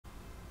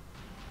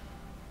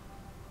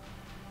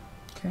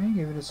Okay,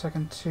 give it a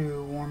second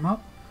to warm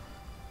up.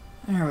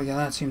 There we go,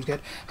 that seems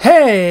good.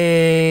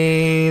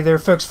 Hey there,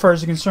 folks, as far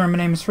as you're concerned, my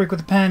name is Freak with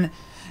a Pen,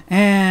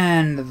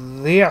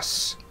 and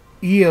this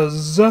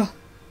is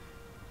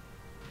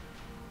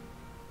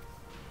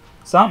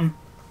something.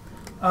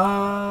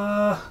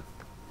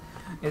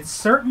 It's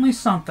certainly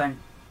something.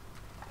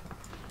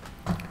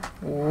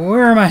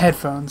 Where are my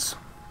headphones?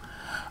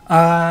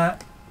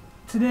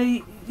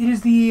 Today it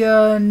is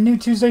the new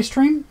Tuesday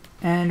stream,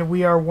 and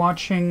we are we're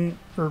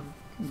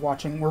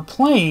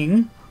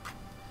playing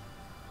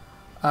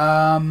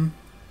okay,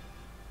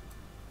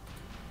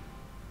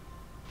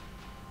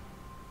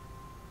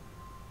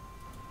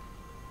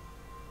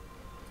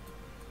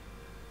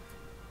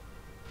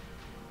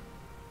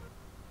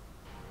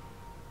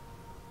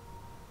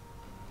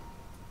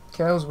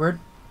 that was weird.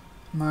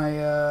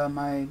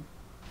 The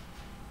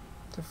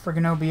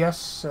friggin'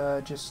 OBS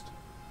just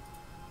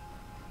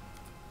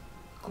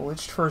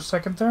glitched for a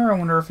second there. I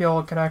wonder if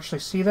y'all could actually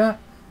see that.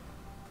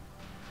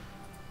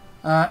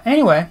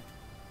 Anyway,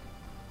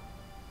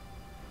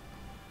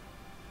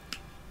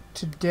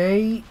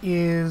 today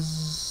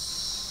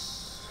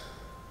is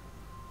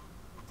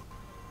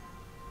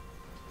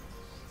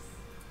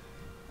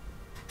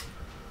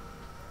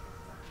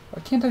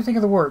why can't I think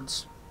of the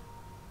words?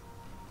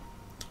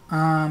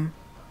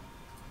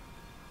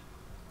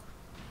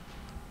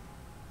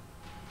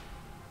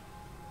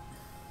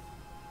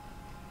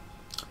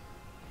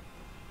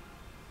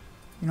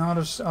 You know,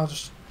 I'll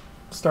just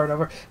start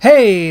over.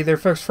 Hey there,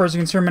 folks. As far as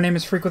you're concerned, my name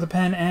is Freak with a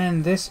Pen,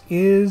 and this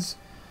is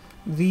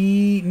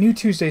the new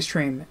Tuesday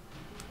stream.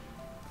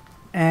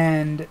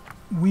 And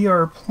we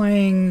are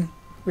continuing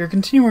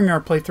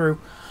our playthrough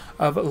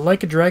of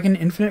Like a Dragon: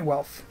 Infinite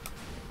Wealth.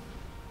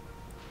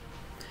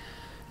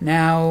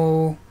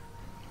 Now,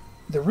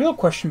 the real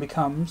question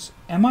becomes,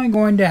 am I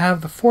going to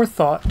have the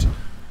forethought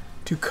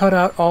to cut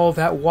out all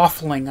that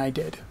waffling I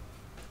did?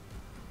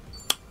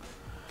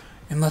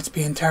 And let's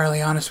be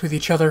entirely honest with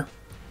each other.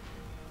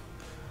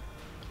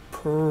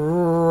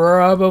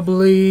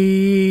 Probably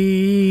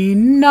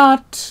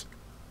not.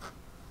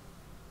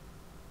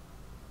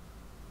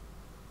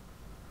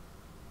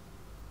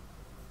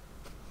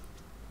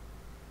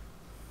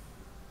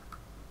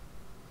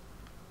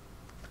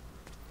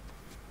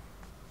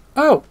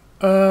 Oh,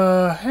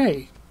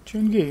 hey,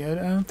 Jungi, I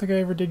don't think I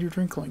ever did your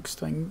drink links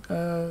thing.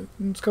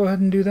 Let's go ahead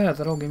and do that.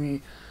 That'll give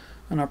me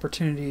an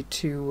opportunity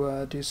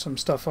to do some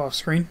stuff off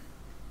screen.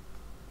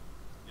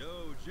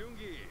 Yo,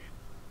 Jungi,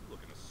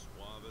 looking as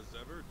suave as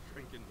ever,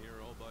 drinking here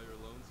all by your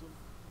lonesome.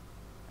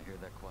 I hear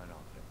that quite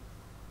often,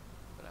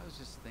 but I was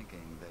just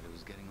thinking that it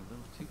was getting a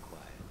little too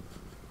quiet.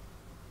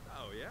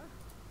 Oh yeah?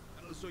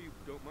 So you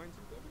don't mind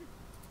some coffee?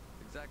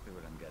 Exactly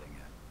what I'm getting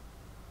at.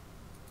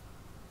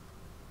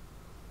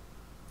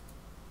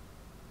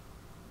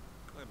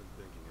 I've been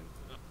thinking,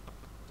 and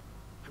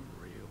I'm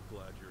real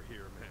glad you're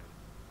here, man.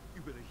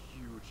 You've been a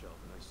huge help,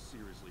 and I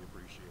seriously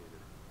appreciate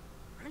it.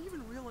 I didn't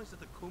even realize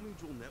that the Komi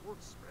Jewel network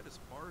spread as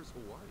far as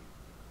Hawaii.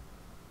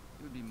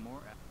 It would be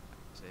more apt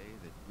to say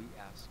that we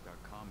asked our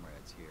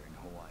comrades here in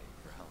Hawaii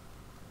for help.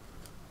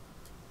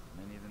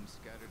 Many of them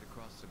scattered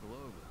across the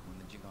globe when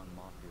the Jigon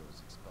Mafia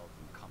was expelled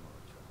from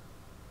Kamurocho.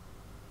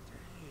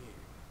 Dang.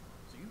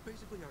 So you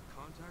basically got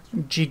contacts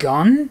from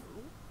Jigon?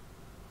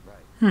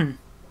 Right. Hmm.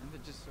 And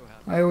it just so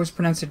happens I always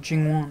pronounce it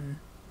Jingwon.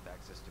 with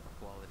access to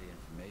quality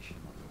information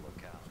on the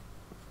locale.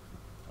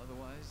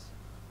 Otherwise,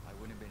 I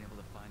wouldn't have been able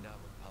to find out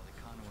what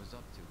Palikano was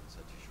up to in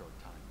such a short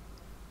time.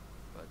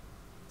 But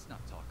let's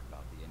not talk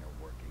about the inner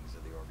workings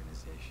of the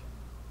organization.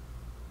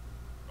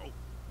 Oh,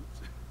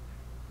 oops.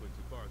 Went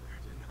too far there,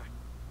 didn't I?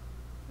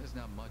 There's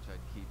not much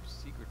I'd keep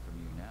secret from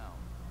you now.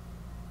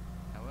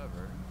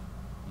 However,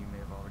 you may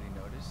have already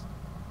noticed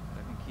that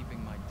I've been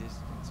keeping my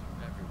distance from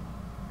everyone,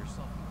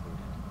 yourself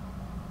included.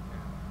 Yeah,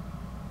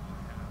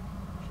 I have.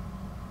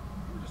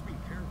 You were just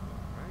being careful,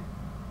 right?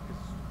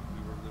 Because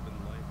we were living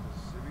life as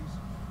civvies.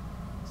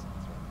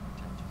 Sounds rather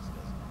pretentious,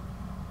 doesn't it?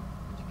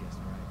 But you guessed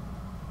right.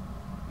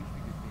 We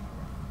figured being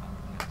around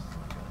outcasts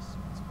like us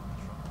means more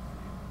trouble for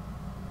you.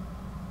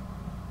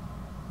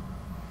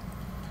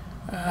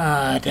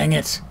 Ah, dang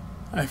it.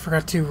 I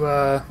forgot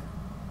to,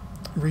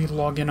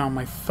 re-log in on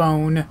my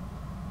phone.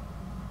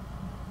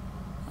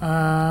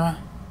 I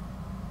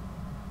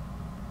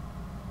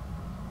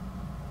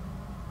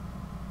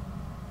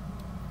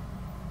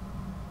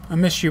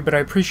miss you, but I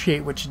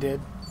appreciate what you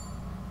did. I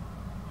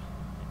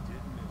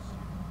did miss you.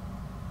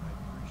 I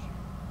appreciate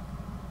it.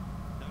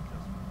 Now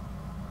trust me.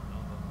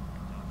 I'll help you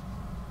dodge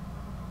this.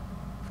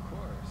 Of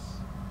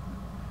course.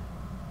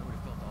 I would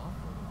have felt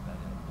awful if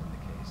that hadn't been the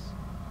case.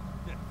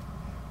 Yeah,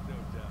 no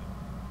doubt.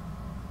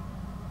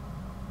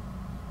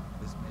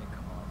 This may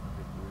come off a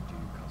bit weird to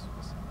you,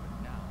 Kasuga-san, but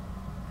now,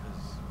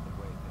 because of the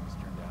way things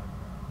turned out,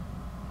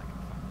 I can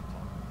finally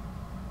talk with you.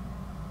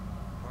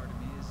 Part of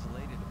me is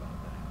elated about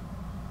that.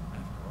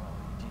 After all,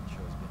 Eugene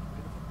has been a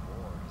bit of a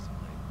bore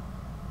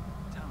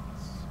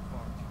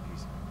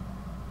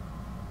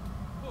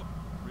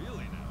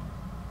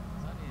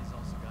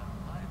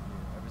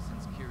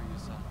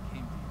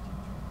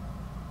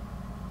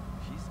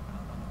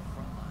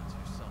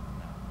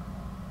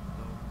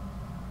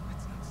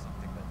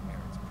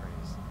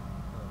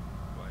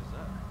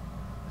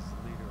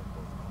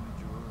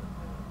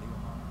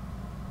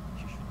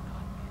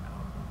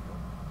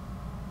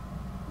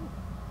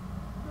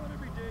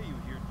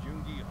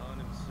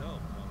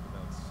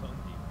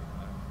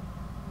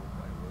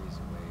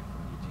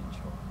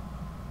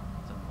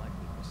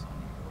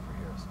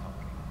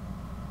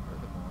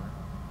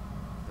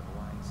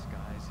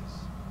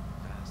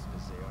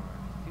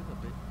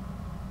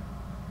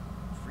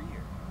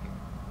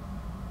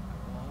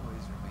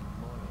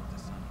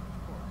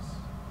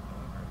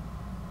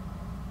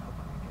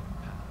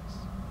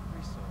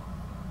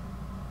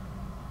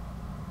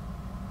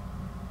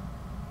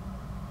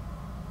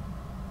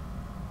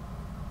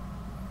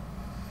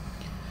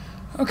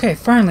Okay,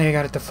 finally I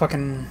got it to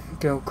fucking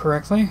go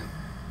correctly.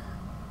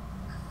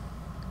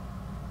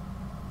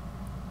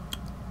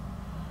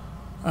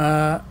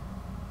 If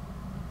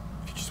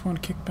you just want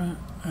to kick back,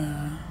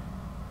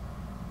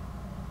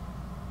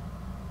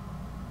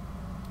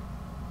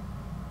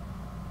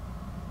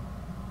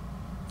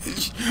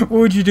 what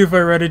would you do if I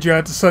rented you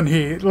out to Sun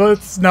Heat?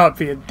 Let's not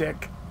be a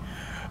dick.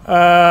 If you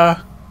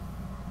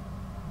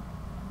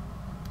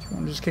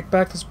want to just kick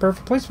back, this is a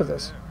perfect place for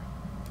this.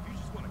 If you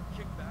just want to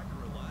kick back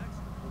and relax,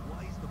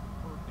 Hawaii's the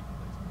perfect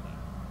place for that.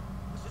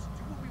 Let's just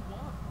do what we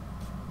want.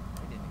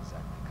 I didn't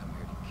exactly come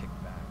here to kick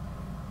back.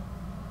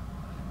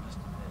 But I must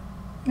admit,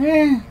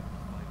 Eh.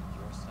 fighting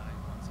your side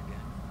once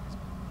again has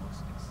been the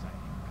most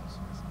exciting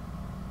customers.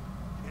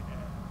 Yeah,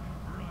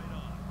 right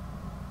on.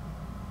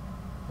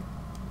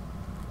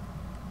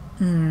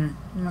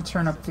 I'm gonna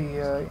turn up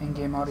the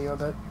in-game audio a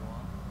bit.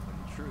 But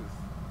in truth,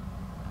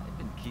 I've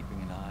been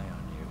keeping an eye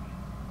on you.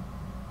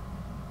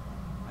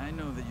 I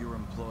know that you were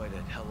employed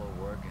at Hello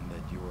Work and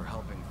that you were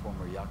helping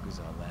former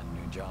Yakuza land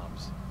new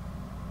jobs.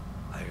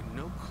 I had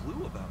no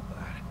clue about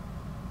that.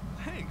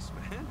 Thanks,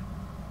 man.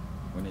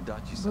 When Little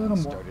Adachi-san more.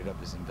 started up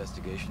his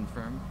investigation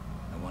firm,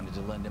 I wanted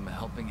to lend him a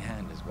helping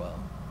hand as well.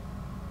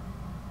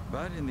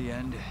 But in the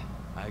end,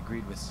 I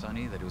agreed with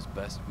Sonny that it was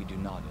best we do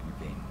not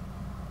intervene.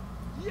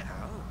 Yeah,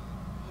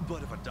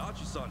 but if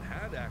Adachi-san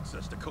had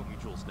access to Komi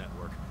Jewel's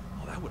network,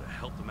 well, that would have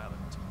helped him out a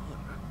ton.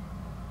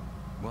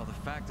 Well, the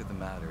fact of the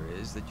matter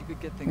is that you could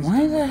get things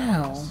Why done the without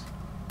hell us.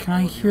 can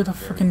I All of you hear are the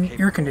very freaking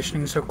capable air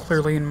conditioning so individuals.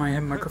 clearly in my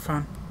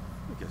microphone?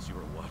 I guess you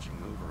were watching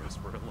over us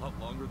for a lot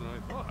longer than I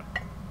thought.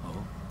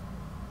 Oh?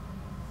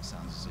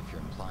 Sounds as if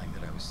you're implying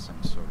that I was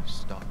some sort of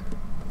stalker.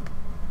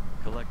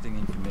 Collecting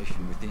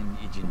information within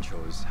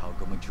Ijincho's how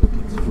Gomacho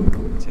puts food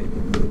on the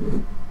table.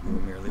 You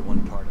were merely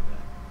one part of that.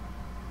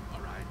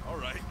 All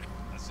right.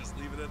 Let's just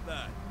leave it at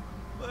that.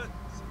 But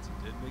since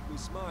it did make me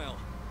smile,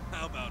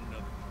 how about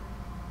another?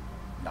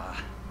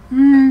 Ah,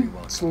 that'd be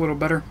welcome. It's a little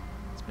better.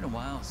 It's been a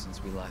while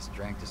since we last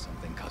drank to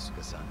something,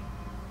 Kasuga-san.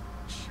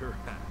 Sure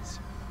has.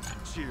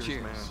 Cheers,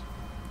 Cheers. man.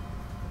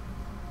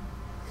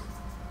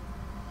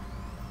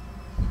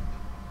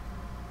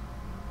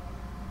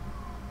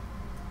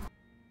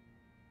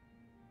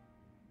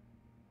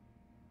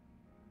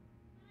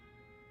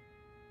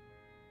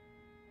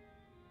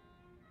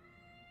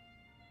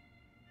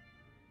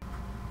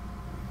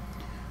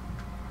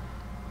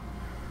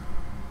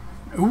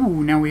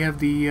 Ooh, now we have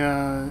the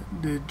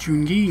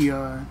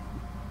Jungi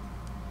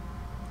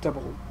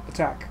double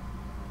attack.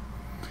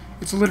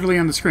 It's literally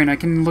on the screen. I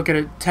can look at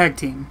it. Tag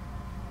team.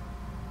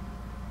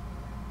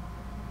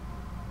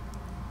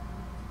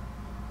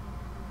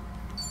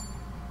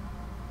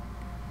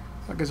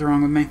 What is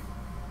wrong with me?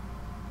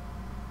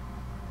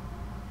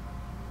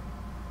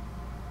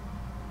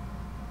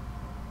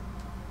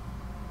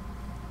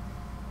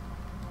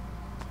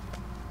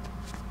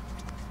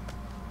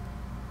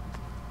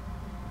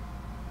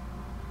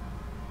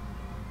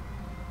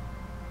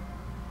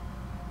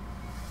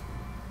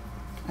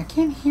 I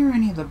can't hear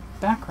any of the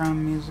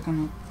background music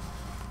on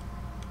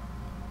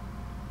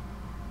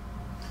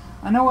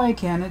the... I know I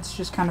can, it's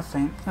just kind of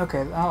faint.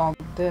 Okay,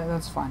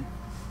 that's fine.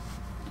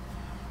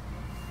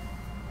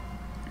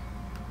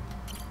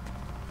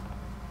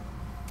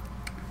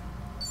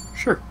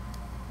 Sure.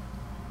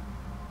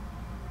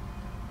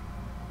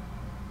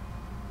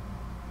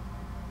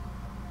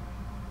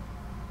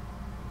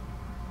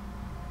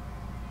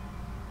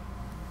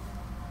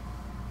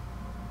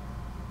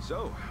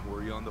 So,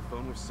 were you on the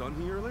phone with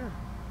Sunny earlier?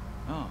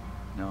 Oh,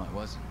 no, I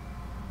wasn't.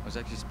 I was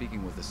actually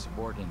speaking with a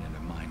subordinate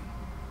of mine.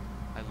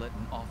 I let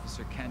an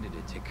officer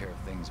candidate take care of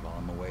things while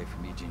I'm away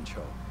from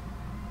Ijincho.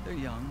 They're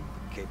young,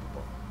 but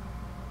capable.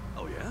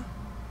 Oh, yeah?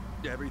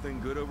 Everything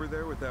good over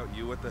there without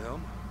you at the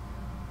helm?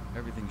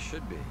 Everything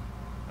should be.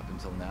 Up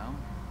until now,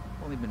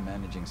 I've only been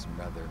managing some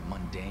rather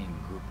mundane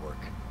group work.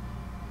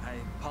 I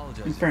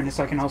apologize. In fairness,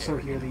 I can also if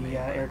it hear was the arrogant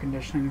of me, air but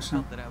conditioning, I so...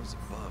 felt that I was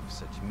above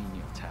such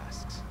menial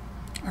tasks.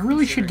 I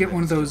really should get Considering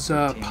one of that those it's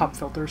just routine, pop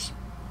filters.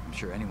 I'm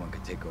sure anyone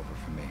could take over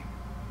for me.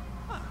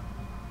 Huh.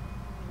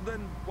 Then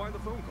why the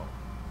phone call?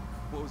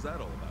 What was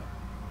that all about?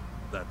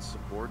 That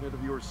subordinate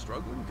of yours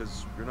struggling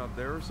because you're not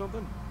there or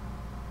something?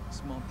 A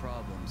small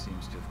problem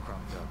seems to have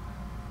cropped up,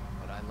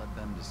 but I let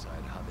them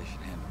decide how they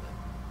should handle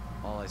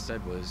it. All I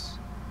said was,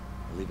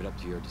 I'll leave it up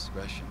to your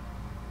discretion.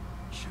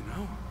 You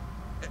know,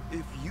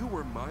 if you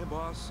were my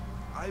boss,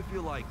 I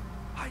feel like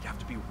I'd have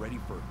to be ready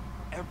for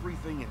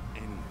everything and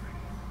anything.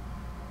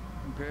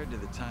 Compared to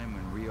the time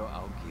when Ryo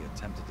Aoki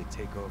attempted to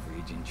take over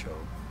Ijincho,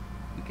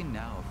 we can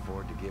now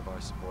afford to give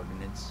our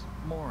subordinates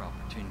more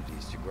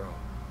opportunities to grow.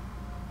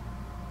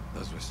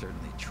 Those were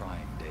certainly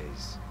trying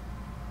days,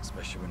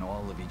 especially when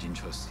all of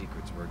Ijincho's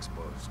secrets were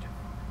exposed.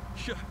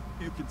 Yeah,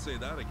 you can say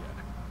that again.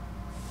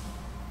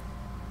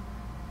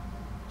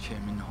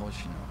 Chairman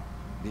Hoshino,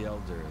 the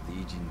elder of the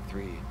Ijin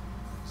Three,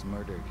 was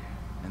murdered,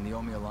 and the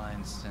Omi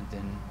Alliance sent in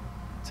an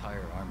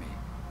entire army.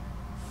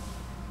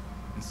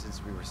 And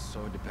since we were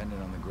so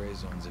dependent on the gray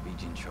zones of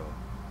Ijincho,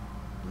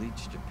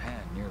 Bleach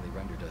Japan nearly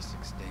rendered us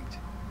extinct.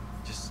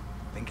 Just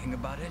thinking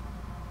about it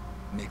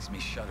makes me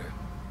shudder.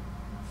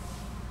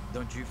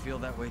 Don't you feel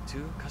that way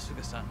too,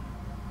 Kasuga-san?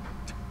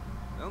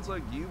 Sounds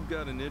like you've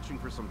got an itching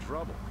for some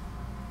trouble.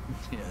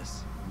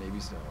 Yes, maybe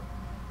so.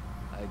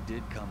 I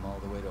did come all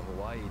the way to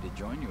Hawaii to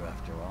join you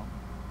after all.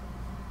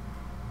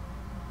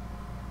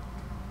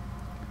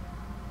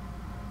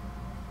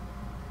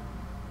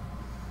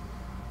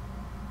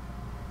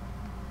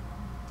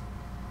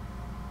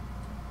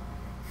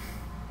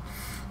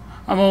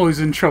 I'm always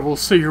in trouble,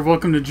 so you're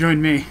welcome to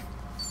join me.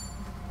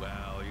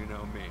 Well, you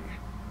know me.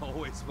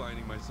 Always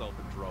finding myself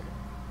in trouble.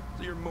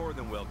 So you're more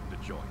than welcome to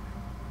join.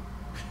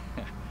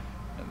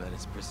 And that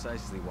is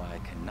precisely why I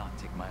cannot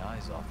take my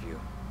eyes off you.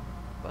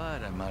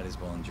 But I might as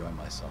well enjoy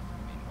myself in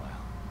the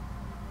meanwhile.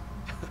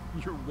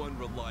 You're one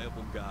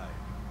reliable guy.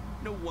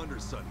 No wonder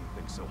Sunny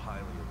thinks so highly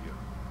of you.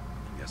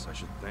 I guess I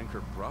should thank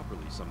her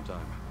properly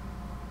sometime.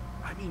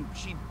 I mean,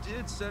 she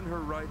did send her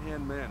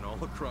right-hand man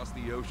all across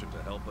the ocean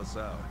to help us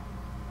out.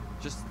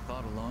 Just the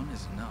thought alone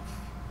is enough.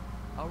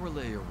 I'll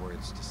relay your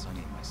words to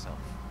Sunny myself.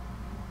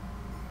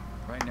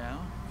 Right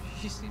now,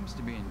 she seems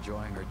to be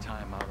enjoying her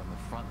time out on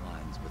the front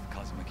lines with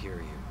Kazuma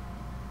Kiryu.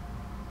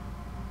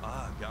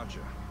 Ah, gotcha.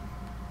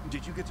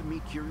 Did you get to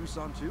meet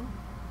Kiryu-san too?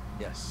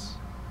 Yes,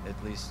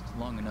 at least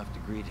long enough to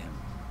greet him.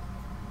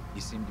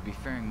 He seemed to be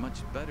faring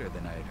much better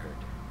than I had heard.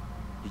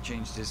 He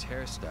changed his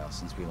hairstyle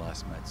since we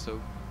last met, so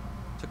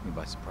it took me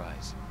by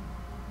surprise.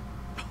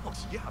 Oh,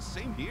 yeah,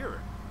 same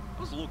here. I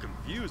was a little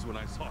confused when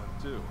I saw him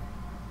too.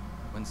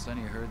 When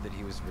Sunny heard that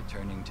he was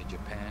returning to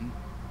Japan,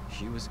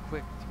 she was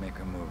quick to make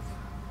her move.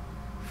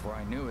 Before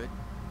I knew it,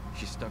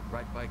 she stuck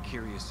right by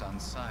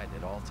Kiryu-san's side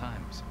at all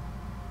times.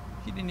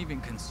 She didn't even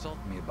consult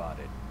me about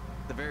it.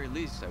 At the very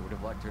least, I would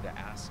have liked her to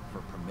ask for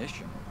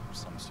permission of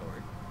some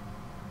sort.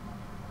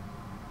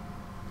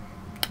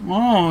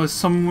 Oh, is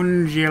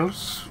someone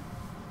jealous?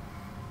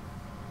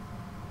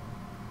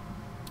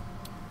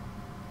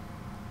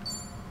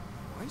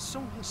 Why is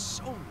Sonia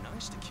so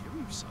nice to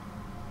Kiryu-san?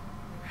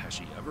 Has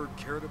she ever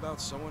cared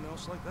about someone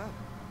else like that?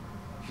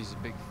 She's a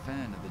big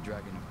fan of the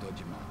Dragon of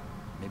Dojima.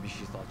 Maybe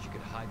she thought she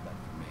could hide that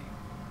from me.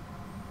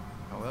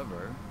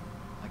 However,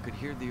 I could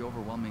hear the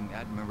overwhelming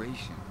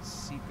admiration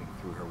seeping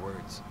through her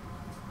words.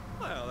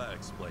 Well, that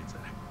explains it.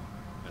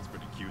 That's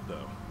pretty cute,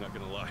 though. Not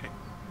gonna lie.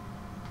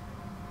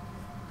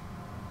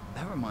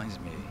 That reminds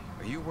me,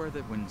 are you aware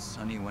that when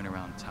Sunny went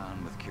around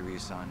town with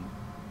Kiryu-san,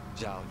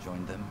 Zhao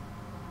joined them?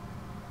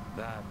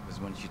 That was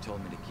when she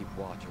told me to keep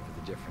watch over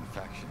the different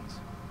factions.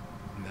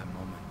 In that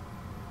moment,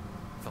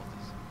 I felt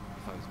as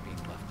if I was being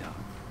left out.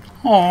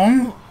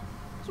 Oh.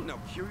 So now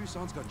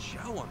Kiryu-san's got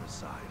Zhao on his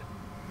side.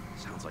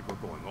 Sounds like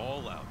we're going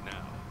all out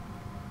now.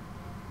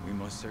 We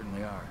most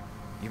certainly are.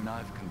 Even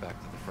I've come back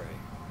to the fray.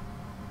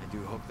 I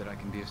do hope that I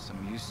can be of some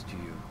use to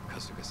you,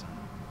 Kasuga-san.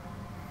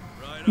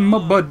 Right My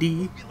on.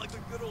 buddy. Be like the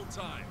good old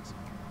times.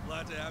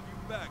 Glad to have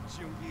you back,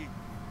 Jungi.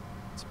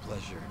 It's a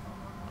pleasure.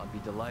 I'll be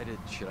delighted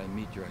should I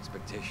meet your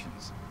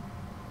expectations.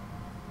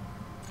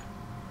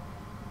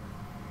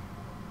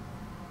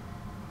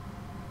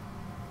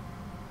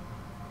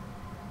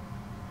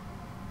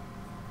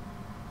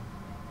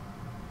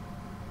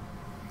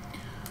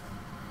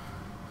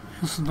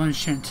 This is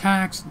lunch chain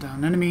attacks,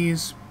 down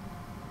enemies.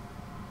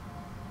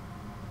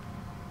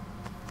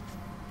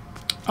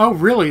 Oh,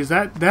 really? Is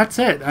that's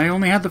it? I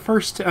only had the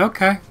first.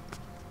 Okay.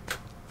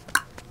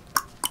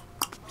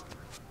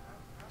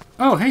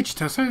 Oh, hey,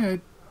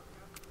 Chitose.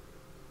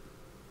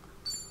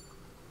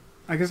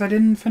 I guess I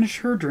didn't finish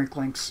her drink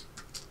links.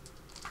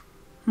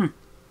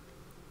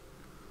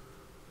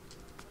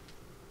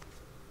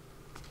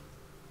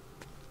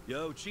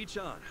 Yo,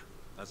 Chi-chan.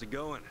 How's it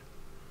going?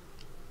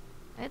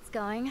 It's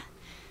going.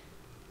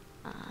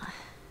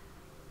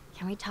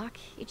 Can we talk,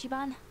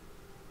 Ichiban?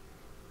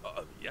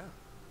 Yeah.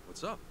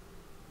 What's up?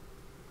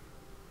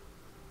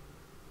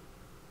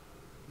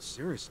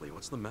 Seriously,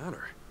 what's the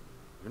matter?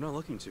 You're not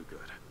looking too good.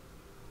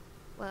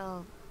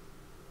 Well,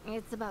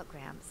 it's about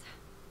Gramps.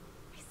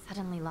 I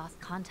suddenly lost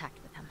contact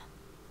with him.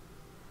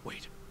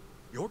 Wait,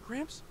 your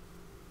Gramps?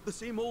 The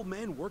same old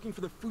man working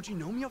for the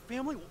Fujinomiya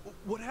family?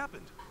 What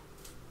happened?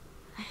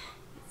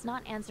 He's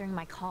not answering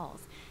my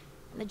calls,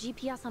 and the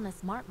GPS on his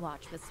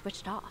smartwatch was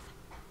switched off.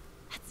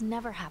 That's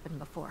never happened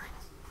before.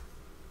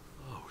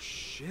 Oh,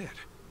 shit.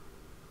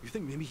 You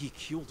think maybe he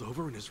keeled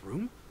over in his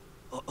room?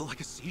 Like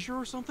a seizure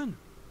or something?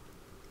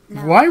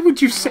 No, Why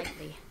would you say?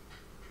 unlikely.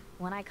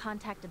 When I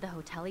contacted the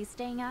hotel he's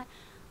staying at,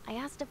 I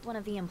asked if one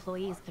of the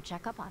employees could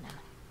check up on him.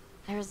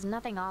 There was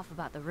nothing off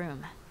about the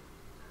room.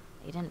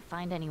 They didn't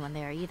find anyone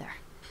there either.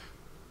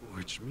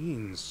 Which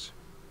means...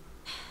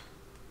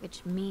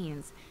 Which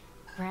means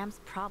Gramps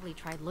probably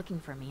tried looking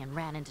for me and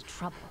ran into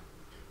trouble.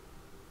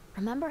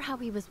 Remember how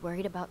he was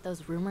worried about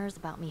those rumors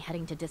about me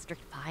heading to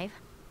District 5?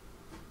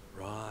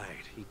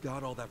 Right, he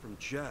got all that from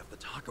Jeff, the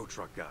taco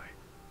truck guy.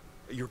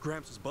 Your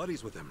Gramps'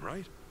 buddies with him,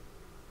 right?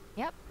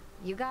 Yep,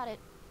 you got it.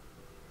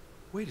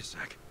 Wait a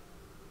sec.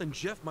 Then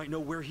Jeff might know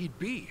where he'd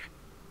be.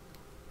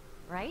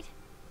 Right?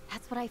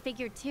 That's what I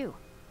figured too.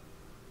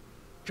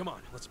 Come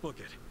on, let's book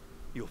it.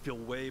 You'll feel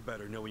way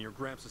better knowing your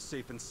Gramps is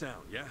safe and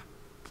sound, yeah?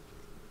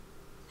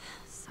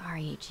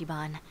 Sorry,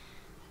 Ichiban.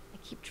 I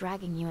keep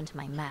dragging you into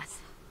my mess.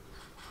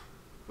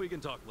 We can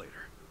talk later.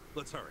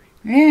 Let's hurry.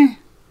 Eh.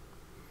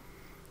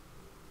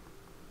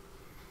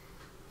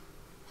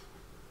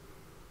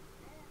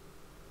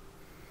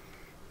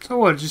 So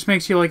what? It just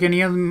makes you like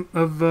any other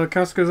of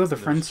Kasuga's other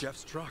There's friends.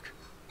 Jeff's truck.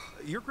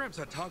 Your Gramps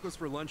had tacos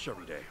for lunch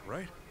every day,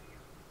 right?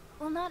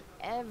 Well, not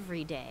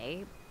every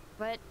day,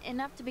 but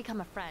enough to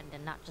become a friend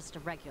and not just a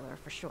regular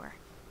for sure.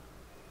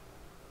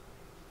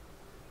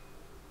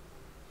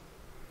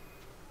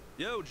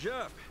 Yo,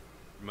 Jeff.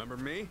 Remember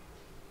me?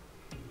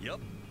 Yup,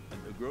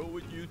 and the girl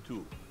with you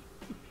too.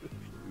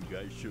 You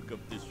guys shook up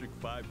District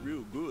 5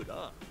 real good,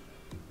 huh?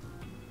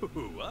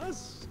 Who,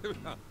 us?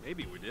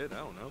 Maybe we did, I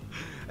don't know.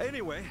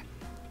 Anyway,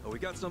 we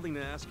got something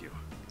to ask you.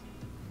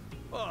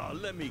 Oh,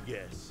 let me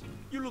guess.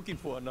 You're looking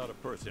for another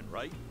person,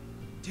 right?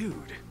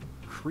 Dude,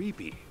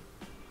 creepy.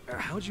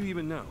 How'd you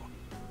even know?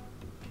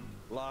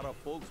 A lot of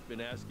folks been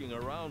asking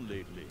around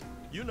lately.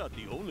 You're not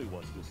the only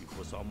ones looking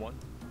for someone.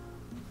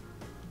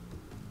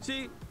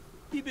 See,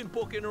 he been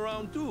poking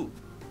around too.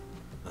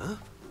 Huh?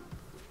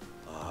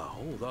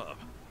 Hold up.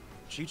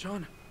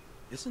 Chichan,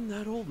 isn't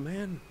that old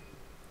man?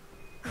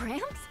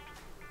 Gramps?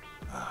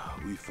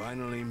 We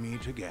finally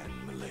meet again,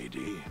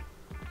 milady.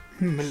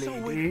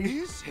 So it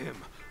is him.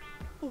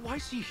 Well,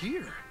 why's he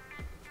here?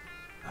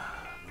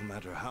 No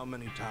matter how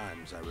many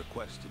times I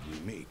requested we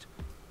meet,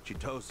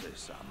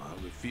 Chitose-sama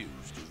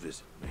refused to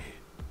visit me.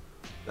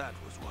 That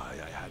was why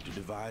I had to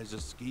devise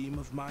a scheme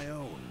of my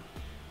own.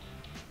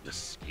 A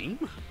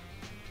scheme?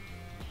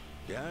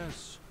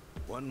 Yes,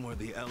 one where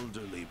the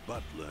elderly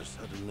butler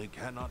suddenly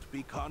cannot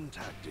be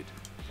contacted,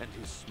 and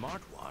his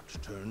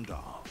smartwatch turned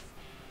off.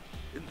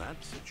 In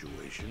that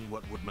situation,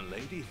 what would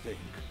milady think?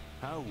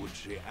 How would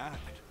she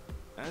act?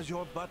 As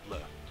your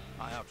butler,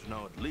 I ought to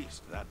know at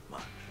least that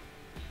much.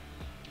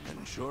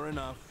 And sure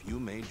enough, you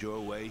made your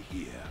way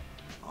here,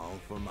 all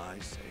for my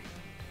sake.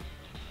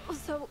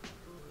 So,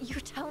 you're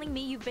telling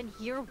me you've been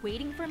here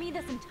waiting for me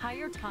this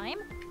entire time?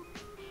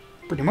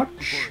 Pretty much.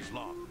 For as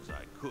long as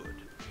I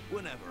could.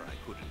 Whenever I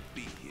couldn't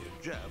be here,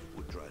 Jeff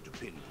would try to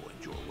pinpoint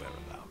your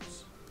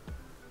whereabouts.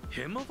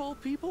 Him of all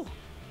people?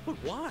 But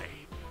why?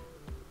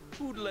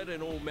 Who'd let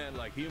an old man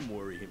like him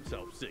worry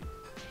himself sick?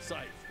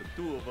 Besides, the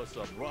two of us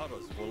are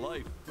brothers for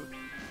life.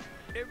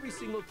 Every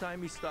single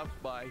time he stops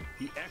by,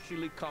 he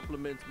actually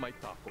compliments my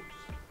tacos.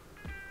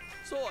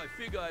 So I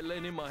figure I'd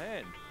lend him a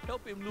hand,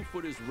 help him look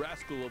for this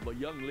rascal of a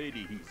young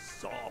lady he's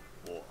soft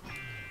for.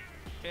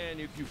 And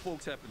if you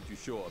folks happen to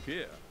show up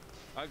here,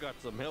 I got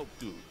some help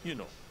to,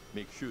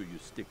 make sure you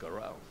stick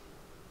around.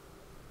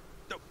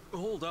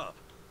 Hold up.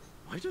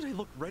 Why do they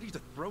look ready to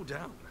throw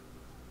down?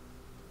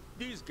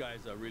 These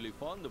guys are really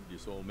fond of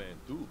this old man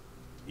too.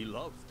 He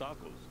loves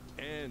tacos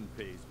and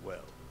pays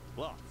well.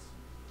 Lots.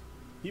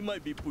 He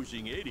might be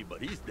pushing 80,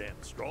 but he's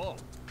damn strong.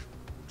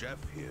 Jeff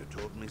here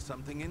told me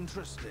something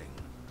interesting.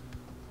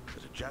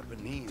 That a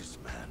Japanese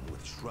man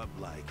with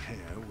shrub-like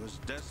hair was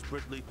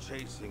desperately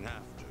chasing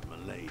after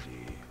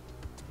milady.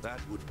 That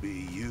would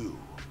be you,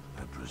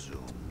 I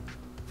presume.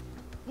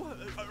 What?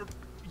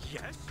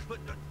 Yes, but...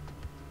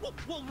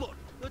 well, look.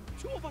 The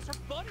two of us are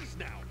buddies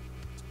now.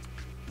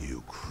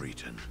 You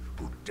cretin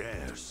who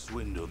dares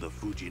swindle the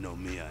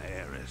Fujinomiya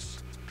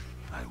heiress.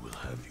 I will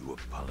have you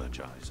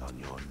apologize on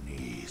your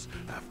knees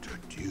after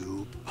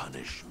due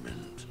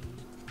punishment.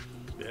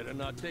 Better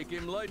not take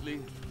him lightly.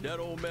 That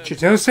old man...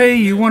 Chitose,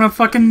 you wanna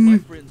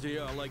fucking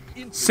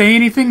say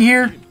anything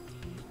here?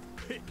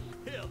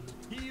 Hell,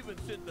 he even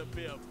sent the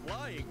bear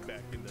flying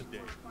back in the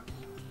day.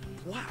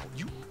 Wow,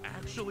 you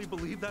actually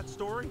believe that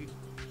story?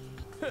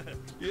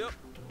 Yep,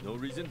 no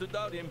reason to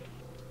doubt him.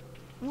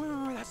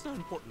 Well, that's not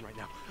important right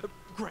now.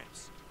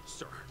 Gramps,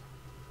 sir,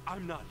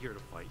 I'm not here to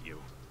fight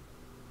you.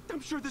 I'm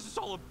sure this is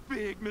all a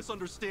big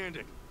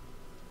misunderstanding.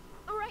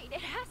 Right,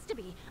 it has to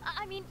be.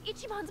 I mean,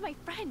 Ichiban's my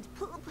friend.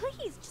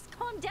 Please, just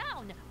calm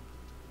down.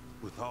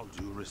 With all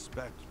due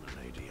respect,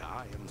 milady,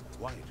 I am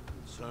quite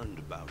concerned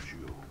about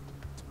you.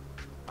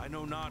 I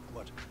know not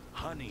what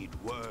honeyed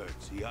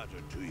words he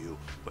uttered to you,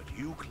 but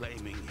you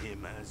claiming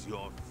him as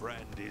your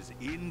friend is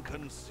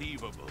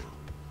inconceivable.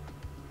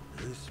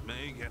 This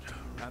may get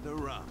rather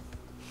rough,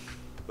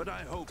 but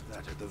I hope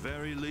that at the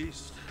very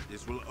least,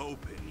 this will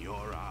open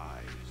your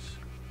eyes.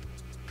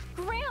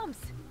 Gramps!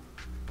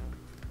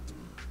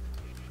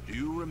 Do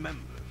you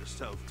remember the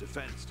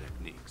self-defense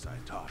techniques I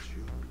taught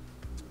you?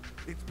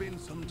 It's been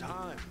some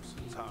time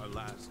since our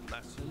last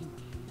lesson,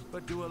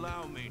 but do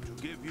allow me to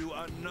give you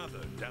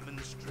another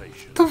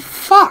demonstration. The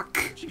fuck?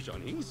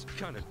 Chichan, he's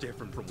kind of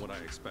different from what I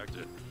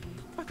expected.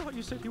 I thought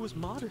you said he was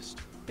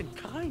modest and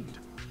kind.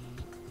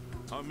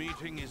 Our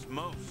meeting is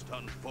most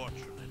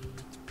unfortunate,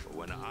 but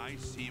when I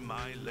see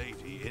my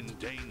lady in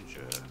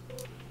danger,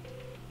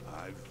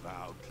 I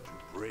vowed to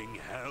bring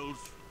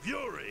hell's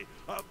fury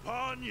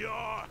upon your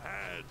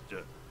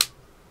head.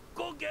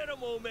 Go get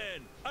him, old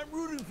man. I'm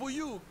rooting for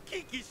you,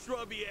 Kiki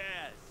Shrubby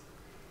ass.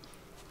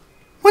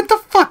 What the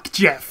fuck,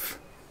 Jeff?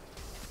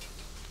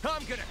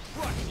 I'm gonna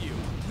crush you.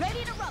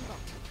 Ready to rumble.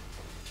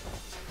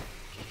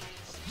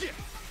 Yeah.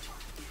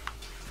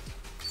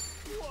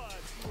 What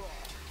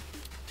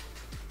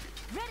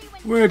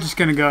We're just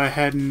gonna go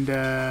ahead and,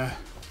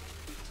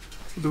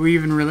 do we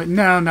even really?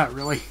 No, not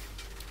really.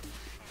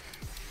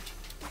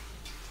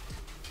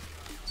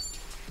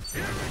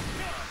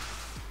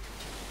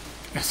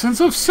 Essence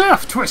of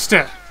Surf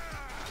Twister!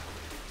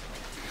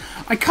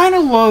 I kinda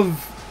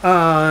love,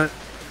 the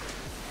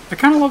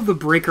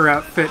breaker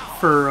outfit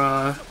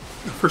for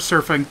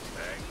surfing.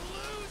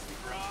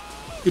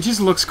 It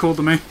just looks cool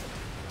to me.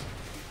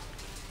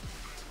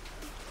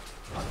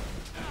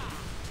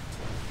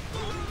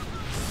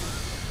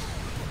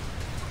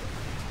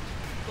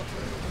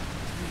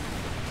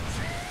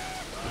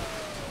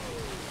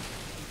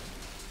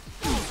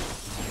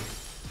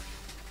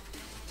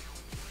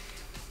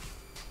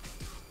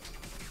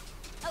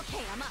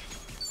 Okay, I'm up.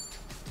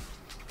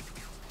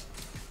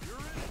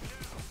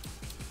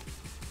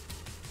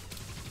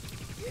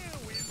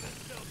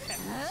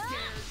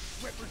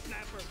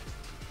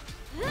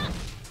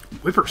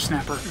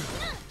 Whippersnapper.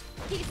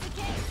 Piece of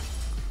cake.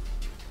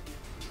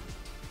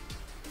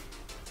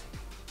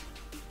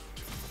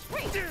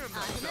 Great. On to the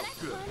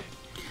next one.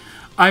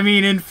 I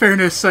mean, in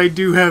fairness, I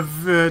do have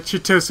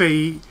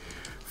Chitose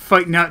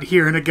fighting out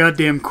here in a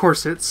goddamn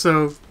corset,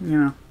 so, you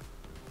know.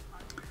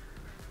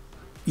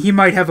 He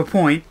might have a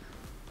point.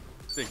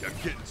 I think I'm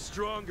getting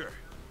stronger.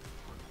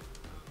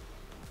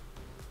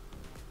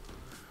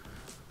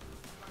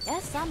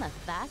 Guess I'm a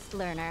fast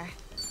learner.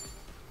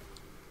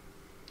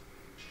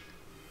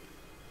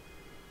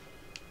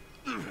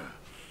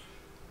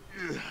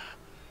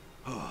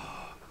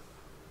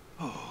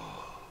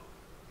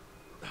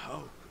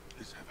 How could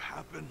this have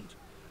happened?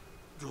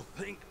 To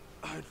think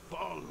I'd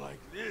fall like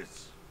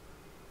this.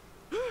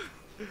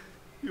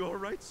 You all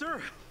right,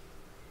 sir?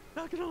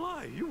 Not gonna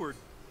lie, you were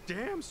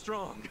damn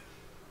strong.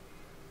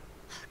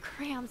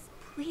 Gramps,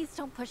 please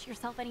don't push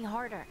yourself any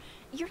harder.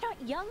 You're not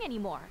young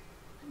anymore.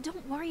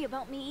 Don't worry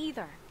about me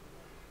either.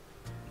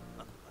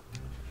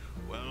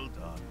 Well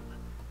done.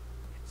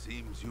 It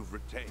seems you've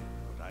retained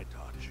what I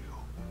taught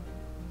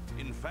you.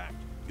 In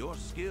fact, your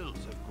skills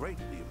have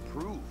greatly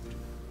improved.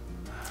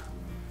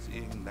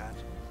 Seeing that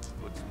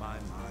puts my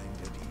mind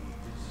at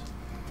ease.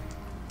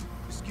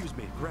 Excuse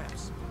me,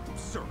 Gramps.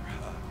 Sir,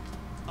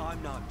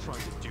 I'm not trying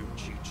to do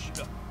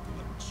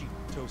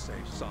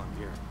Chitose-san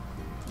here.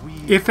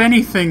 If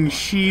anything,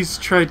 she's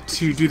tried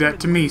to do that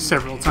to me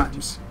several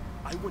times.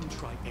 I wouldn't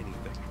try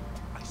anything.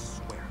 I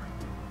swear.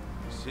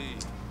 I see.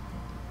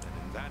 And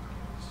in that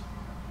case,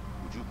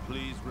 would you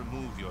please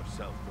remove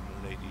yourself from the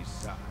lady's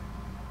side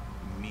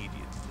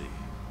immediately?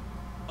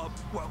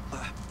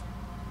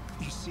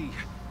 You see...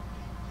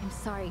 I'm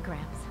sorry,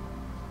 Gramps,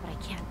 but I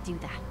can't do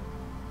that.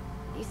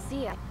 You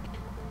see, I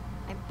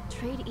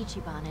betrayed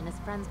Ichiban and his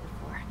friends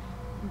before,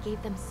 and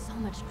gave them so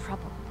much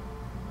trouble.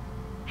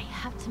 I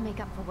have to make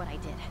up for what I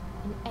did,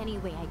 in any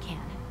way I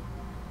can.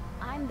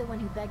 I'm the one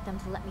who begged them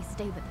to let me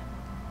stay with them.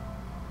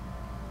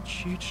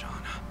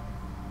 Chichan.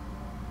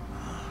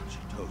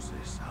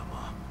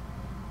 Chitose-sama,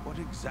 what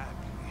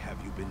exactly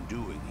have you been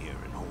doing here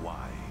in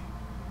Hawaii?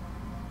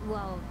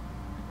 Well,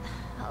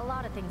 a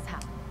lot of things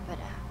happened, but,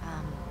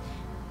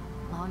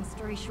 long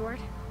story short,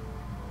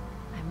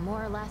 I'm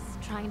more or less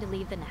trying to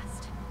leave the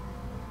nest.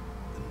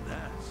 The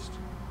nest?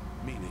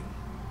 Meaning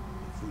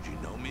the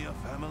Fujinomiya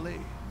family?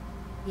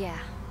 Yeah.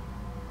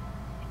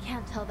 I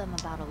can't tell them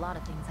about a lot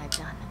of things I've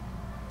done.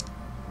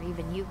 Or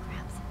even you,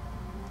 Gramps.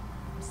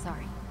 I'm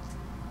sorry.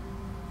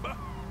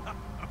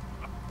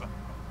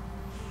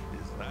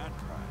 Is that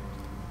right?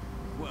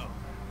 Well,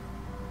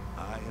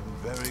 I am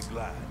very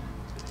glad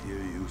to hear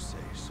you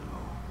say so.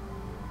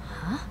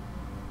 Huh?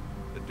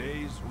 The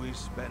days we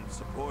spent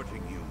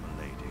supporting you,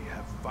 milady,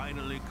 have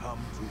finally come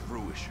to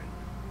fruition.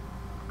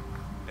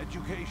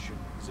 Education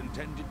is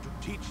intended to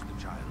teach the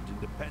child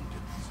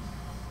independence.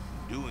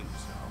 In doing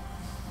so,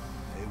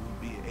 they will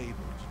be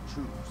able to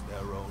choose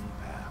their own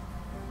path.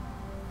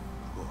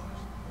 Of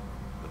course,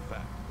 the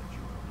fact that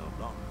you will no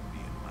longer be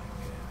in my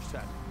care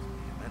saddens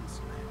me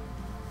immensely.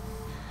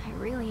 I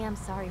really am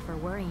sorry for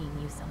worrying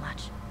you so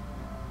much.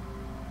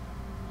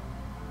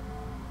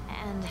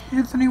 And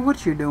Anthony,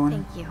 what you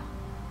doing? thank you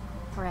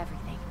for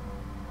everything.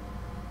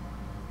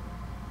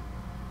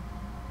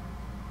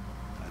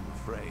 I'm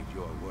afraid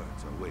your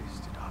words are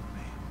wasted on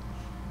me.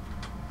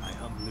 I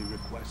humbly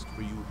request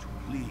for you to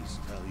please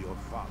tell your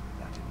father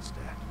that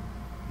instead.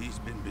 He's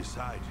been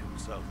beside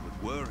himself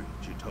with worry,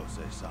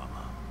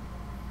 Chitose-sama.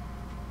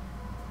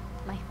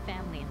 My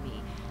family and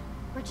me,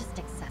 we're just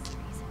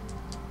accessories.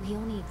 We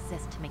only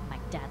exist to make my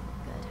dad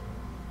look good.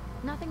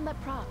 Nothing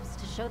but props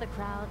to show the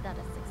crowd that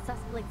a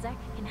successful exec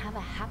can have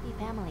a happy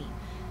family.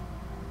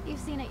 You've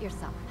seen it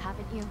yourself,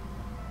 haven't you?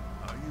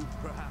 Are you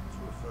perhaps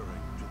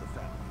referring to the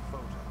family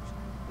photos?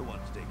 The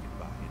ones taken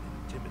by an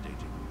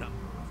intimidating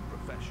number of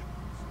professionals?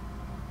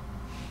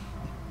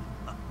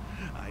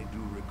 I do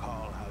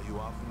recall how you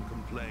often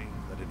complained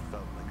that it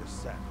felt like a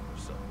set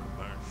for some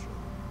commercial.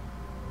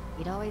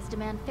 He'd always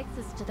demand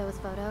fixes to those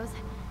photos.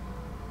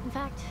 In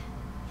fact,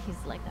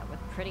 he's like that with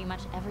pretty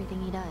much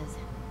everything he does.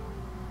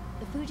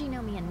 The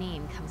Fujinomiya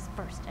name comes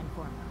first and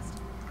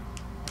foremost.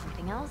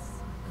 Everything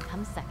else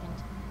comes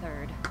second,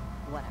 third,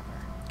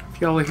 whatever.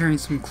 If y'all are hearing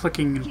some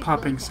clicking and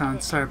popping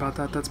sounds, sorry about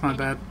that. That's my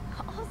bad.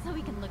 Also,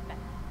 we can look better.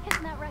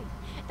 Isn't that right?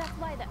 That's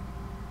why the...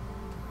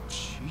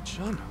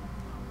 Chi-chan?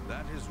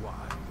 That is why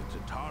the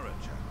Tatara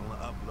channel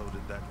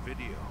uploaded that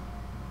video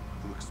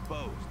to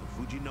expose the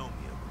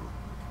Fujinomiya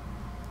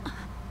group.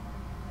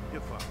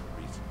 Your father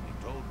recently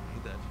told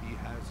me that he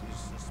has his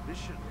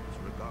suspicions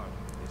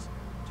regarding this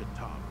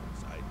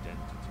Tatara's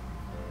identity.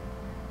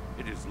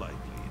 It is likely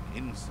an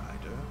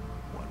insider,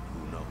 one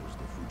who knows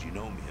the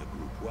Fujinomiya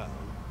group well,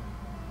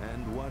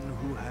 and one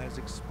who has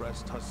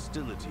expressed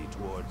hostility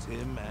towards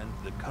him and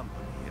the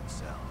company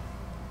itself.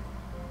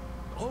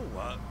 Oh,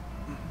 I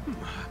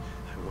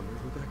wonder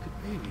who that could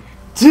be.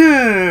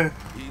 Duh!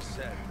 He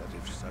said that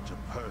if such a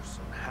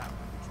person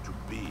happened to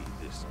be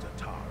this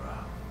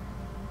Tatara,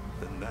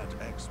 then that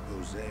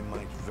expose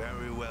might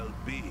very well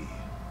be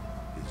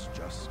his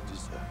just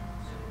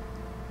desserts.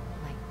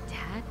 My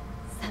dad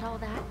said all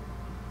that?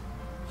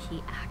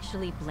 He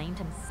actually blamed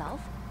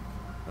himself?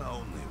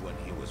 Only when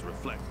he was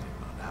reflecting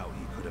on how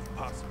he could have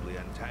possibly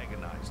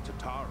antagonized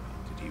Tatara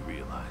did he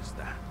realize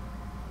that.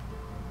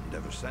 And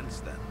ever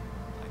since then,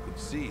 I could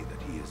see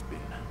that he has been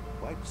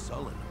quite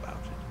sullen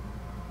about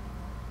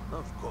it.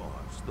 Of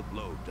course, the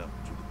blow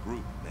dealt to the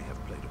group may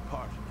have played a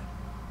part in it,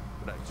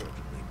 but I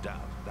certainly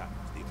doubt that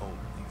was the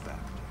only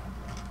factor.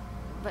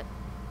 But,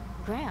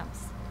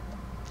 Gramps,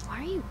 why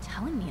are you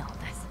telling me all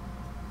this?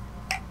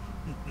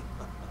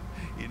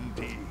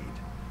 Indeed.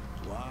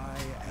 Why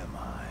am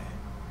I?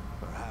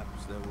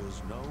 Perhaps there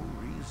was no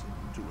reason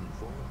to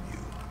inform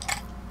you.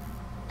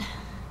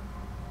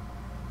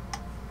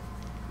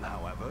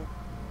 However,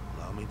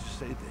 allow me to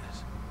say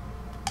this.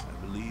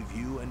 I believe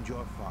you and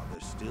your father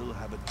still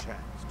have a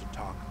chance to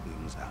talk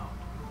things out.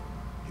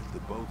 If the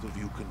both of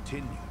you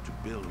continue to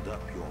build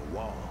up your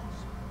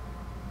walls,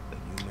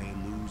 then you may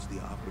lose the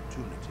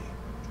opportunity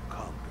to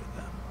conquer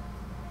them.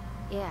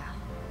 Yeah,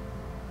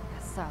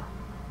 guess so.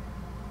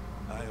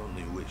 I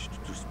only wished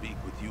to speak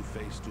with you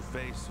face to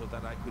face so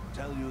that I could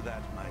tell you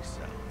that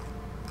myself.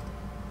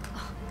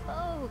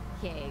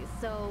 Okay,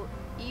 so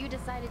you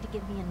decided to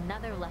give me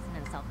another lesson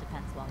in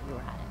self-defense while you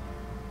were at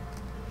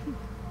it.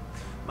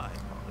 My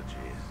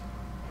apologies.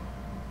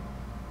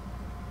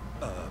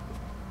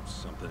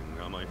 Something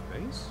on my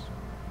face?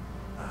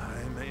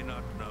 I may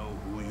not know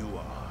who you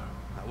are.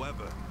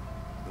 However,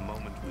 the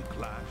moment we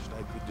clashed,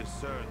 I could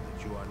discern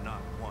that you are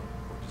not one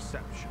for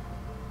deception.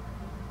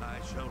 I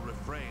shall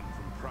refrain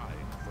from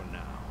prying for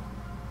now.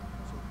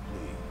 So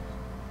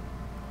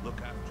please,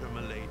 look after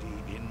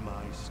Milady in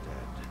my stead.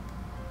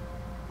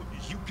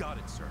 You got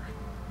it, sir.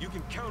 You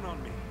can count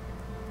on me.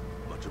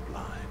 Much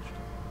obliged.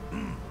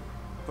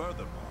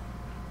 Furthermore,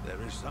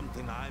 there is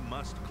something I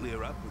must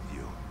clear up with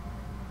you.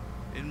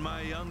 In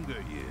my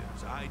younger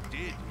years, I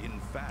did, in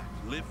fact,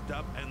 lift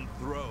up and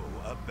throw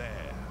a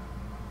bear.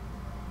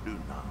 Do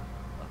not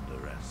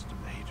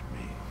underestimate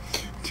me.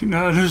 Do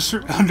not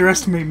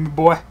underestimate me,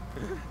 boy.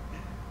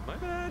 My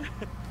bad.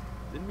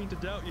 Didn't mean to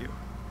doubt you.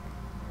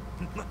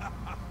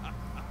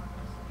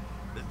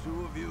 The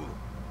two of you,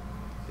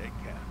 take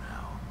care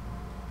now.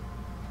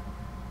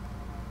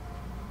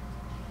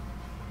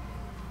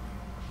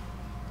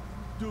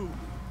 Dude,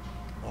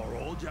 are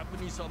all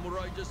Japanese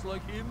samurai just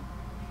like him?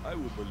 I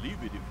would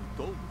believe it if you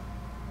told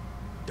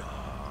me.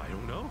 I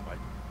don't know.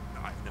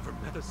 I've never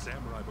met a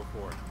samurai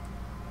before.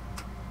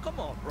 Come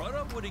on,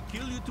 brother. Would it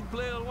kill you to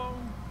play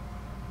along?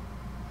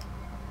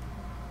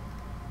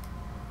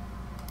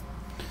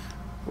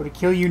 Would it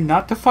kill you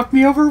not to fuck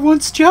me over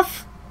once,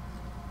 Jeff?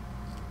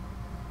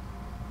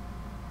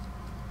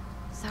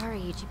 Sorry,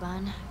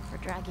 Ichiban, for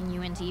dragging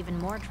you into even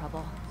more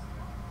trouble.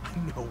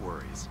 No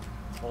worries.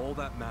 All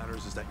that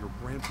matters is that your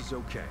Gramps is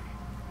okay.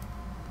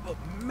 But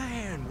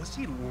man, was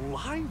he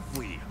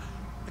lively!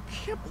 I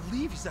can't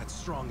believe he's that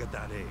strong at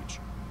that age.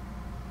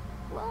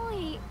 Well,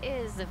 he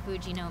is a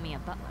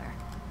Fujinomiya butler.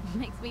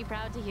 Makes me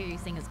proud to hear you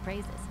sing his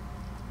praises.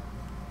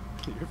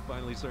 You're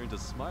finally starting to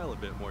smile a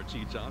bit more,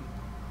 Chi-chan.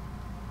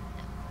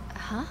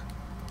 Huh?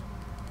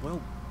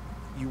 Well,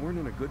 you weren't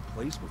in a good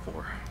place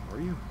before, were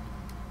you?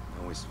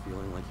 Always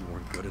feeling like you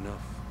weren't good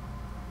enough.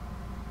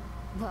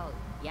 Well,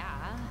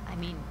 yeah. I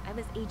mean, I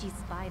was AG's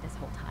spy this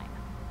whole time.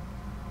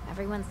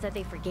 Everyone said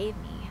they forgave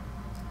me.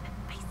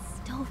 I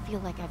still feel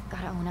like I've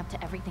got to own up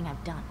to everything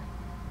I've done.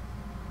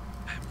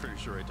 I'm pretty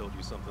sure I told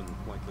you something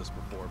like this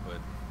before, but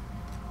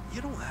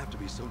you don't have to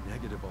be so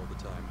negative all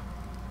the time.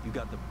 You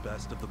got the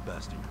best of the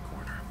best in your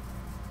corner.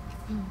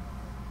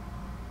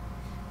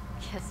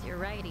 Guess you're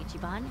right,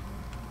 Ichiban.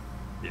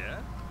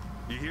 Yeah?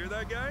 You hear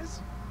that,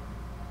 guys?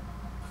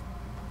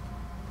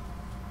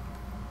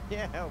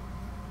 Yeah,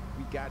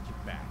 we got you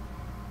back.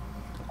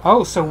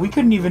 Oh, so we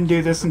couldn't even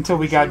do this until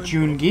we got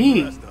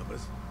Jungi.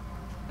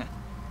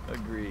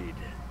 Agreed.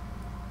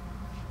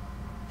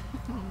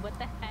 What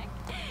the heck?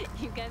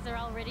 You guys are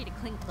all ready to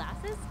clink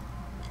glasses?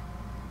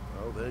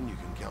 Well, then you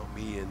can count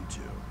me in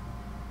too.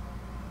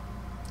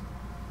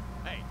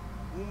 Hey,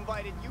 who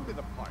invited you to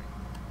the party?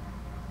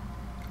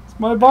 It's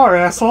my bar,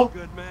 asshole.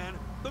 Good man.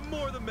 The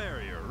more the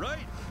merrier,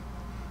 right?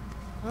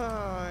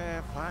 Oh,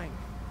 yeah, fine.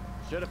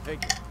 Should have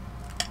figured.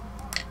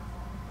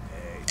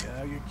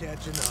 Now you're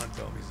catching on,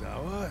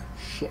 Tomizawa.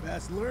 Shit.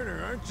 Fast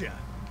learner, aren't you?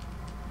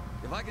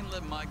 If I can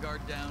let my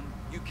guard down,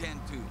 you can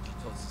too,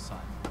 Chitose-san.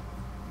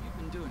 You've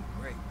been doing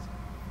great.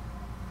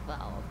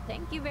 Well,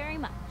 thank you very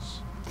much.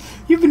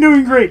 You've been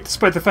doing great,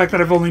 despite the fact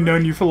that I've only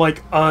known you for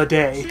like a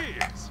day.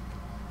 Cheers.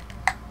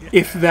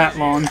 If that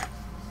long.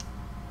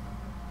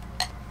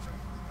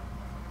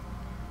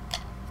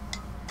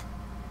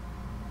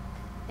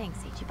 Thanks,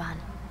 Ichiban.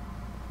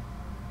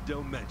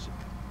 Don't mention it.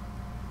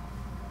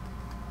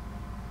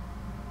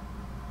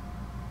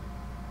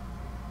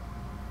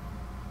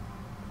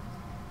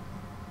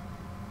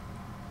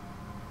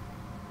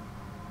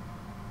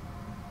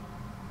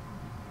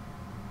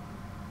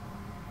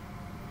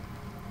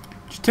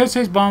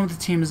 Chitose's bond with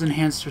the team has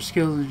enhanced her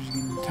skills and she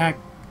can attack.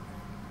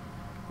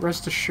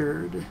 Rest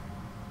assured.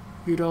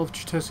 Viewed all of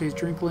Chitose's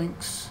drink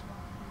links.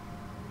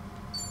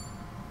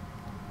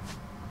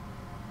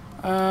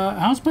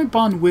 How's my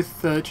bond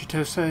with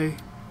Chitose?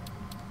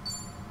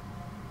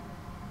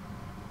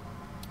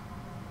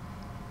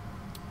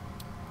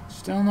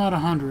 Still not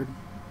 100.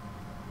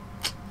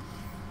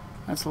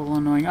 That's a little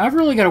annoying. I've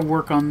really got to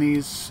work on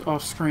these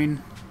off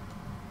screen.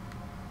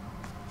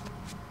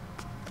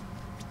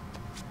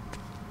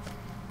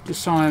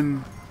 Just so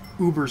I'm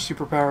uber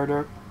superpowered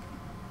up.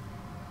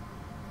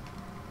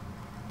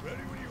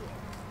 Ready when you are.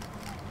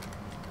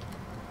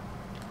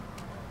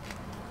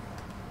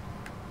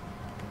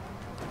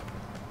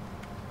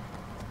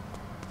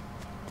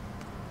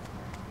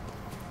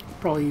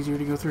 Probably easier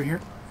to go through here.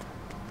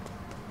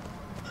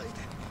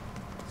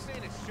 This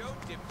ain't a show,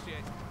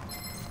 dipshit.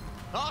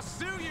 I'll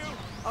sue you.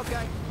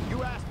 Okay,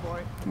 you asked for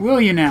it. Will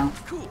you now?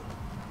 Cool.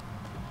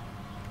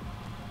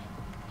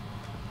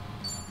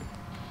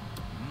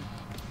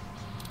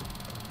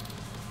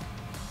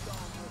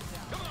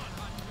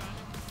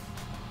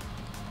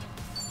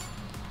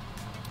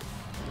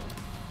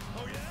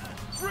 Oh yeah?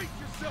 Brace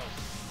yourself.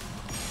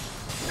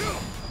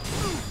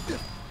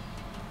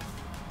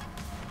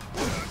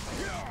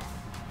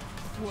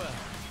 Well,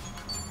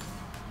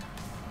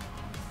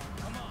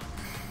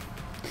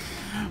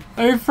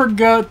 I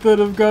forgot that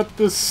I've got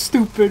this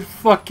stupid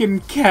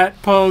fucking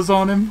cat paws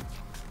on him.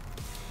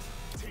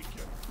 Take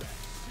your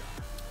best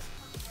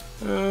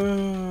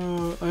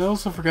shot. I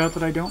also forgot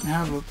that I don't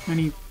have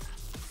any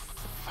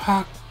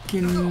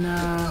fucking,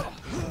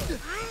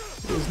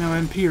 there's no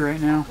MP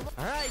right now.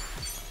 all right.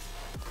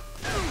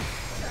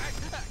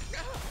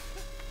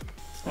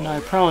 And I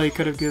probably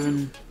could have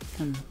given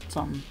him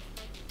something.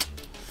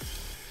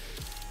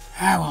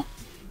 Ah, well.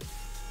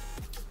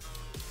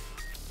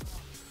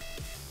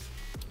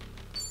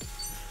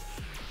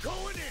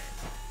 Going in.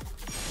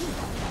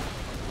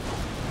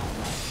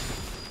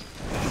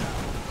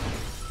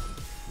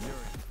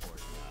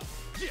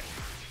 Yeah.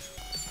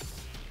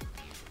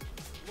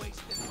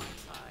 Wasting my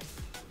time.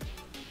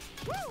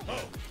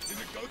 Oh, is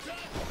it go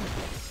time?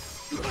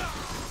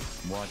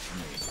 Watch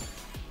me.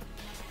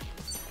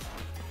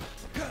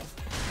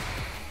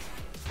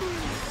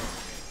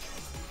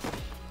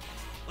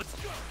 Let's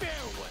go.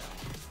 Farewell.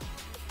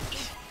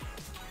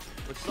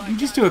 Looks You like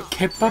just do a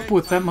kip up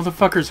with that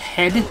motherfucker's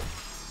head?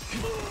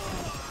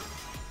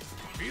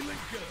 Feeling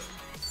good.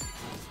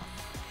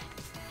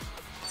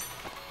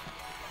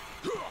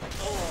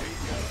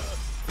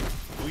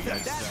 We got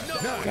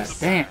that. God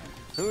damn.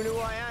 who knew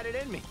I had it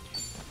in me?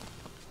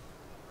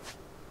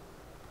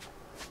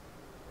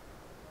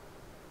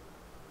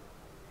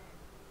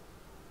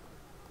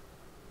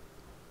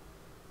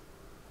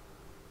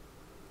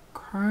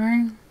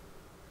 Okay.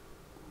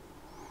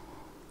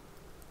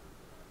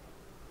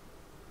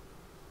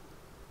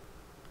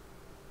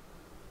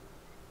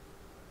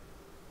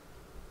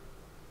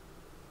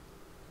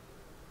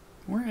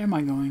 Where am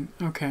I going?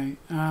 Okay,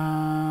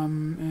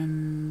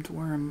 and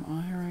where am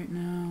I right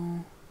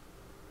now?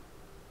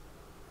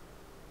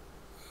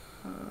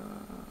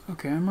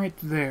 Okay, I'm right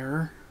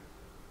there.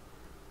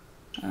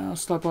 I'll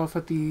stop off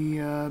at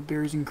the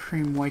Berries and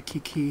Cream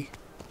Waikiki.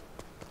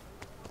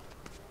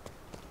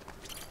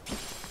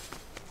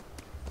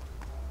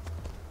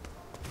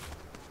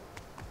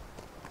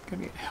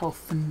 Gotta get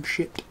health and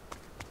shit.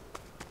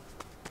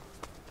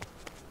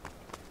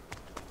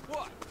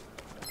 What?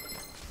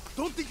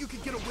 Don't think you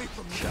can get away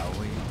from me. Shall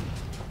we?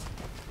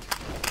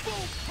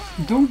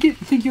 Don't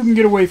think you can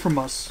get away from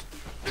us.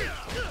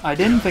 I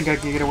didn't think I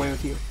could get away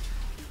with you.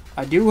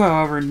 I do,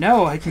 however,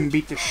 know I can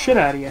beat the shit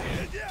out of you. I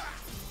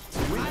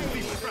ain't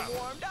even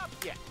warmed up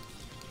yet.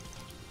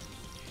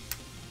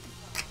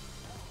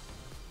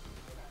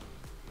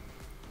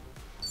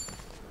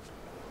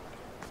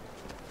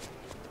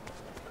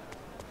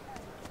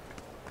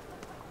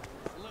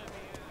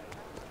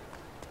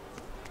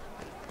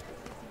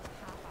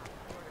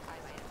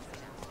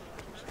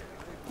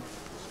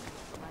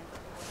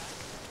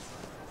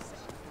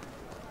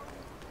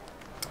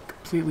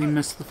 Completely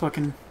missed the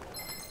fucking...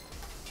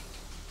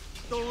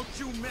 Don't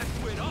you mess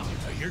with us.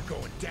 Now you're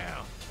going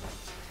down.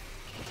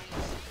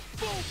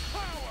 Full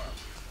power.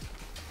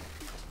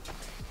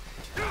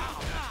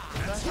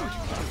 That's how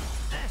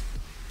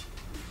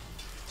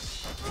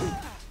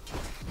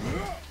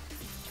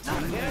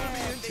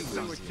you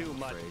do it. were easy, too I'm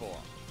much afraid. for.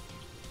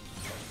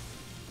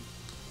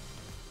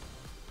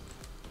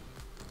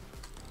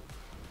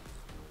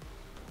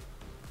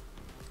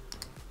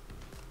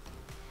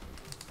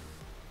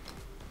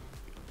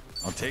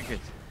 I'll take it.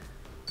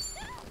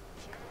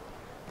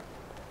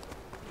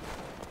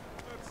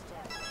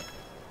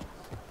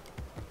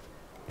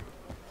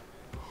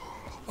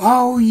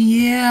 Oh,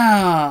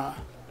 yeah!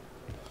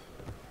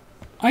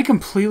 I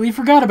completely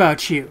forgot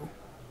about you.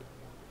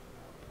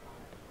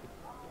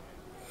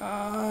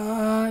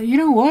 You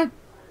know what?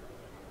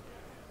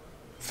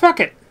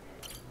 Fuck it.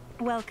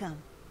 Welcome.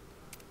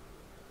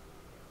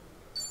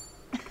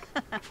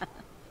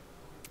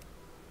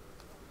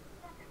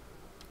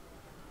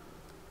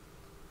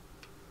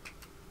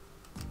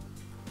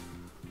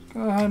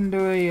 Go ahead and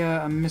do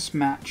a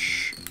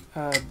mismatch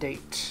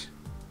date.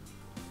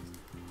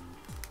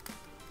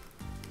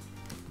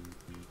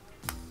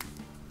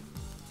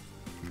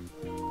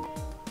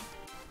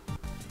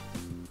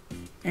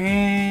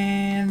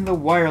 And the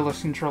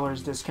wireless controller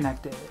is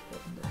disconnected.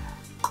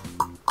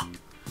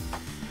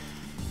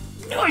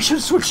 No, I should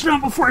have switched it on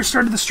before I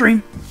started the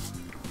stream.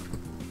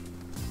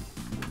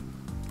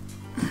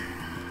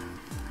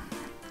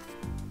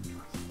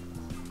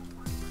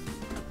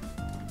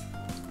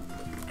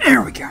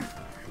 There we go.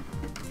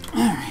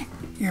 Alright,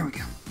 here we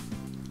go.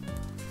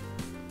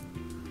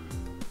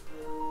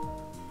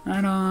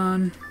 Right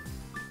on.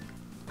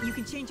 You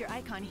can change your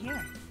icon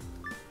here.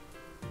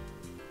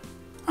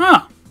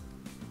 Ah!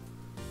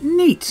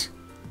 Neat.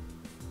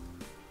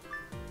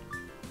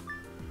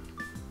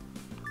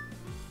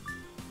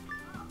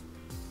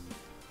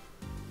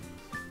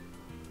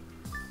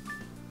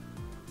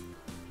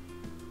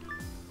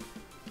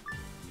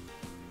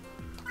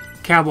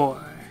 Cowboy.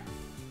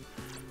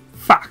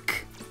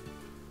 Fuck.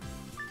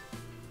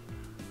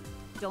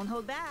 Don't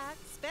hold back.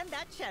 Spend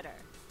that cheddar.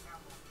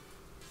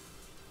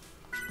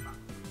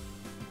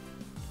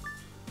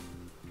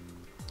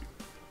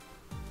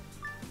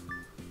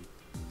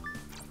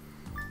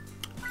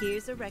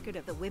 Here's a record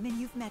of the women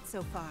you've met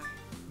so far.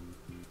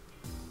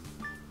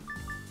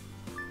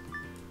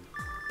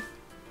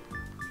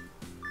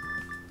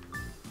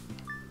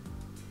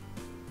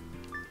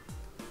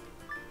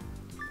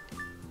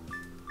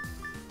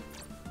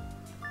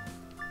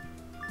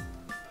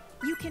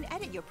 You can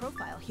edit your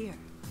profile here.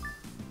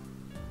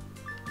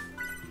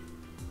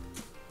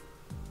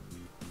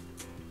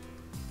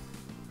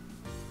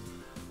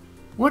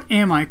 What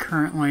am I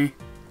currently?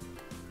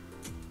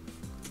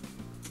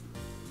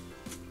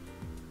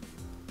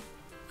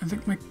 I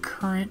think my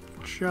current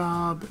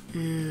job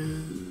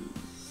is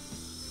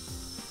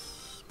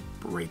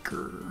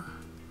breaker.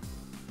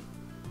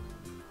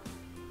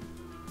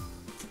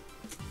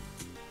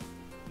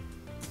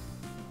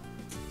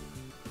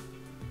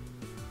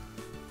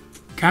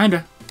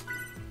 Kinda.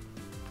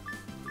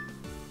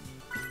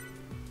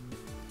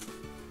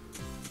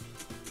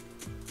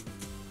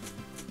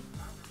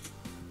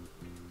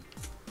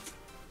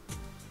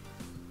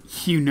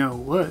 You know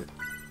what?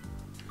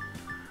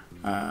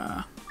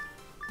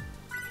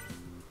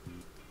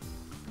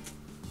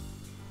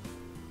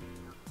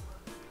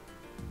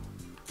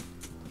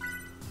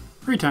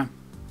 Free time.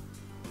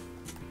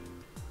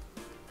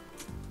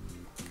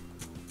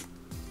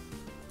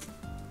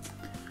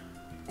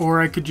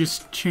 Or I could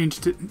just change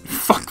to...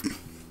 Fuck me.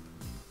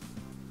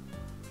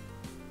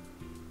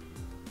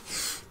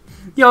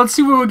 Yeah, let's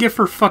see what we'll get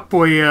for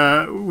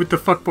fuckboy, with the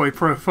fuckboy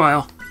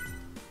profile.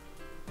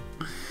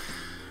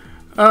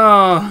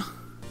 Oh,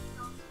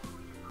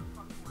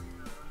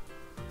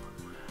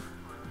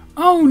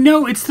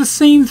 no, it's the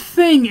same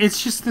thing.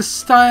 It's just the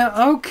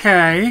style.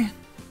 Okay.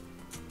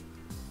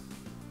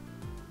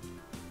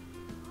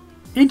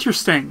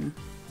 Interesting.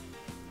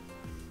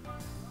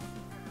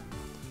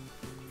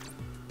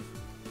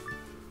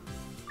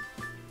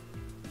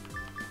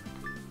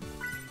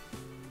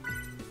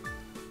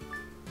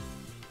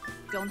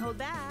 Don't hold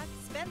back.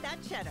 Spend that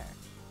cheddar.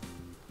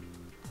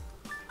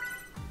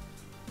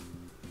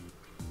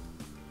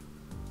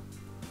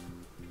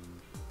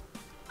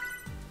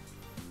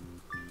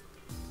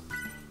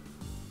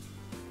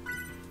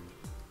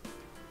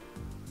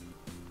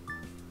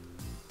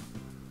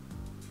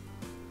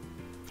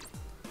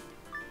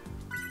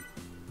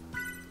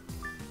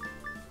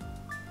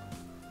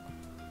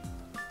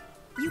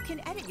 You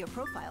can edit your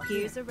profile.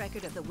 Here's a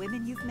record of the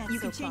women you've met so far. You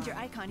can change your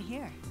icon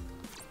here.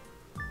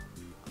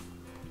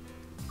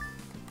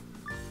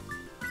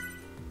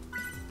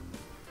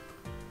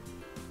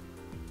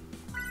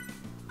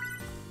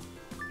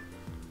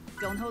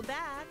 Don't hold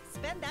back.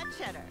 Spend that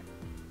cheddar.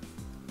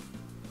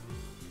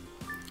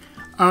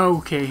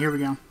 Okay, here we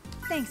go.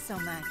 Thanks so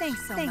much.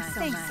 Thanks so much.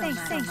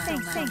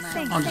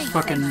 I'll just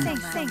fucking...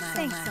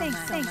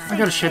 I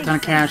got a shit ton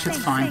of cash, it's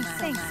fine.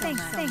 Thanks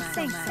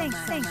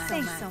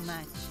so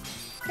much.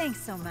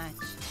 Thanks so much.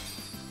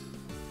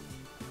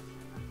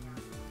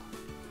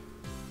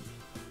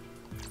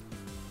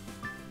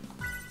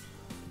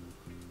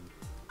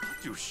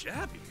 Too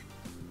shabby.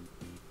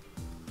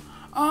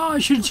 Oh, I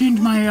should have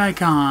changed my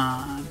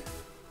icon.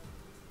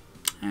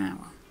 Ah,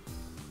 well.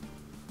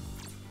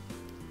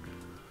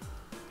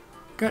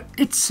 Got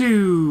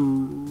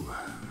Itsu,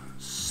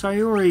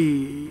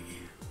 Sayori,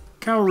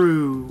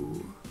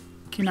 Kaoru,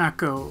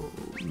 Kinako,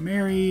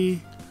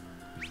 Mary.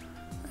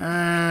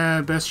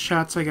 Best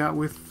shots I got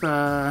with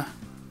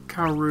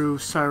Kaoru,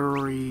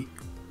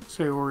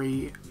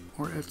 Sayori,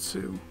 or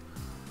Itsu.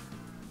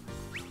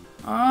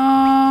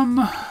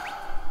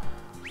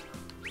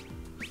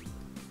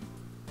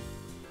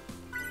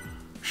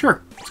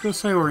 Sure, let's go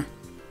Sayori.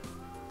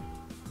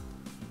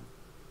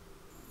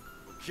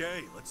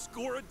 Okay, let's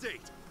score a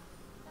date.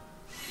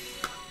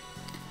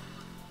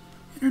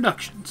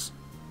 Introductions.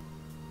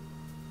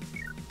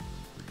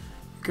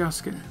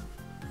 Gasuke.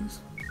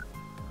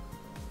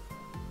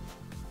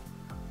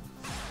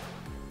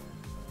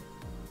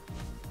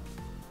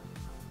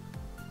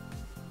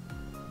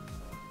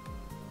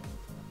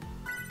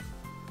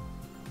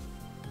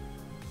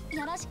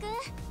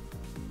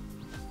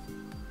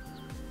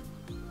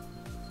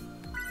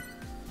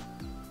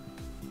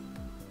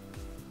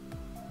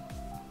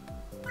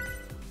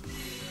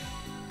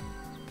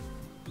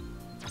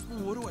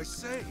 What do I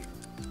say?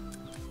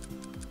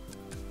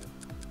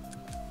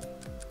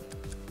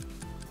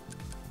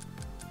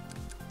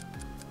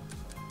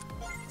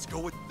 Let's go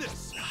with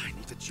this. I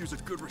need to choose a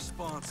good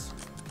response.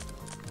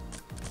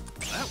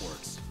 That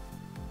works.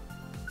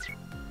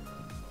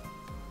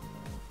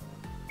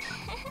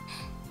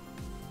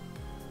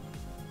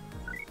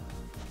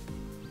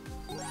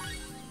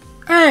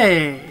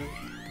 Hey!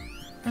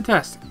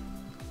 Fantastic.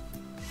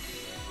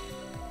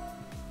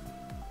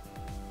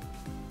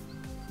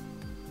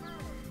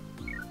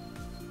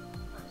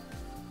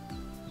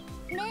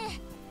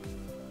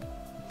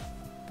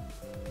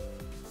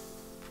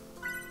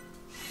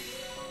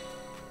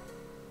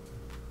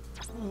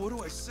 What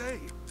do I say?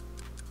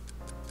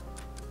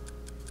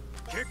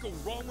 Can't go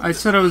wrong with I this.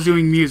 said I was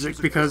doing music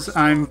because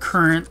I'm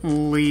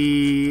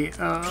currently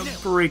a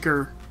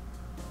breaker.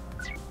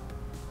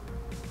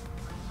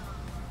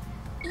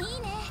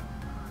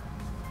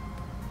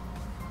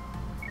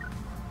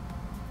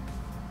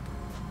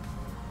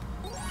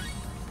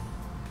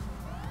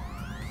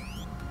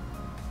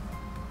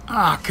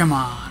 Ah, come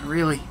on,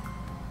 really?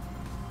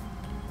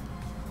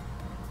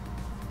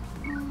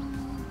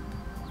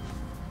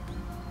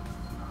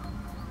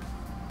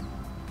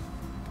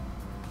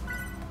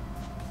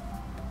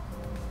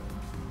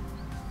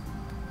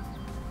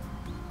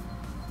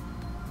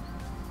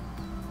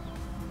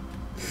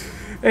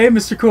 Hey,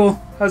 Mr.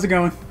 Cool. How's it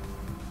going?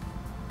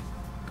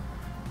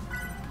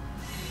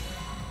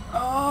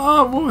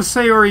 What was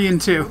Sayori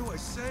into? What do I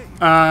say?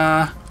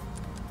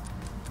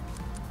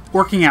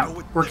 Working Go out.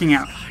 with Working this.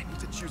 out. I need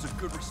to choose a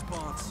good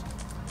response.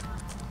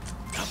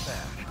 Not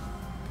bad.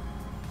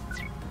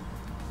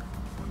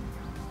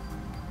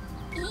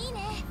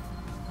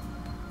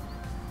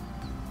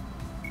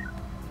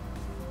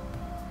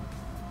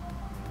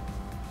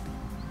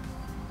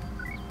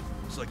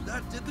 Looks like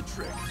that did the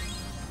trick.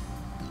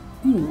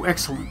 Ooh,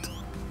 excellent.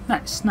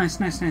 Nice, nice,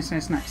 nice, nice,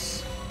 nice,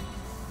 nice.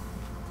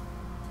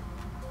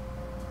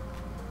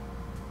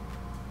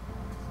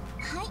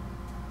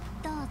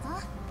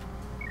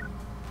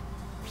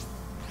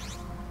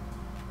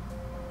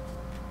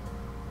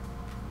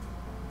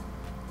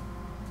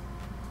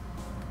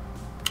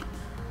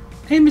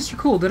 Hey, Mr.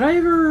 Cool, did I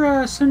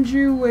ever send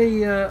you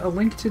a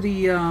link to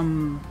the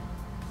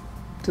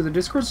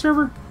Discord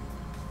server?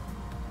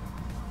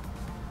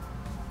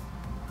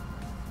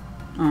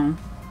 Oh.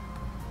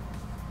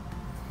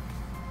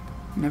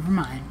 Never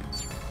mind.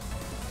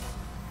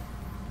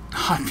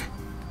 I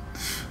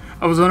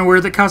was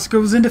unaware that Kasuga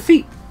was in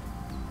defeat.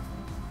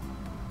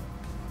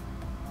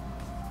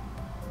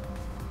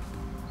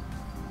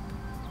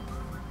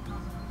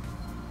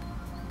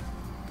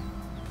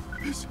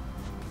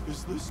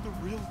 Is this the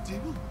real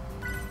deal?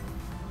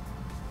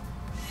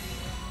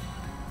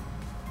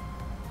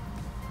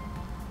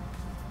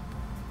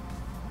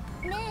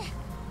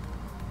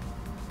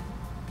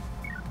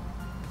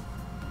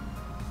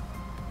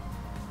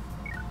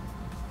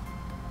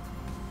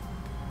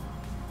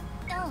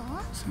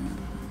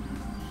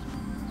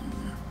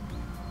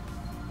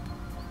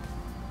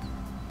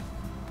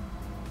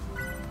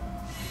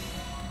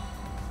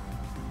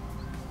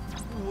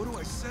 What do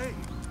I say?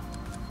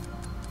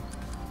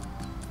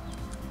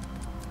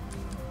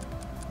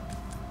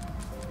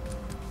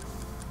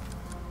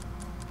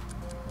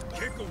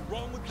 Can't go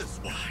wrong with this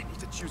one. I need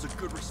to choose a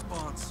good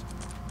response.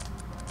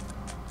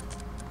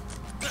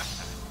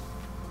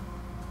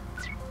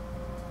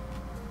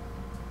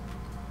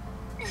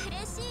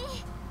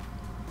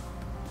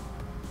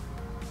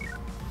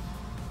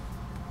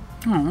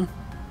 Oh.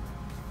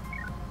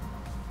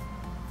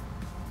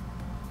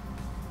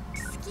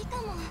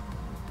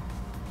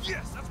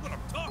 Yes, that's what I'm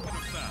talking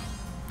about.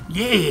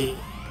 Yeah.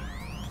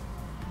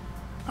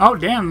 Oh,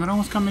 damn, that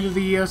almost got me to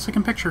the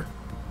second picture.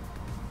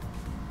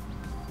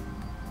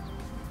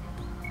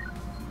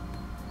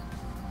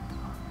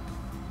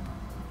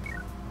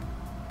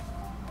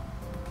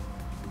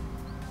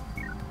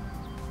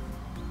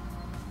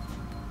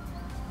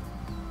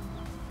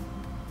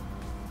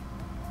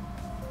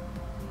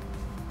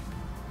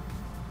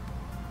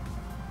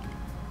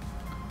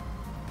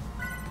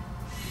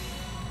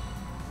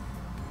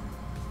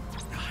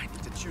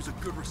 choose a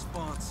good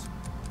response.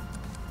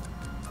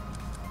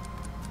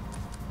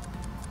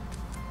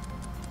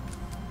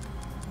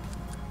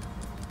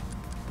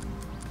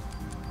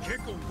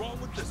 Can't go wrong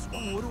with this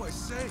one. What do I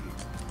say?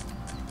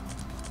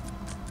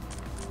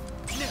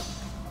 Now.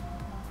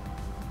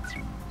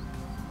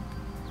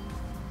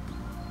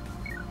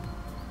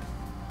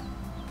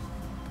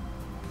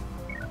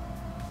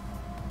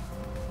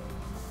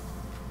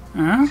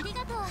 Huh?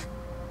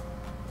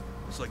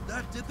 Looks like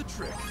that did the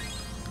trick.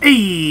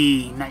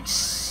 Hey,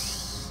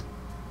 nice.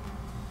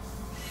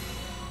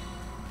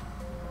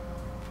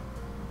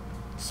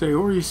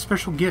 Sayori's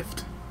special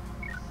gift.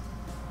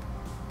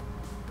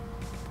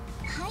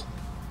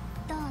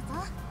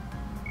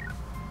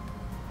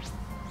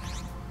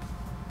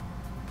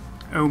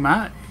 Oh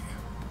my.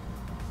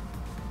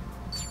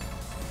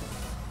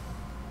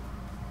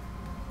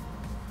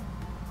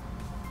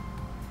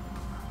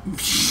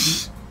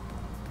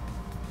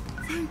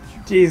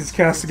 Jesus,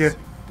 Kasuga.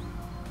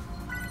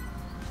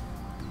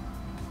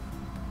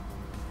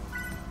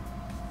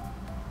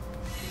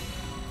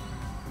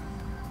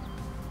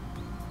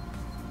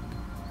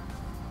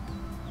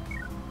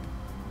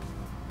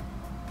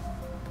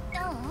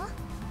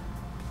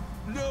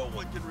 No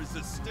one can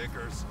resist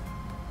stickers.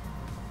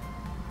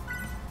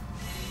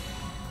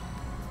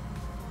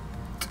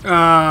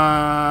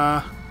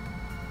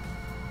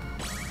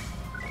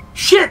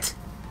 Shit!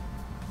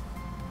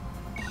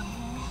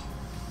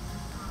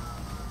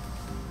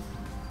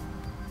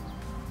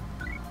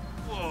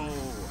 Whoa,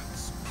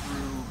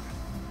 screwed.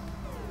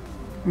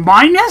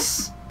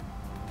 Minus?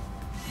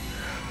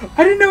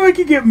 I didn't know I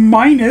could get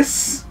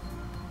minus.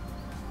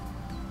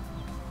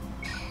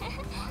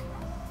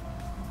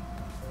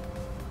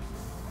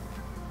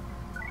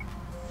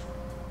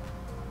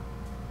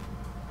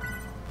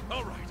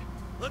 All right,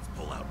 let's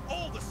pull out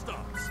all the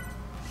stops.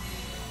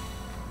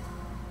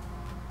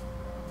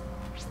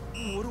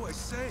 What do I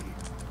say?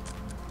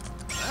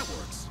 That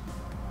works.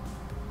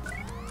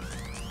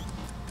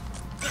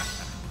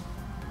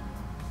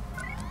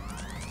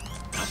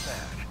 Not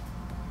bad.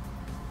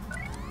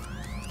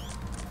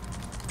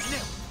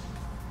 No.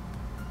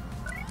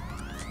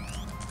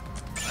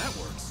 That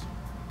works.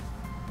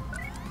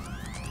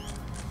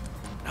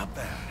 Not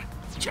bad.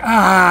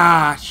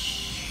 Ah,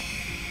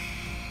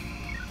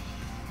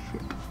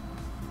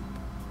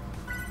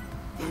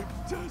 I'm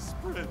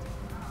desperate.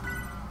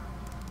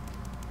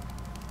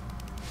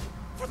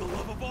 For the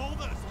love of all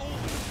that is holy,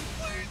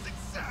 please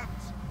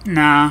accept.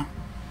 nah.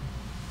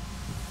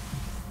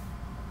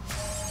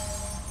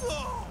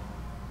 Oh,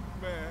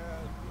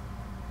 man.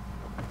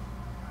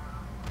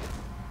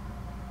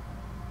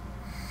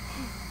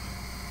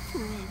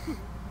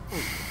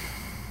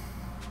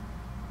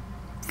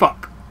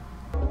 Fuck.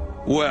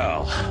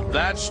 Well,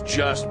 that's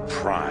just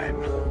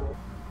prime.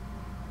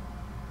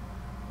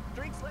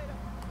 Drinks later.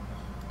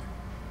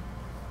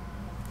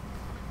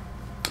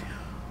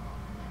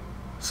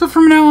 So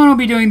from now on, I'll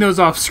be doing those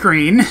off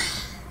screen.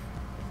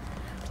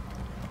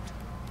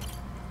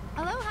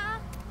 Aloha!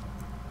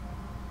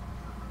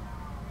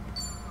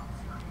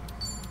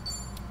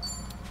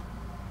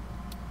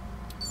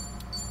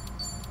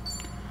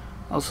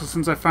 Also,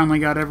 since I finally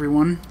got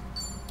everyone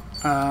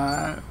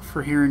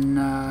for here in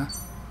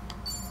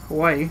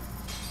Hawaii,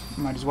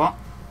 might as well.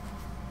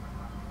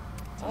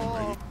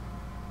 Oh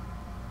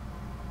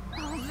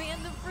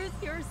man, the fruits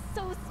here are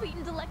so sweet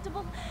and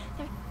delectable.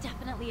 They're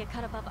definitely a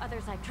cut above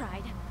others I've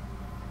tried.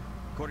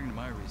 According to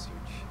my research,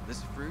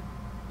 this fruit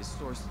is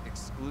sourced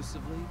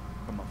exclusively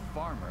from a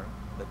farmer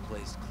that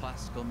plays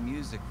classical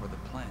music for the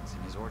plants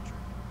in his orchard.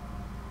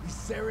 He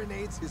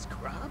serenades his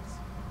crops?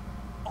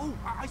 Oh,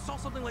 I saw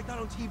something like that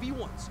on TV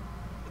once.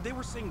 They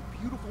were saying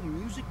beautiful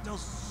music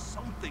does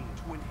something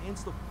to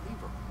enhance the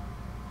flavor.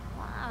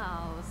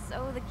 Wow,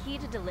 so the key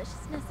to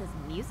deliciousness is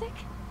music?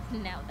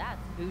 Now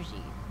that's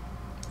bougie.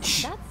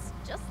 That's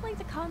just like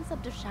the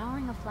concept of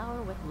showering a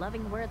flower with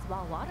loving words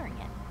while watering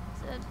it,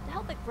 to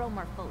help it grow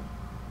more fully.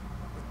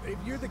 If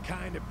you're the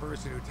kind of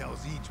person who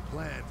tells each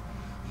plant,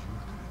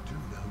 you're gonna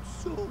turn out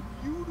so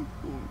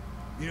beautiful,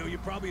 you know, you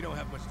probably don't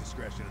have much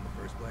discretion in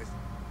the first place.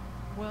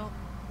 Well,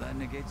 that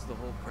negates the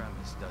whole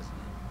premise, doesn't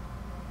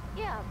it?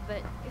 Yeah,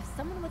 but if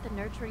someone with a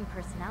nurturing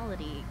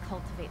personality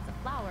cultivates a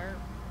flower,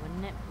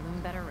 wouldn't it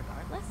bloom better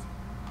regardless?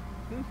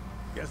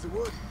 Guess it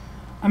would.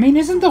 I mean,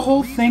 isn't the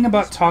whole thing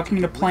about talking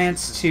to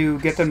plants to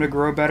get them to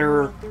grow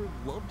better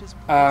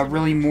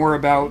really more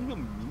about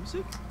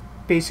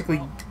basically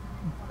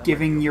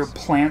giving your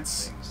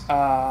plants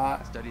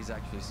Studies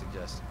actually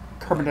suggest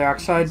carbon that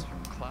dioxide? rays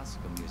from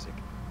classical music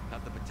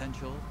have the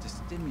potential to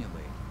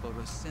stimulate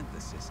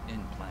photosynthesis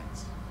in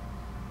plants.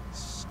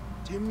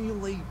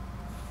 Stimulate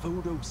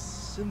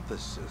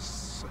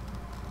photosynthesis.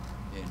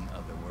 In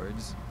other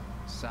words,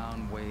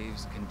 sound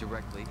waves can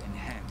directly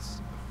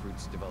enhance a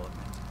fruit's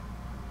development.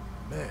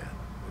 Man,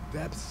 the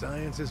depth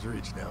science has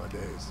reached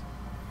nowadays.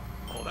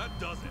 Oh, that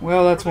does it.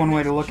 Well, that's one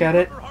way to look at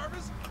it.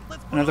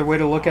 Another way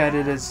to look at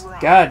it is,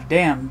 god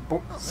damn,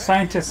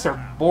 scientists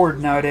are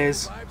bored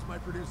nowadays. Vibes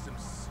might produce some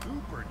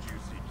super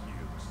juicy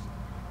cubes.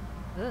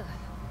 Ugh,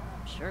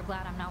 I'm sure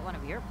glad I'm not one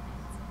of your plants.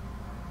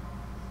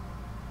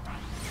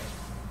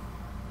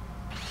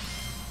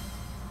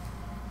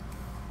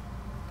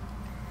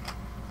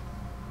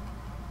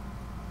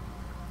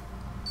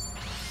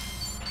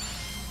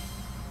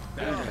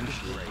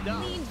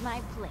 Cleaned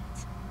my plate.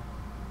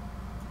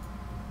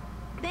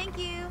 Thank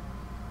you.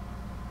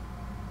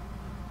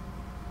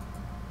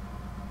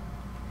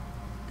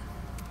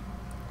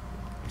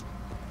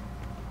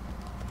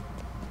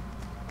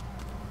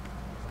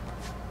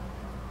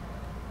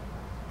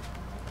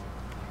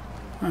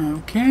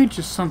 Okay,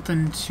 just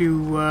something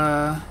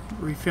to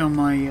refill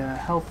my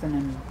health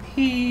and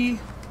MP.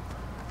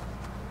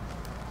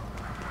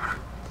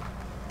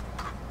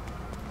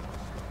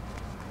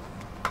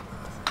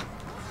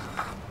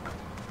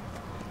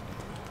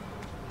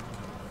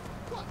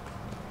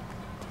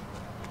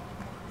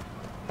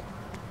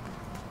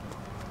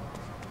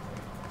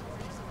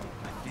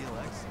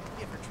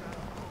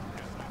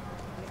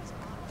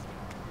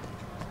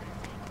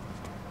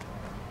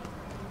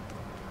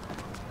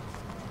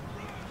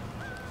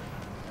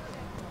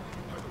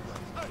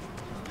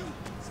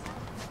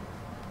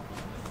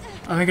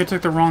 I think I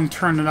took the wrong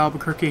turn at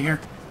Albuquerque here.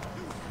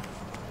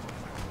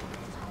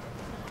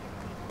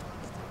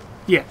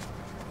 Yeah.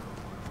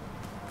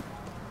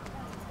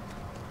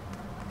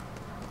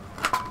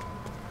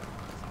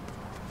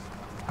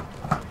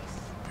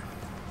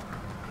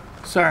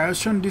 Sorry, I was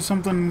trying to do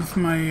something with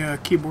my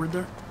keyboard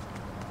there.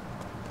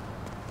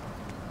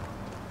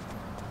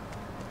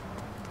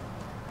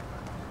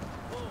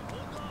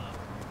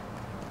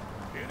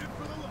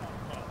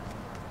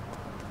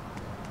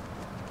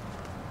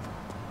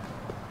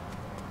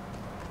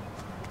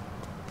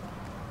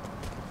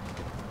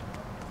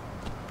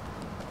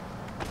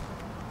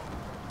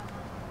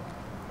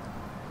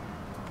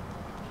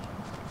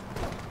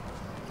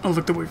 I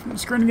looked away from the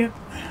screen again.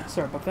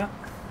 Sorry about that.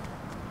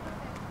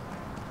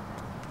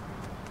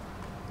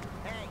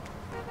 Hey,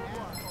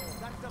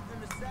 got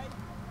something to say?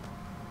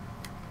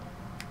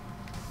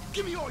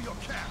 Give me all your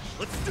cash.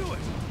 Let's do it.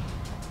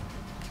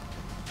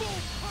 Full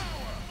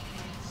power.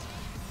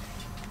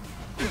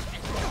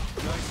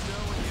 Nice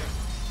knowing you.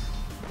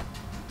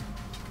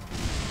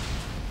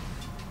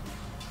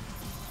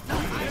 The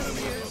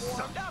enemy is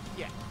Warmed up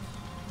yet?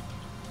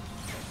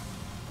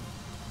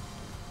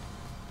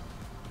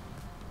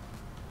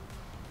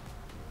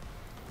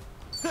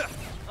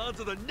 on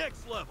to the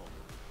next level.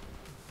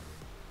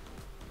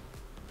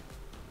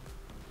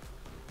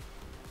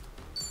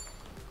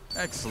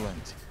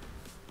 Excellent.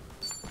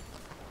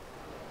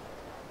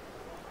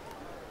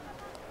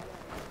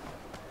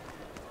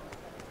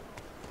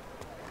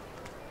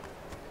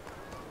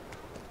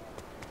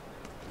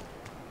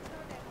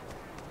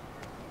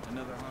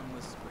 Another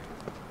harmless spring.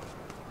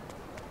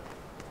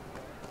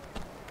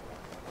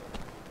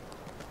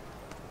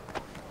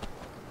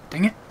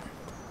 Dang it.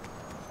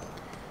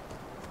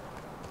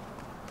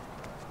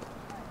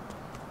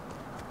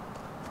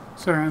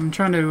 Sorry, I'm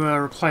trying to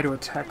reply to a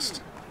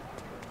text.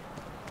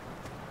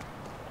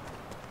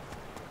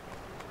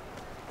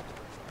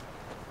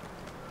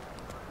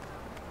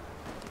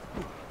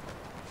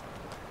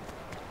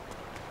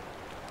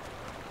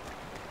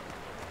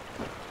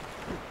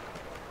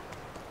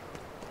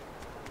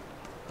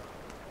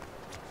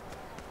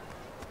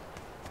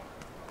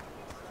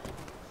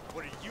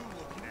 What are you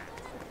looking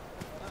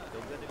at?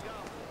 Still good to go.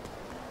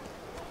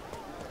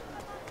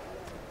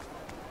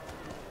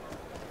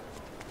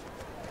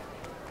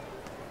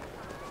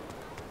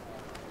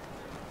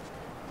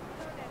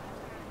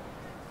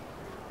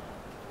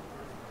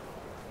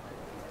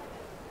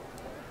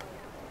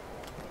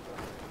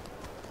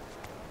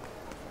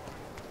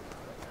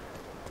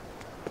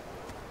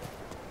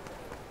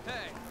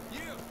 Hey,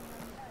 you!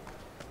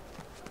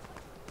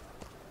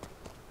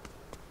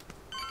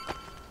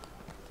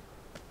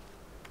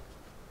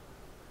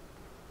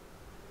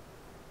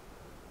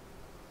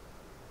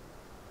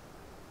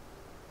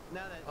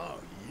 Now that Oh,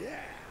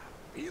 yeah.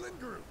 Feeling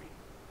groovy.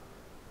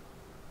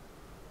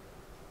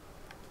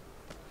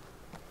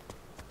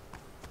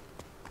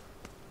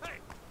 Hey,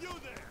 you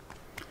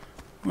there!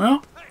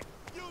 Well, Hey,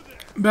 you there!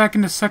 back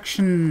into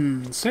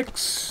section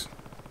 6,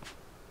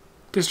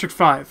 District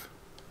 5.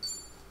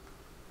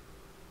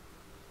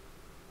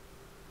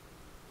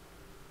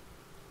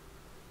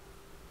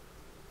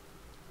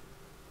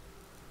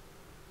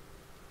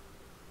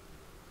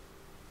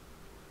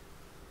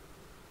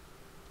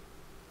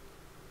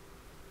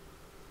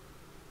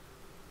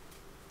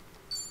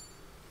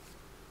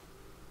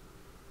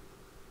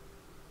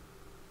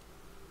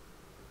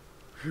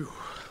 Phew.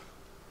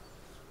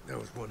 That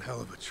was one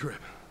hell of a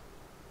trip.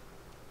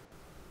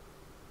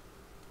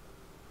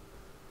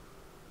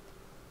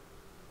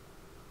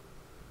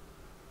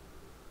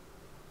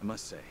 I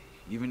must say,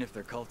 even if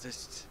they're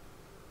cultists,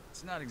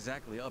 it's not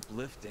exactly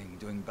uplifting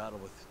doing battle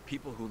with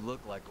people who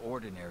look like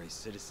ordinary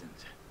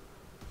citizens.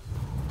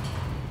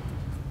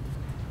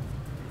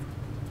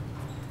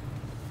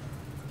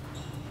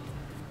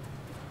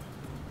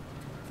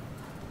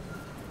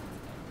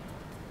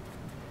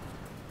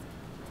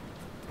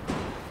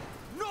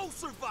 no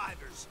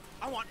survivors.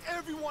 I want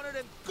every one of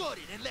them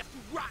gutted and left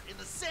to rot in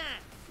the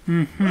sand.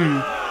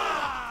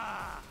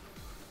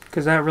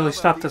 Because that really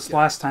stopped us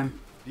last time.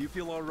 Do you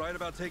feel all right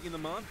about taking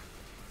them on?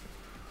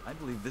 I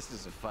believe this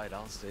is a fight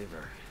I'll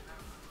savor.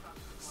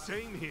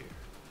 Same here.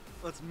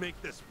 Let's make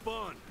this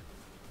fun.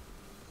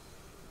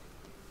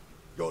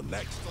 You're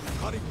next on the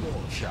cutting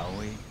board. Shall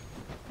we?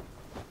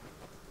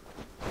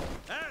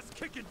 Ass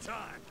kicking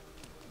time.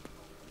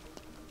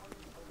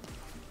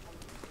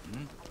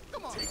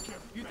 Come on. Take care.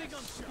 You think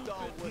I'm stupid?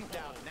 Don't look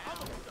down now. I'm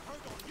gonna put the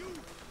hurt on you.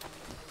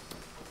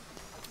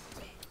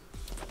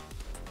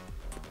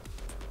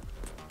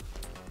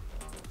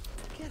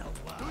 Get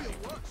alive. Do your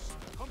worst.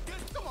 Come get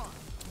it. Come on.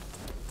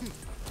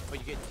 Are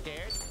you getting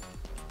scared?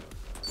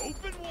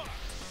 Open wide.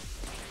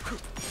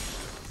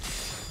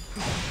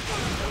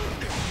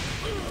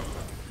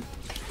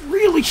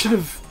 Really should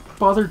have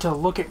bothered to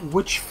look at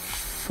which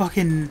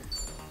fucking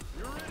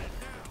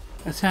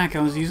attack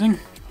I was using.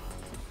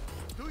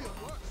 Do your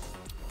worst.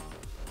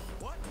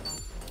 What?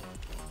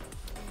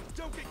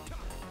 Don't get caught.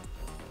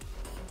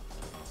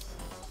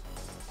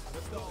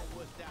 The dog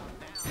was down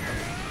now.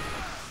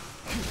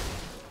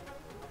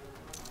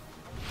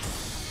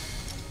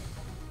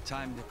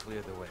 Time to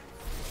clear the way.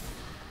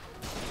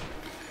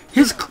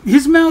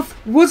 His mouth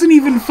wasn't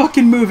even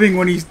fucking moving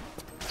when he's...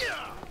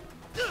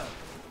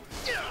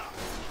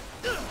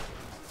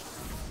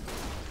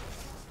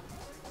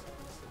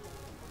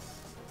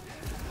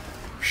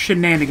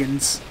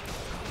 Shenanigans.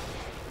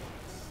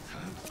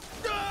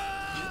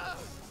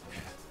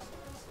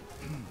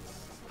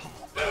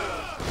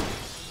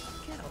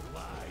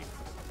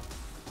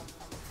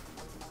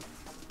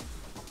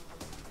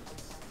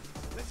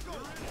 Let's go.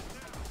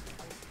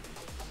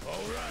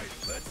 All right,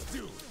 let's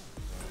do it.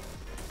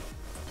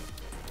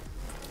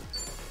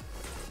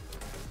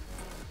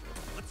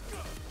 Let's go.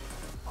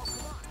 Oh,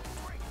 come on.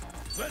 Break.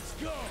 Let's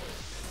go.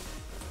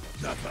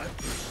 Not bad.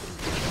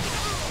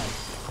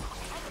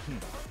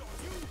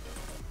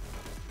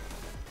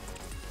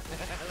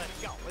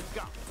 Let's go, let's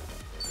go.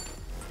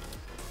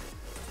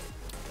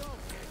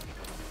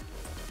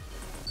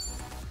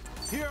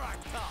 Here I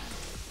come.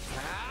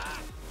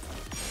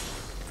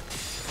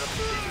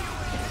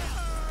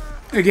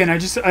 Again,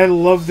 I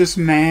love this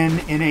man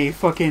in a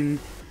fucking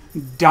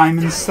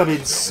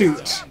diamond-studded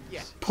suit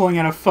pulling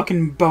out a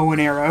fucking bow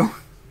and arrow.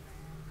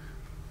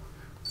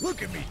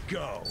 Look at me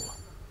go.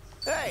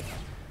 Hey,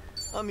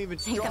 I'm even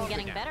I think stronger I'm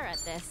getting now. better at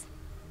this.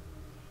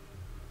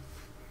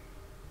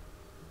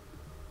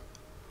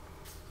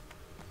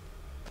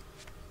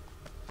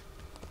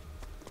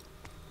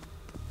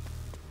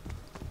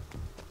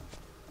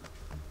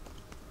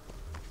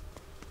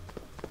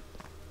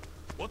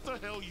 What the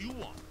hell you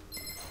want?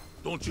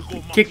 Don't you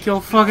go Kick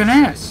your fucking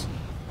ass.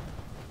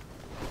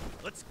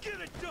 Let's get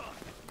it done.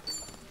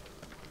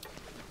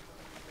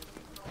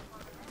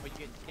 Are you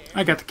getting scared?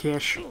 I got the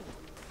cash.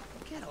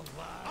 Get alive.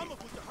 I'm gonna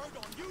put the hurt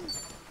on you.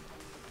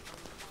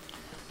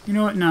 You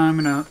know what? No, I'm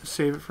gonna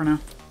save it for now.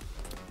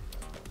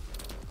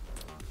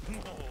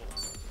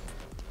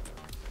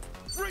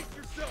 Brace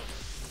yourself.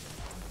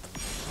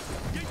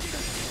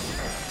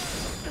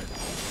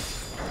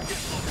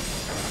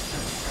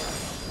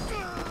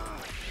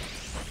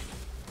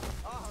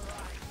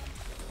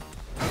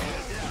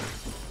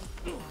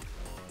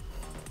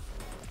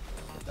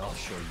 I'll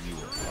show you a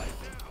fight.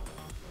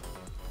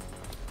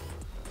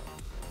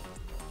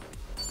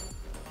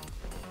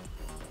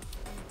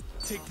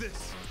 Take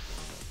this.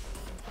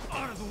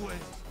 Out of the way.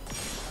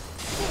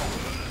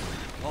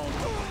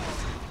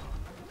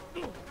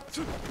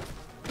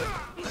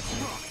 Let's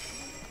rock.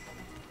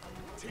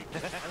 Take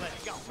this.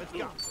 Let's go, let's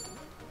go.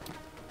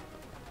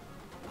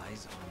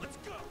 Eyes on. Let's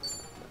go.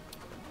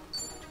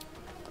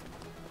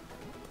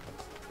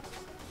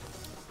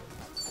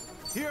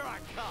 Here I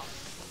come.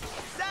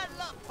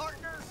 Saddle up,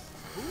 partner.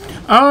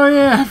 Oh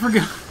yeah, I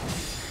forgot.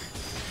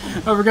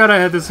 I forgot I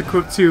had this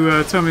equipped to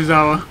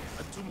Tomizawa.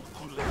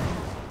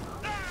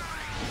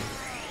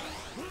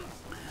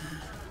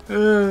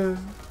 Feeling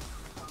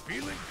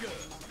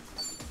good.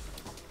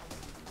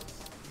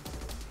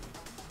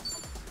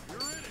 You're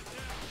in it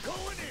now.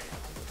 Going in.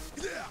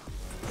 Yeah.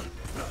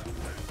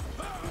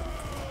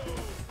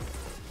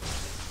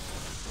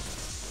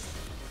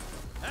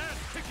 Ass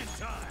kicking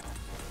time.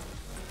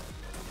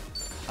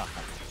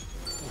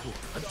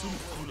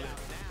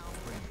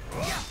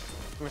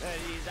 Ready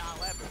as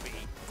I'll ever be.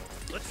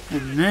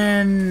 And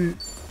then...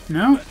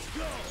 No?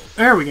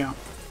 There we go.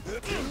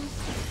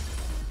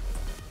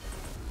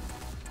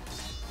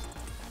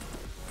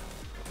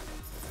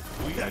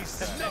 We need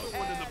another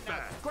one in the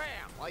back.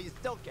 Scram while you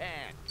still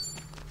can.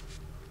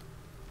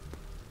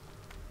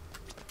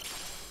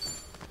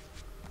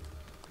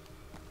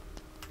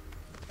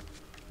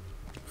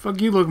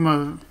 Fuck you, look,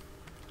 mother.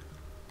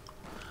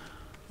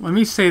 Let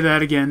me say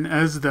that again,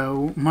 as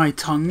though my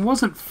tongue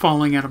wasn't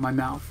falling out of my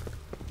mouth.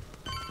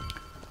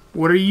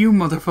 What are you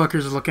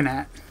motherfuckers looking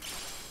at?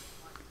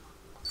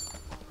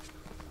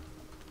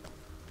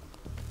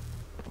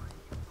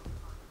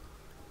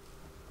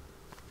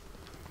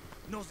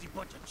 Nosy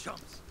bunch of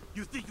chumps.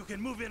 You think you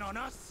can move in on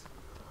us?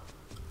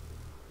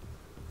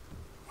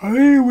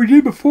 Hey, we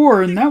did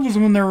before, and that was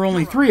when there were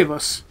only 3 of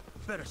us.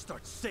 Better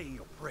start saying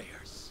your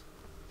prayers.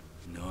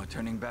 No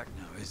turning back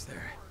now, is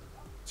there?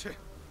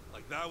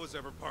 Like that was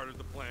ever part of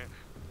the plan.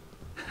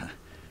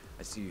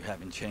 I see you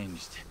haven't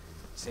changed.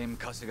 Same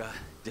Kasuga,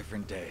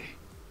 different day.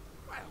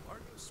 Well,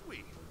 aren't you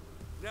sweet?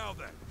 Now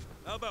then,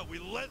 how about we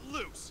let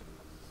loose?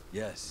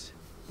 Yes,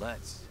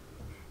 let's.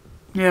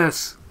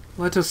 Yes,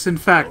 let us in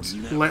fact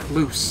let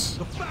loose.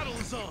 The battle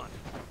is on.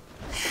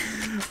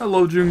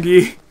 Hello,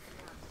 Jungi.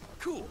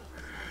 Cool.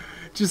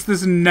 Just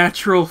this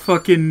natural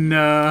fucking,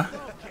 just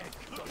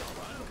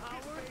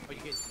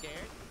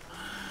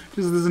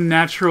this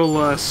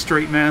natural,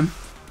 straight man.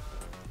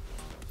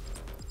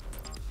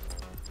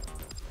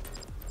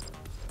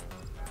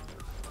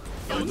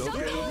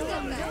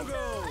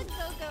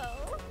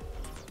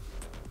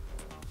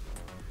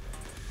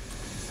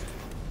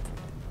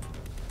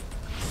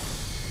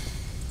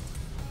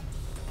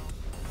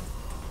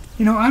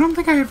 You know, I don't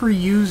think I ever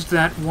used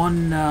that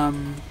one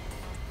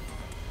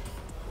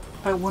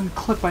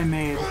clip I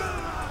made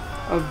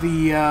of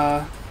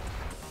the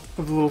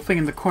little thing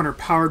in the corner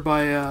powered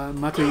by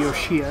Mato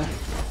Yoshia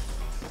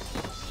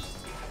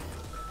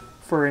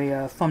for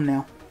a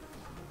thumbnail.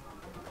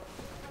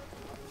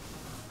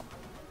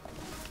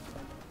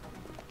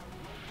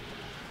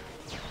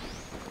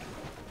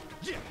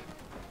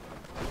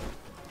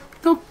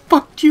 The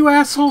fuck do you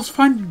assholes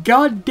find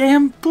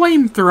goddamn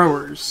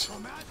flamethrowers?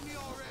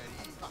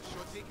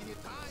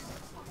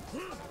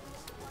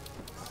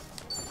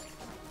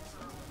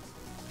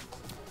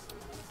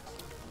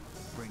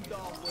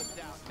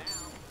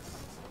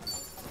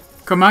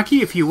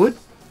 Komaki, if you would.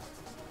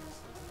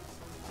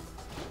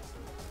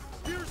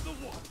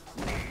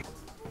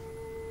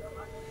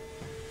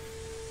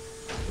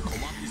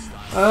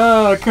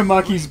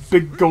 Kamaki's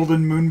big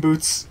golden moon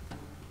boots.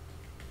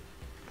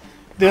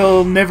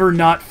 They'll never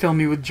not fill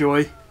me with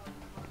joy.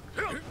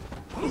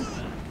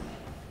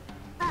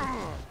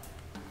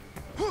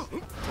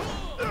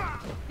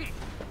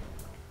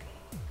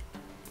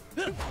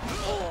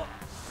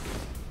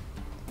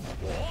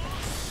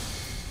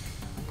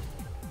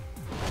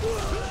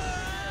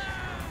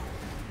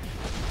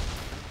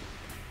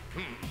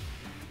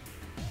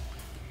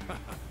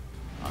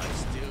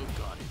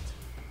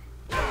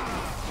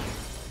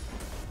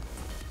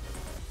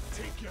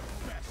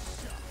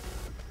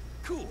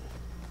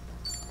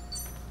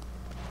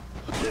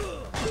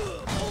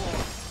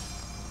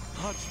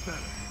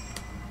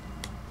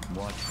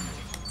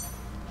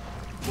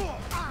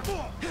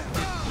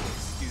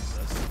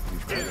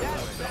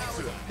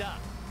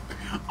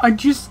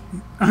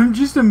 I'm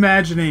just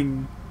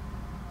imagining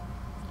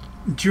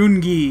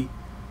Jungi,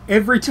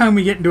 every time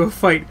we get into a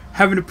fight,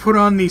 having to put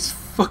on these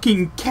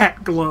fucking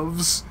cat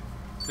gloves.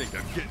 Think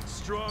I'm getting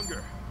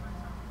stronger.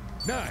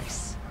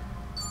 Nice.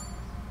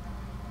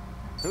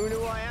 Who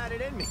knew I had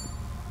it in me?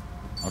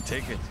 I'll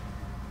take it.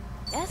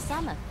 Yes,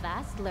 I'm a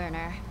fast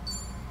learner.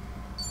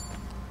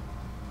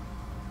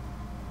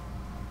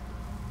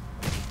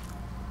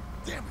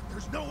 Damn it,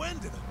 there's no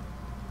end to them.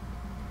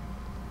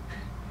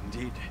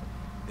 Indeed.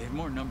 They have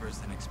more numbers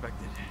than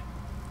expected.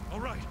 All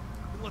right,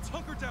 then let's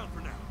hunker down for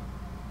now.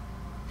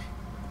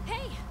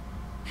 Hey!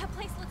 That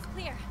place looks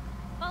clear.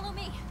 Follow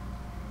me.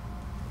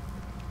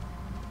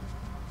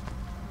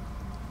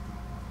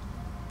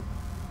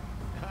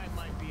 I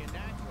might be a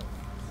natural.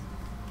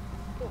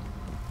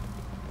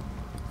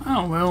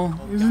 Oh well,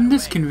 isn't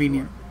this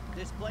convenient?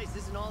 This place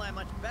isn't all that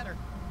much better.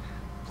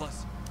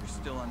 Plus, you're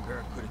still on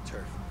Barracuda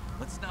turf.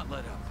 Let's not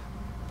let up.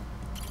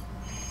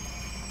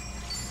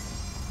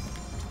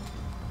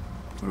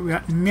 What do we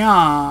got?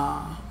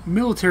 Nya!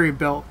 Military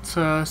belt.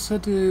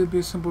 Said to be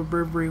a symbol of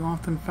bravery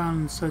often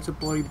found in sites of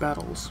bloody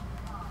battles.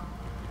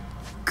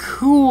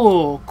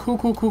 Cool! Cool,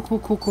 cool, cool, cool,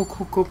 cool, cool,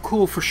 cool, cool,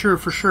 cool. For sure,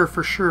 for sure,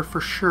 for sure,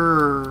 for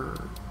sure.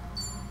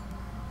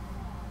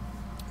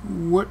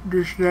 What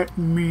does that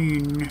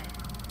mean?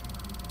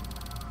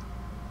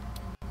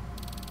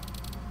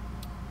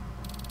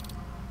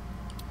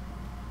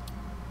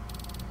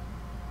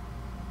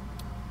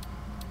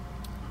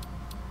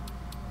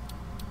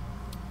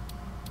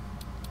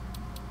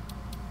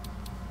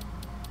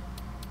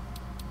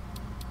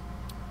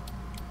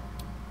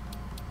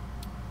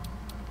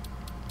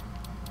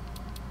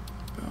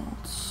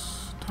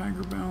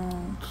 Tiger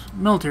belt.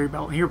 Military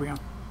belt. Here we go.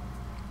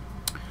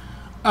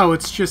 Oh,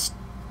 it's just...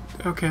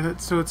 Okay,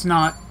 so it's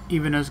not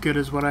even as good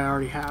as what I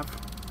already have.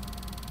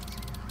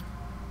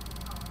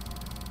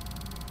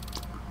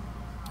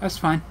 That's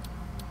fine.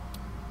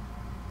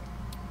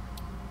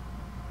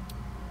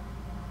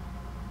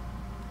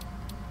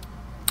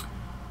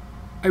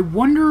 I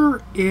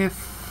wonder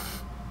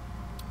if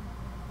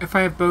I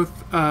have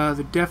both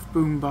the Deaf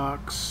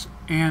Boombox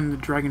and the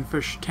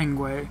Dragonfish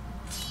Tengway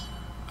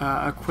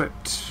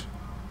equipped.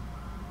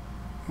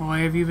 Will I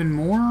have even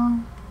more?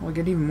 Will I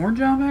get even more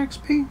Java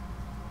XP?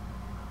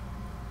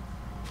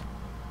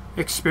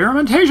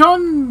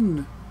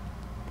 Experimentation!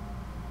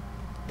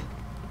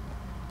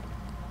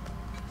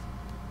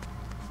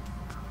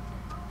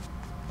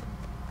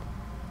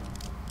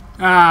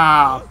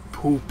 Ah,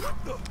 poop.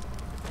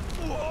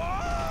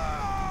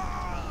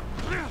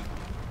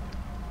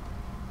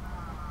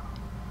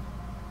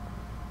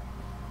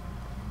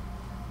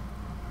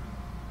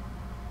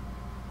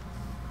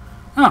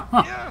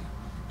 Huh.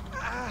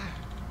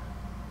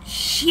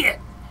 Shit!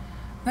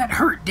 That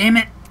hurt, damn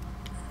it!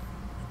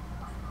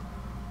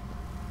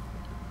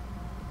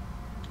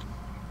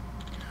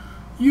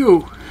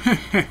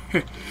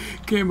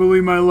 Can't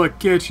believe my luck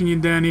catching you,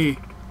 Danny.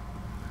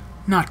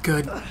 Not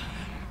good.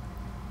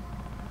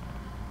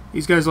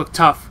 These guys look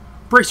tough.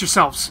 Brace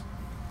yourselves.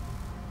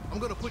 I'm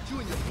gonna put you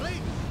in your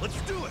place.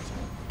 Let's do it.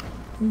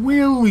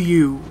 Will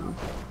you?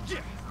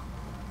 Yeah.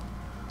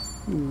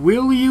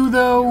 Will you,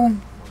 though?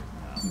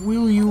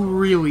 Will you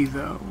really,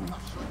 though?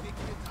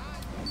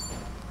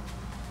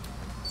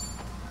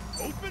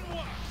 Open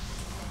wide.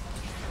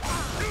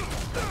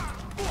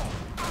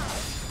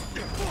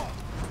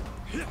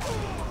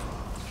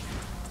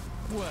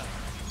 Well,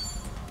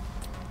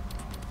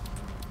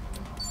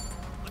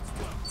 Let's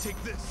go.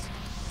 Take this.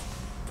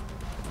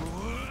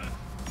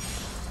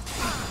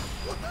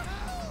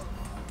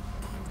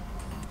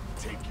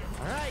 Take care.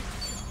 all right.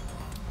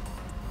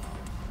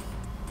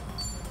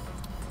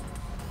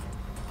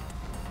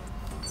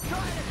 Try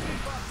to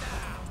keep up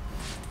now.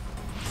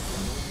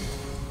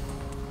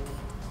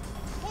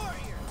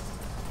 Warriors,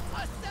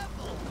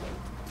 assemble.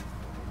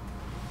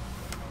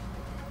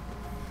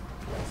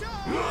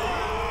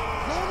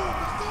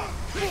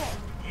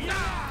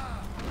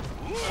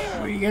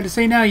 What do you got to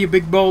say now, you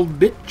big bald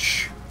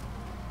bitch?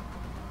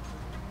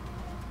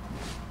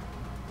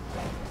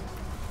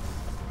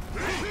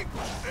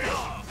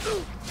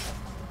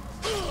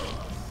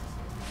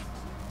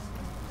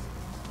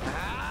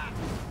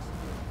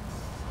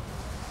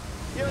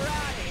 You're out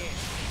of here.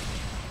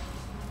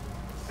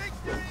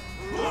 Victory!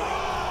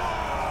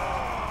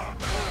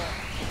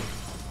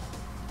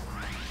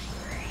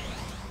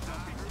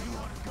 You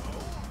want to go?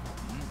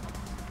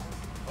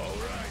 All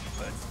right,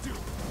 let's do it.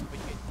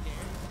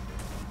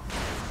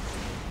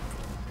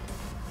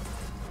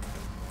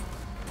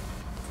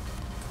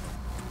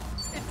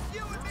 It's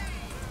you and me.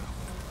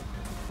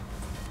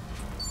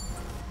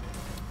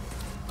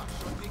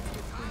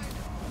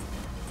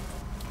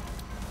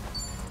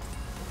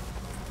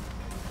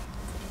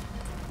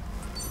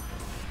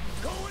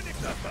 Going to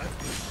the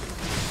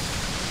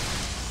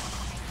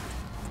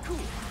Cool.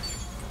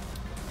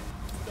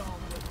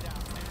 Don't look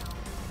down now.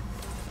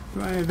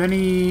 Do I have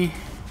any...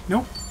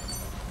 Nope.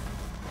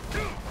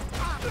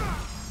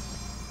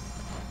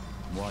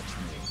 Watch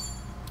me.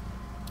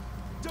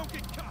 Don't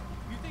get caught.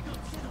 You think I'm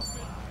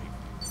stupid?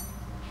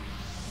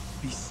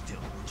 Be still,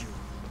 would you?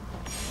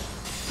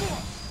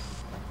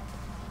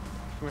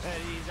 Ready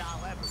as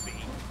I'll ever be.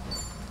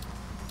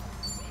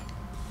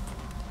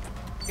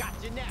 Got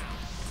you now.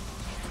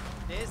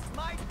 This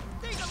might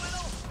sting a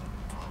little.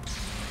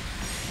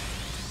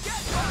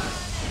 Get one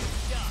and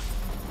done.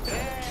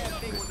 Yeah,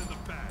 big One in the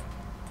bag.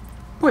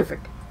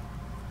 Perfect.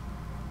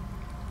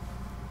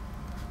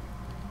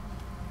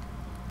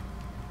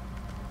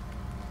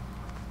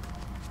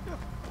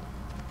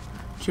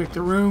 Check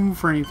the room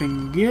for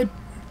anything good.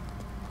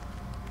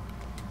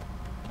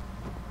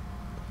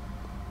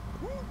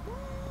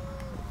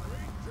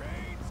 Great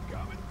trains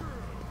coming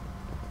through.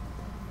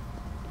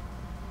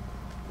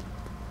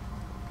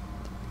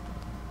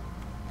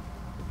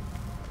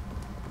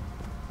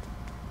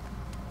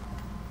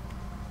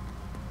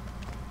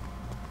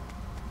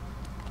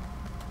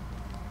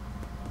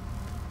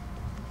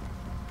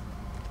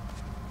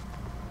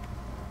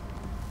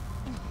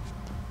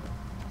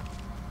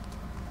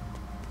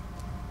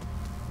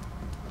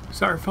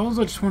 Sorry, fellas,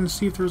 I just wanted to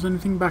see if there was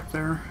anything back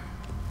there.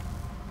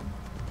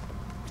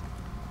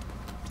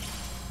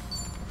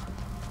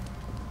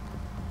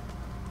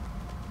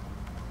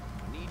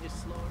 need to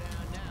slow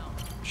down now.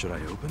 Should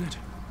I open it?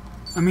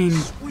 I mean,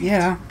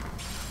 yeah.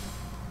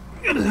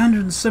 Got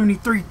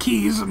 173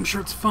 keys, I'm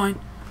sure it's fine.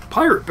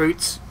 Pirate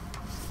boots.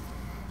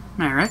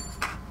 Alright.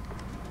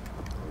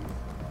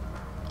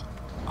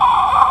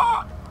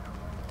 Ah!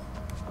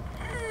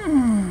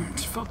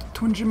 Just felt a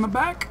twinge in my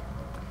back.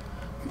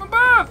 My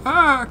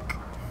back!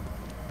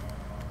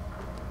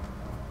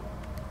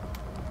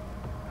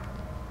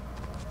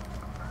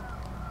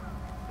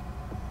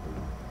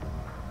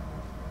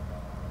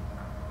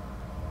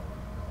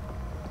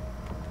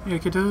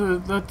 Yeah,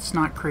 that's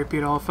not creepy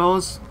at all,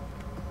 fellas.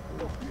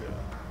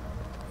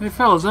 Hey,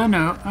 fellas, I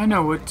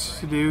know what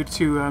to do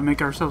to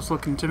make ourselves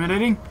look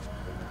intimidating.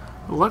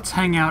 Let's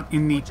hang out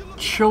in the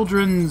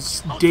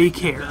children's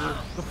daycare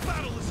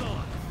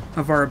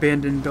of our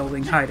abandoned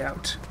building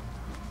hideout.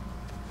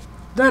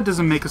 That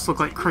doesn't make us look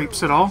like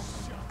creeps at all.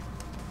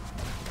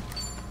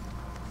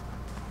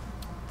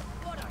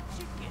 What a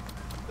chicken.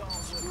 Don't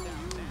look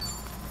down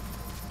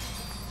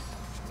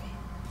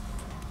now.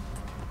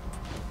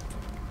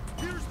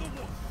 Here's the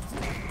one.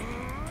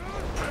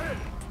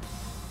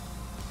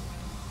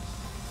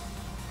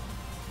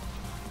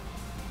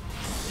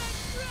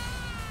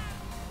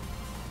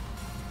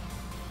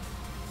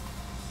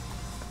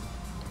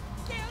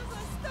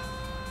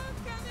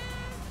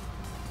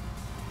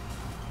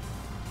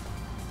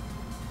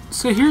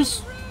 So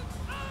here's...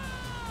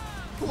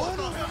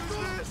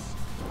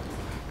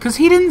 Because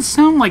he didn't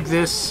sound like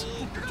this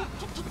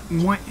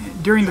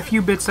during the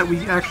few bits that we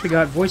actually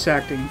got voice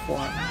acting for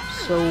him.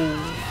 So...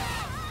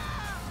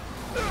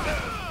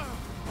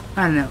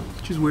 I don't know.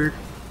 It's just weird.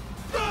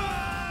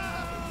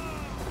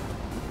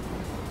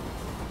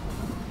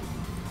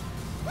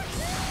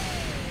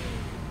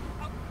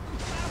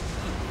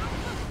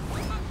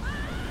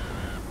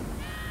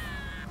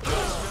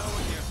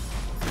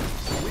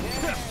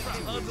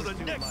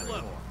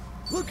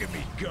 Look at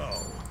me go.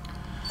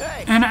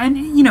 And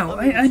you know,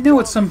 I know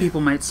what some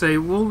people might say.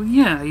 Well,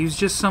 yeah, he's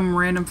just some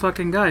random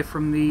fucking guy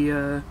from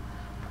the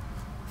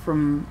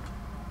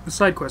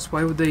side quest.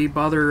 Why would they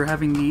bother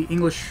having the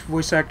English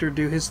voice actor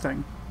do his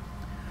thing?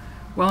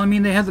 Well, I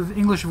mean, they had the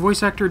English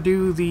voice actor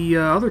do the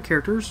other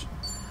characters.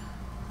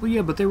 Well,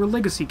 yeah, but they were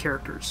legacy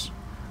characters.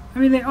 I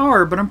mean, they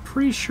are, but I'm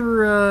pretty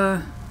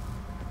sure.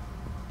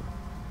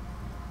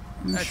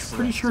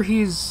 Pretty sure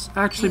he's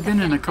actually been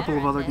in a couple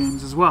of other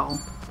games as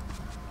well.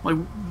 Like,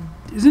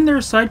 isn't there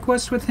a side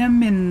quest with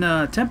him in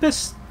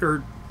Tempest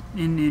or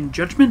in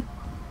Judgment,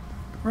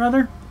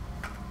 rather?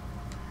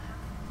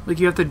 Like,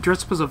 you have to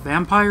dress up as a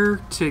vampire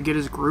to get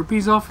his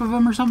groupies off of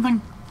him or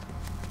something?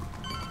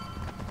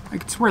 I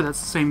could swear that's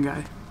the same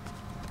guy.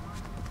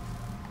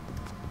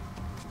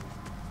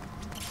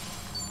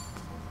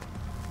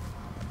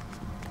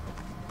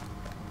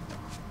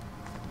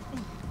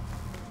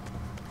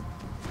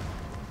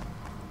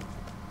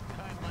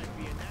 I might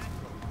be a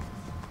natural.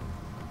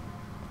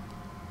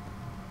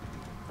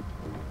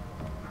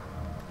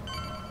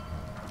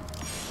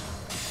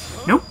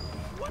 Nope.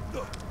 What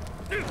the?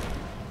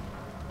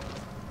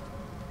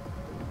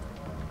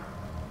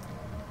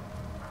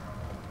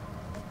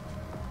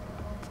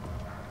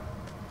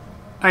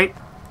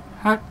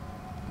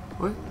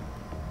 What?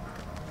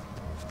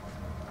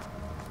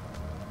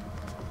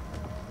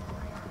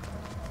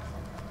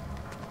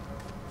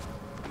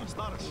 It's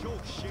not a show,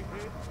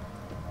 shithead.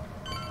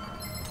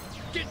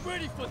 Get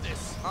ready for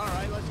this! All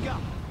right, let's go.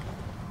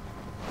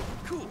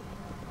 Cool.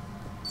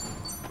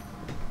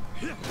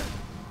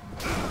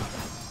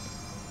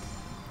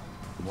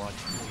 Watch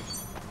me.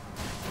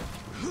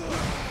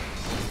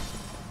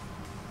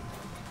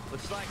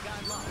 Looks like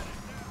I'm on.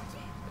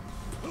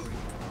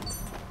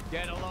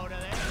 Get a load of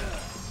this.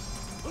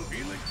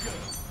 Feeling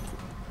good.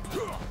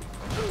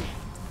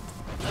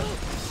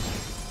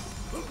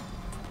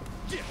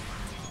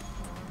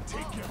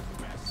 Take your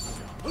best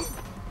shot.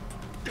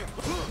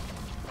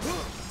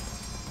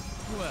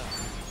 Well,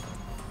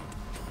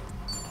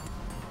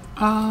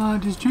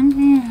 Does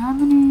Junkie have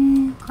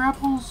any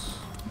grapples?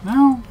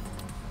 No?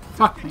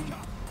 Fuck me.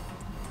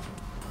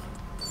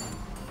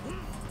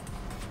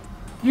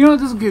 You know,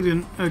 this is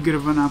good, a good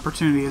of an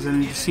opportunity as I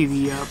need to see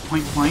the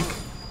point blank.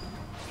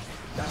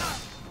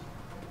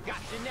 got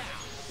you now.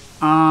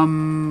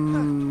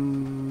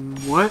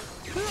 What?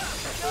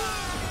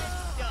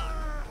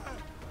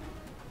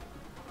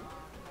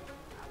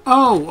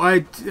 Oh, I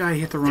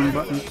hit the wrong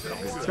button.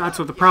 That's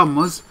what the problem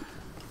was.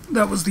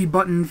 That was the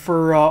button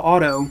for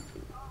auto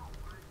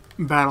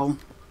battle.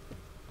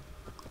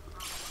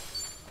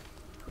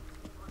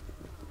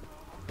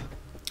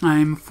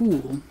 I'm a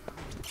fool.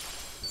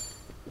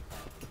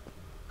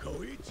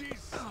 Koichi's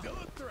still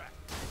a threat.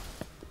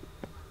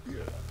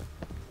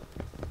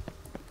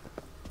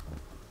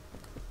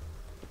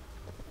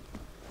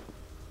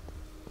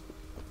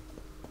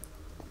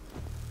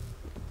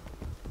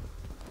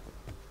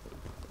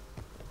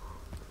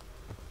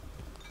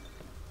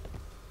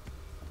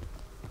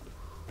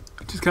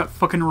 Just got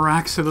fucking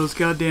racks of those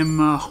goddamn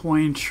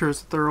Hawaiian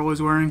shirts that they're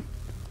always wearing.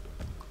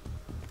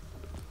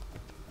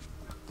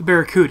 The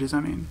Barracudas, I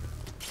mean.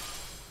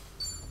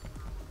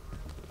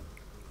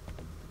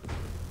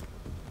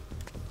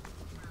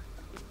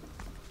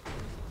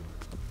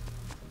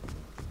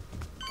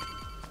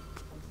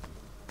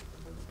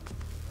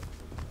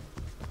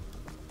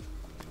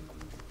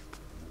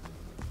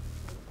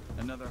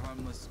 Another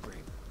harmless scrape.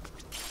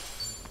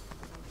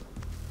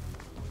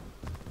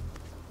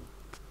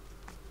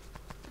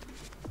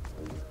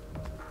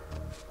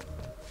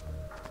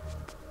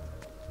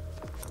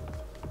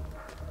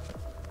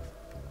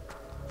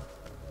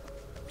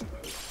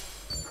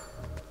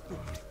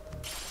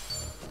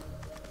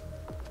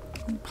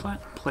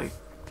 Platinum plate.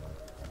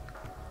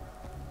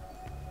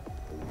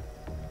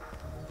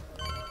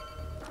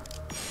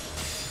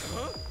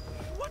 Huh?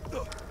 What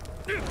the?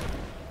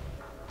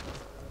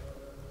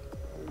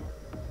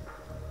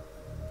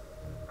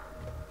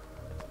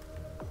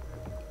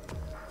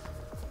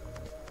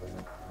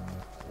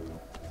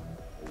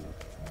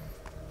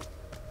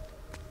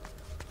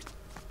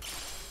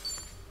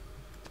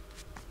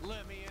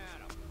 Let me at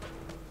him.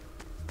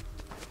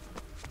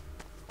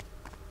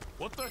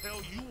 What the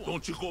hell you want?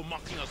 Don't you go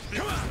mocking us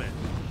businessmen.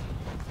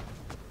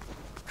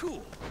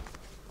 Cool.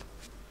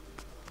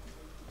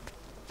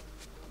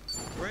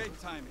 Great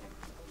timing.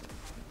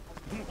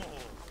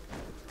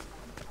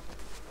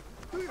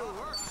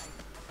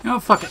 Oh,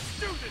 fuck it. Let's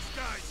do this,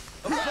 guys.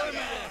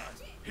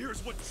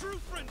 Here's what true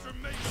friends are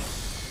made of.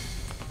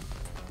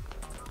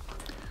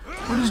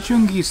 What is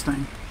Jungi's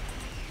thing?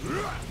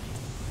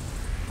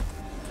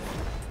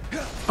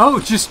 Oh,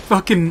 just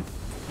fucking...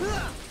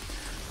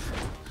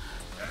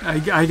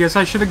 I guess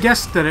I should have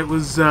guessed that it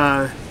was,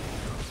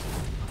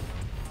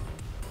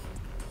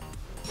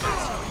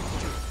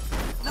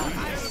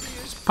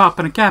 just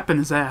popping a cap in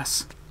his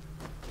ass.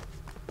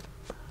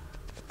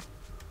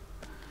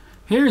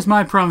 Here's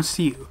my promise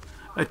to you.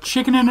 A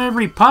chicken in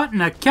every pot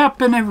and a cap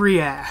in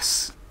every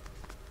ass.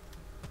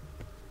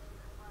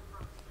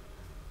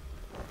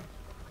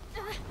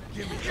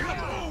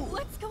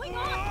 What's going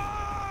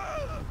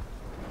on?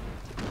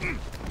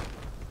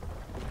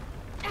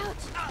 Ouch!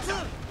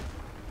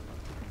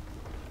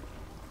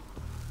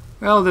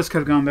 Well, this could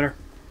have gone better.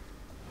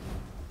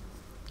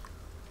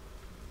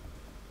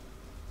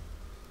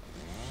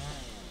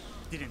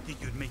 Didn't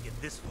think you'd make it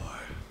this far.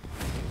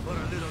 But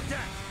our little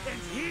death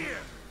ends here.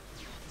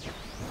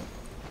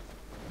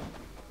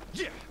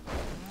 Yeah.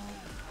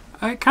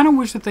 I kind of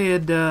wish that they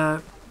had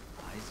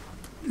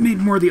made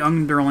more of the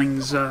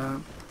underlings,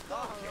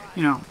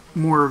 you know,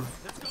 more of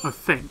a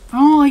thing.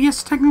 Oh, I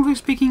guess technically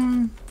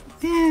speaking,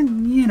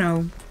 you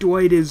know,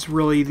 Dwight is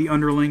really the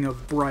underling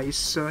of Bryce,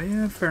 so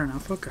yeah, fair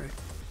enough, okay.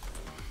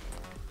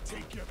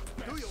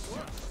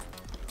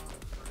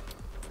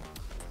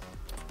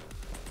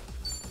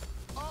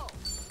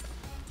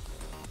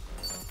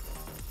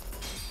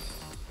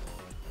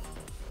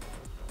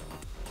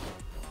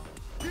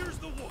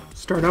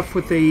 Start off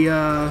with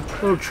a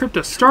little trip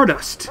to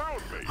Stardust,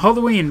 all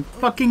the way in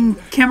fucking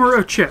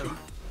Camarocho.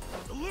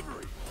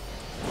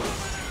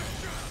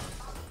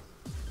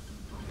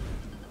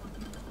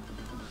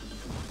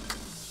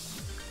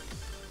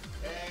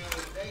 Hey,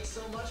 thanks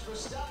so much for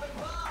stopping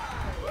by.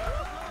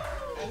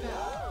 And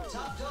now,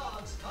 top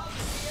dogs on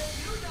the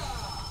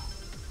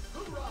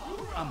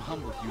Hoorah! I'm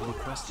humbled you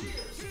requested it.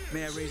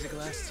 May I raise a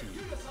glass to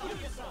you?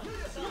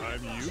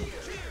 I'm you?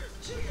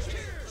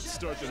 Let's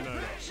start the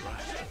night off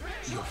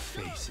right. Your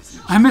face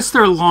is... I miss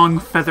their long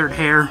feathered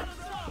hair.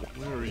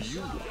 Where are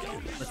you?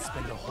 Let's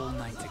spend the whole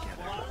night together.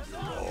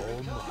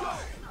 Oh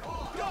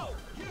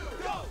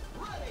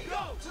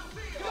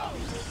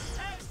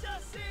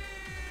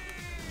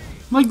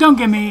my. Like, don't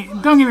get me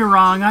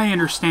wrong. I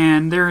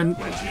understand. They're in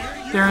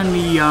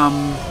the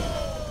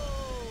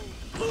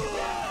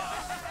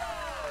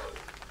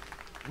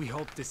We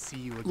hope to see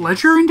you again.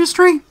 leisure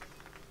industry.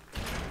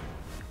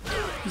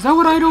 Is that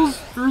what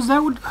idols, or is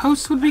that what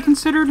hosts would be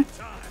considered?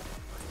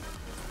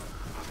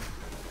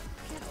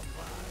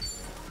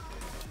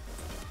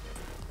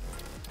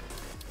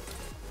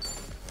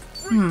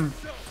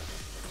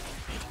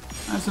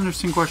 That's an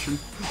interesting question.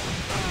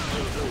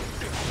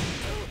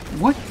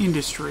 What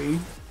industry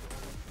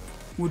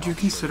would you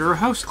consider a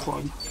host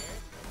club?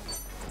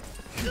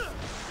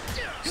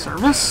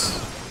 Service?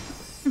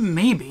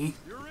 Maybe.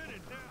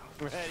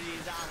 Ready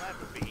as I'll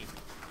ever be.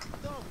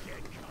 Don't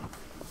get caught.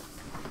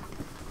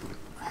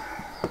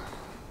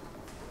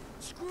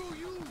 Screw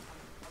you.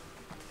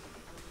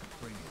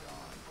 Bring it on.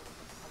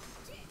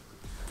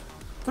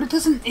 But it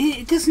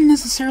doesn't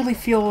necessarily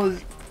feel,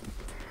 it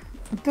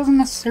doesn't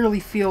necessarily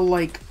feel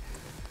like,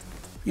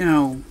 you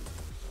know,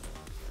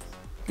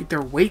 like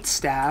their wait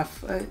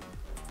staff.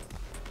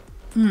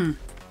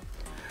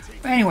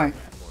 Anyway,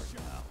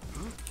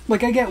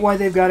 like, I get why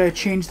they've got to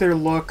change their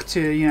look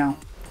to, you know,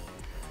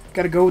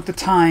 got to go with the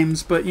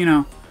times, but, you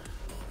know,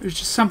 there's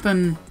just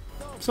something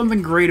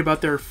great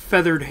about their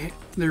feathered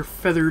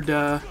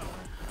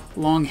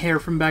long hair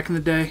from back in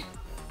the day.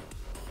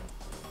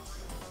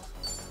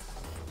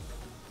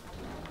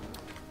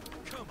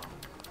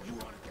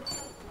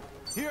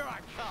 Here I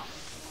come.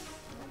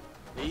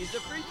 These are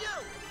for you.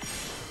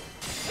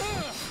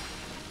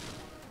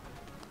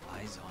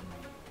 Eyes on me.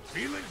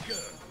 Feeling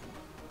good.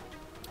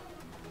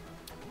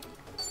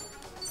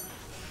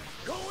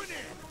 Going in.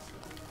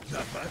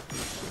 Not bad.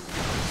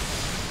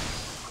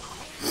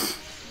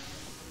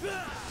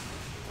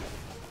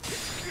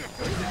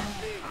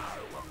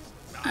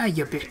 Ah,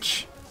 you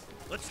bitch.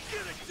 Let's get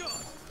it done.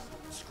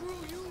 Screw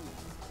you.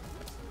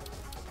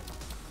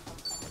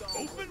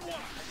 Open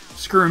wide.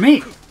 Screw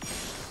me.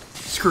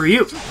 Screw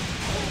you.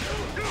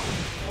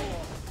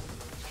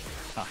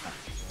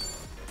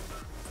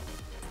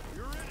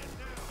 You're in it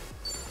now.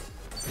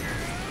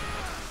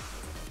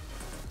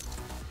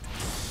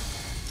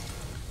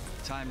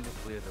 Time to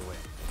clear the way.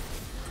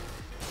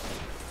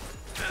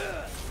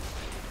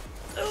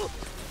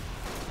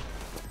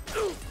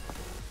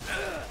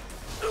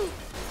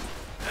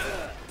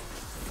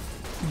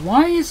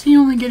 Why is he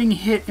only getting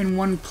hit in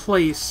one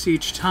place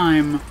each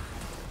time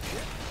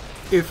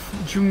if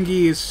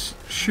Jungi is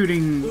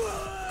shooting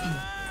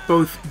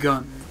both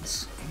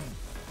guns?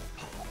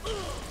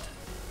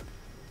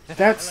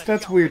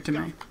 That's weird to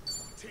me.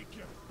 Take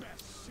your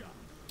best shot.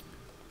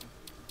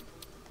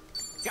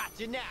 Got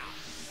you now.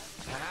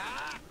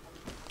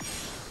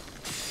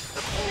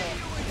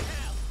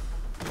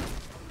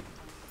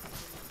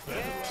 Yeah, I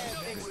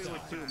think we were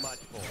too much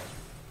for it.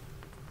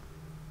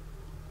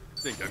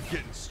 Think I'm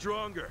getting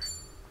stronger.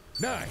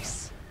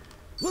 Nice.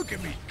 Look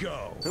at me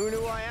go. Who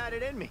knew I had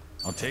it in me?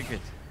 I'll take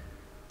it.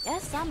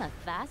 Guess I'm a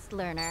fast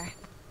learner.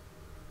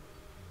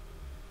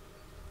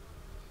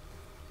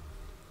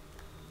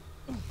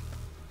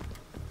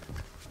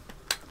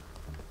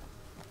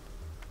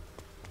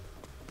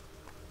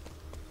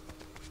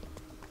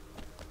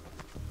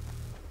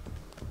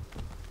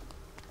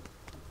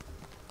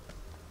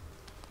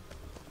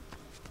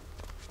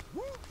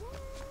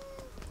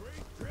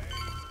 Great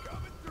trains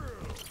coming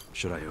through.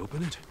 Should I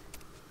open it?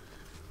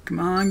 Come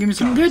on, give me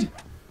something good.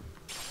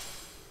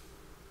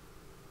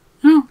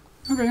 Oh,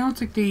 okay. I'll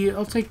take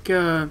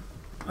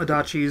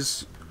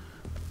Adachi's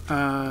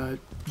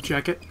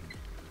Jacket.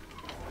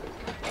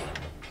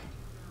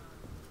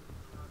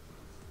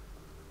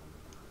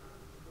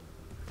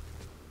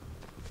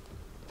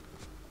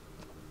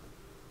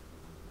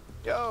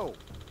 Yo!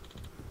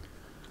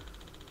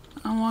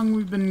 How long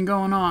we've been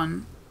going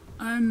on?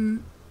 I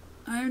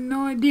had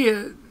no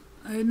idea.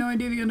 I had no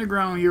idea the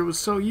underground here was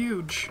so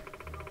huge.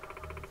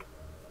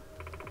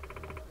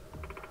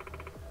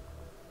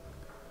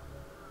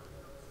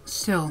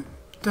 Still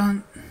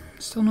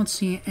not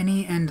seeing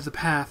any end to the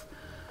path.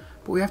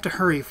 But we have to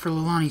hurry for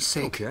Lilani's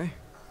sake. Okay.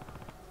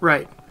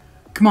 Right.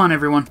 Come on,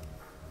 everyone.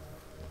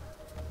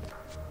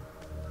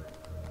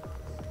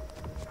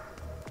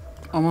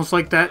 Almost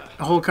like that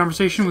whole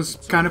conversation was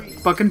kind of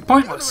fucking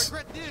pointless.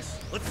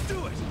 Let's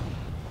do it.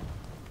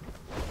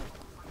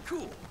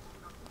 Cool.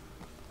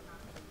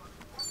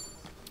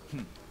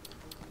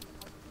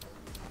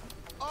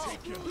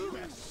 Take your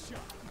best shot.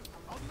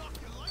 I'll knock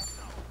your lights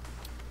out.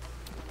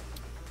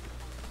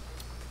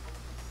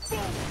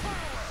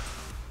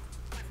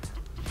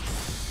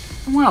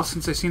 A while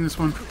since I've seen this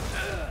one.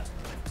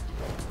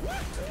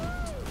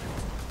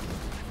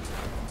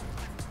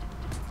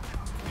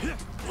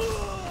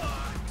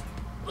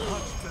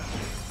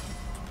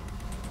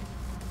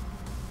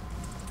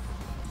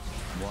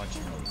 Watch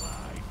me.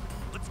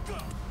 Let's go.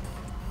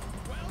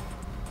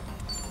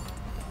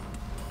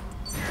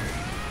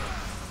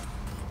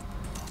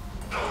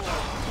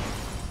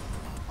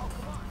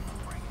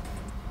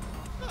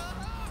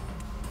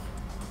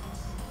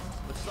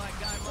 Looks like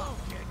I'm up.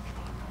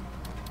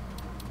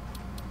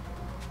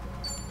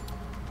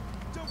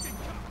 Don't get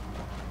caught.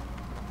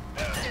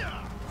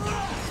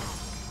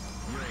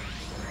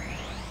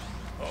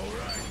 All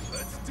right,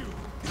 let's do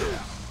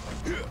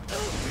it.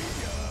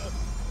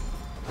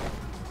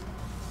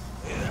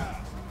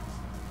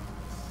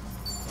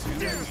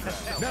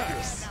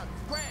 Nice. Now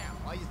scram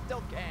while you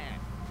still can.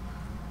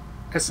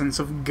 Essence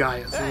of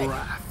Gaia's Hey.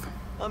 wrath.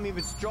 I'm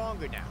even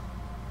stronger now.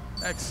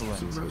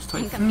 Excellent. Rose I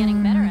think I'm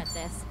getting better Typhoon. at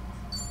this.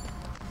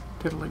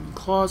 Piddling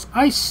Claws.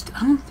 I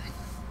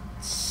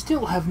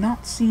still have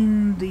not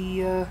seen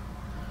the, I've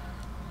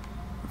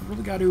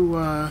really got to,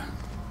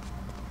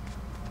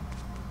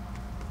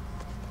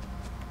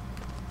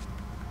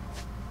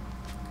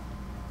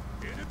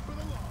 In it for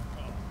the long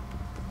haul.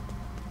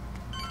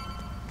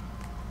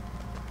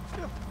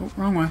 oh,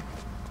 wrong way.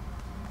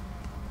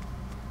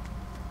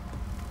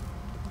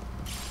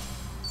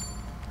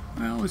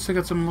 Well, at least I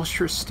got some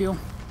lustrous steel.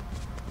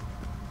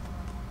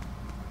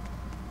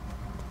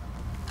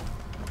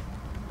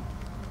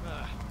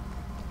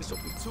 This'll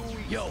be too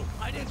easy. Yo,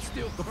 I didn't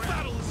steal The crap.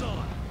 battle is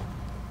on.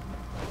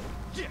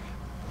 Yeah.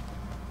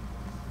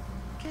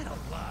 Get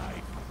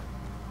alive.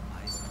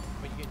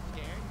 But you get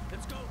scared?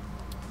 Let's go.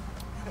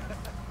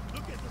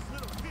 Look at this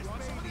little piss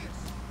baby.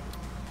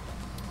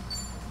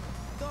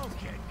 Don't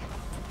get caught.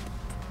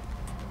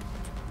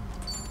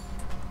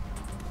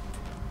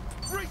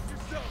 Brace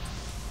yourself.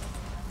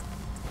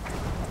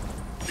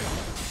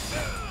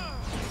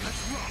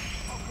 That's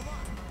rough. Oh, come on.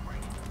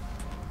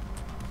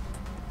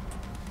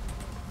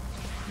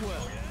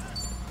 Well,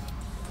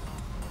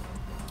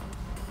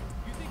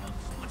 You think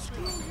I'm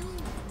screw you?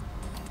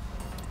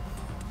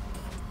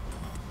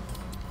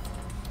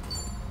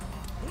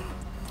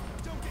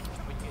 Don't get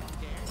caught. but you get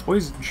scared.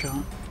 Poison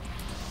shot.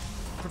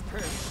 Prepare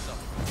yourself.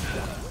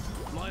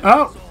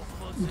 Oh!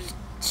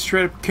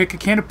 Straight up kick a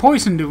can of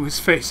poison to his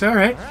face.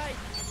 Alright. All right.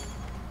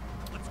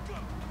 Let's go.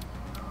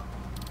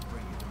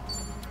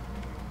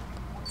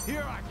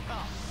 Here I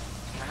come.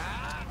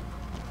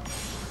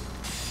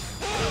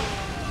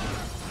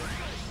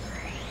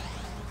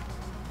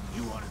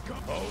 You want to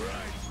come? All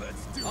right,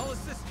 let's do I'll it.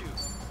 assist you.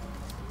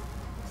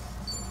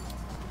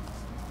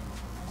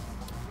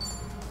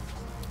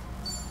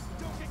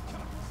 Don't get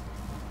caught.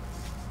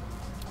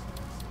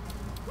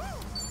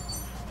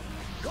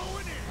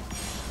 Going in.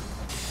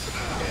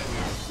 Give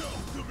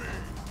yourself to me.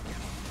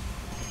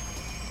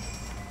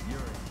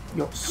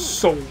 Your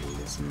soul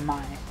is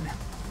mine.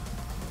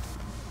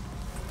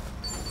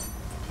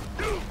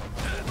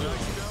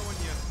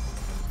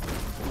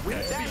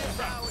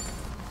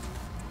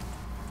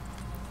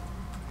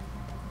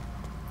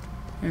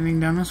 Anything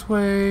down this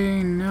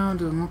way? No,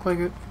 doesn't look like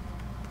it.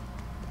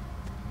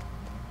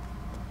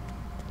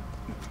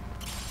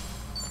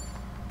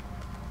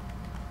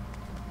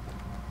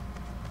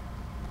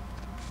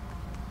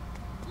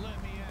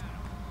 Let me out.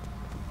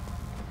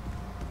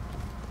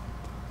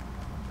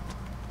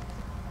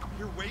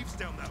 Your wave's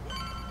down that way.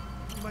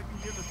 You might be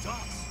near the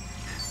docks.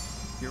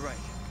 You're right.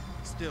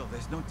 Still,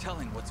 there's no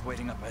telling what's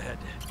waiting up ahead.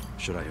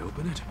 Should I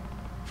open it?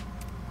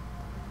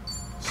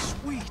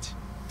 Sweet!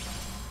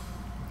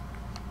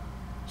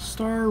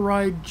 Star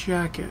Ride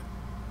Jacket.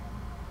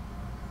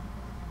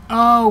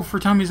 Oh, for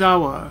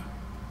Tomizawa.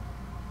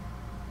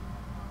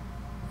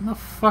 When the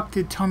fuck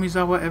did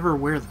Tomizawa ever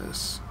wear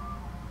this?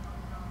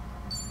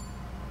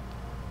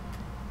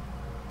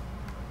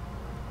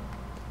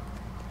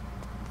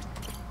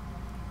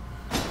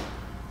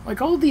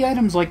 Like, all the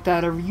items like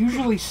that are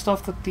usually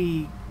stuff that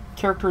the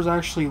characters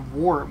actually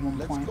wore at one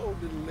Let's point. go,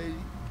 little lady.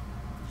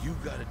 You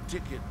got a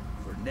ticket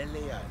for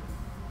Nelly Island.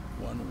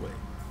 One way.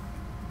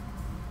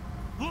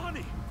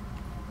 Lonnie!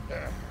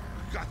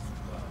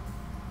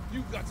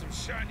 You got some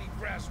shiny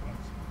brass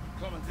ones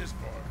coming this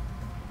far.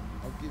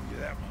 I'll give you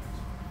that much.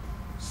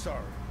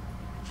 Sorry,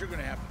 but you're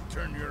gonna have to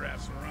turn your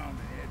ass around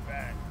and head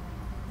back.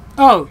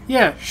 Oh,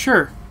 yeah,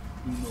 sure.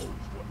 Who knows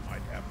what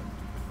might happen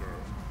to the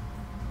girl?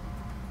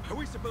 Are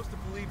we supposed to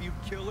believe you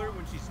kill her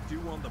when she's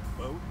due on the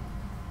boat?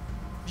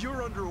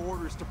 You're under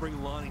orders to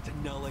bring Lonnie to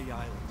Nelly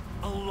Island,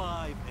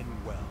 alive and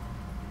well.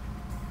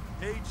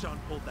 H-on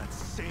pulled that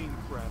same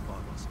crap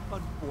on us,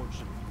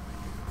 unfortunately.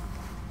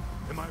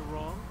 Am I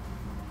wrong?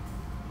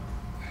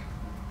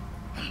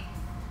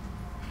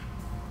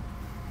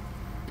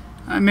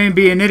 I may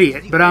be an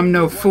idiot, but I'm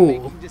no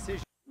fool.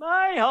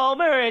 My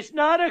Homer is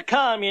not a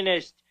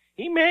communist.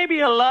 He may be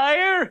a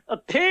liar, a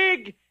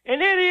pig,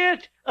 an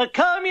idiot, a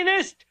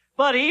communist,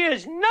 but he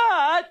is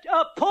not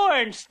a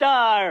porn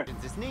star.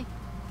 Isn't he?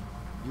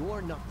 You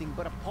are nothing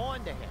but a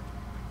pawn to him.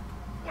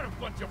 What a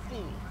bunch of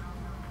fools!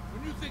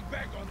 When you think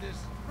back on this,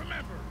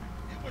 remember,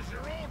 it was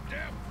your own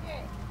damn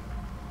fault.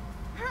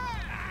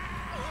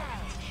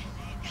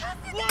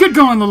 Good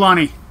going,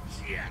 Lilani.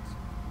 Shit!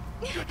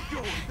 Good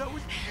going. That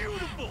was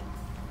beautiful.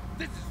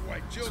 This is why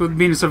children. That's what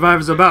being a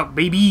survivor's about,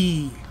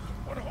 baby.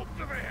 What hope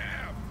do they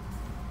have?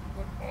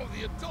 But all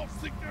the adults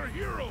think they're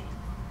heroes.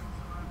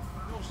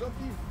 You know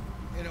something?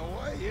 In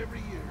Hawaii,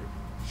 every year,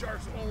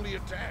 sharks only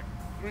attack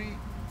 3,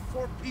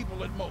 4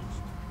 people at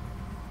most.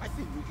 I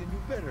think we can do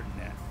better than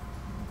that.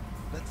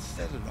 Let's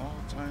set an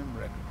all-time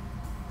record.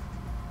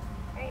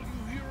 All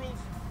you heroes,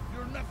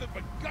 you're nothing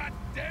but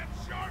goddamn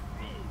shark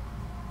food.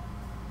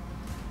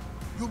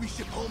 You'll be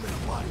shipped home in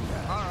a body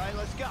bag. All right,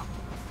 let's go.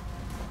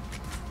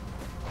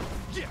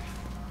 Yeah.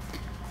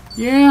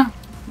 Yeah,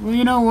 well,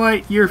 you know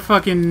what? Your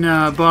fucking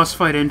boss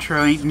fight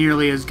intro ain't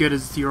nearly as good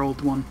as your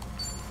old one.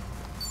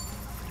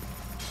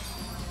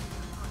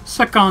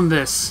 Suck on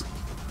this.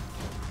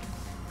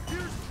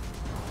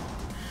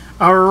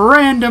 A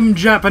random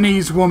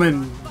Japanese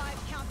woman.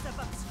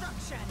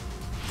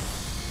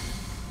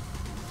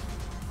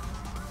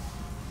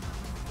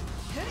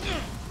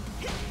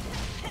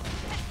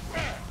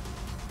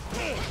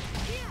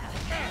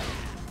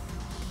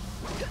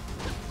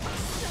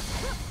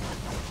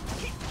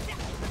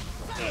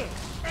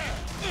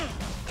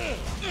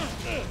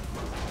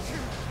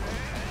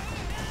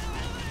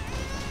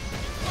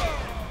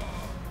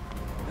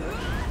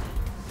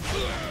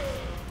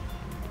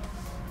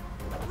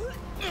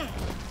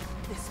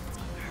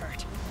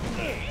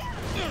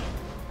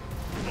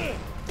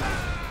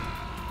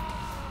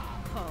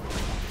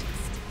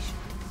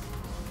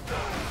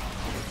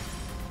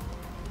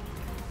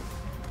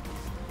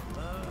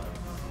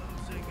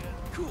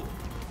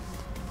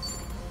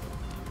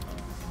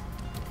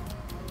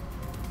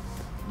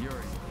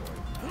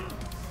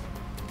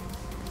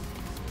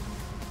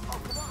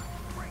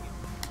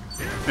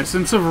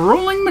 Essence of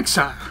rolling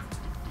mixer.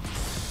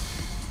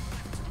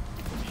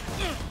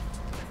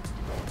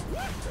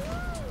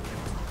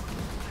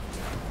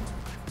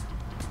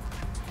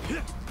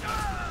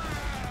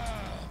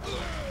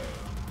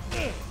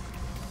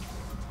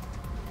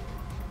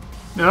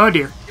 Oh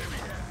dear.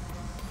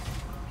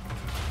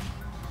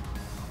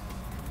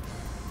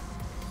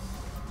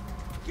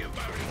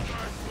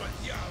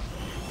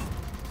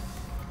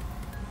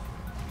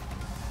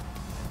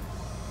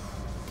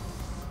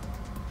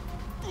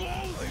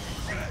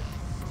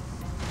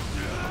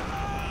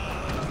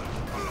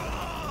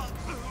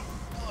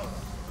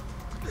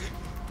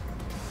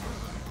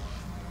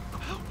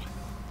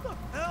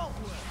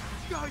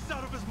 Guy's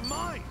out of his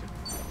mind!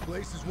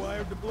 Place is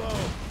wired to blow.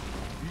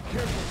 Be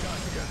careful,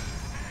 Katsuga.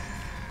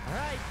 All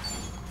right.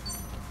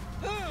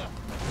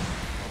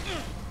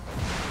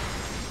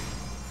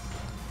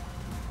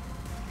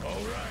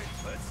 All right,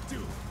 let's do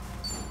it.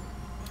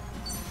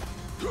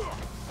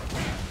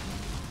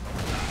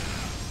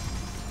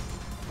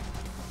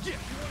 Yeah.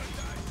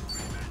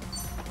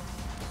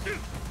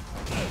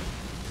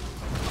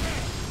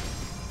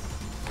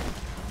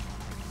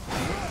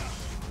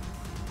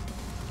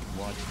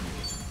 Watch me.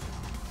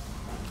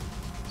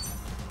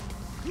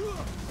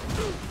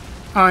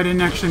 Oh, I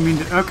didn't actually mean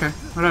to. Okay,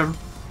 whatever.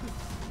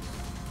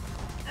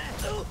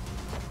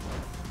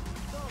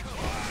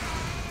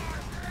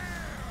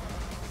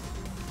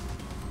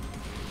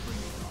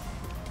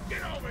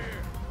 Get over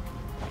here.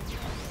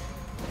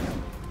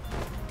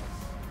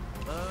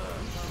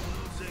 I'm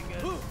losing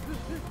it.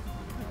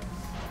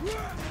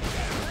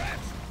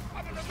 Rats,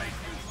 I'm gonna make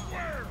you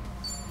squirm.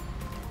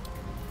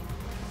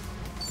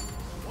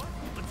 What?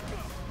 Let's go.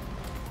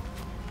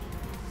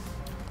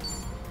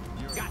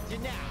 Got you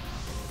now.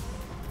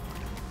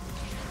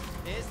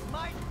 This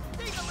might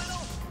sting a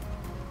little.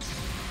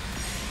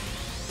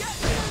 Get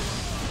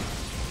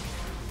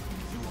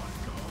You want to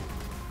go?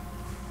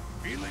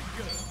 Feeling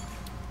good.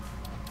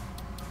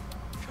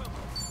 Come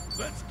on,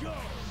 let's go.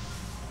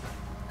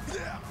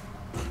 Yeah.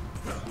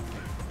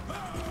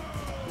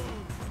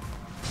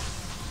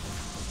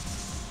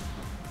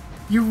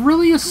 You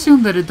really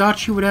assume that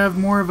Adachi would have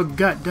more of a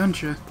gut,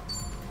 don't you?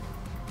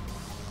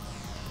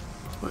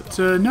 But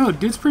But no,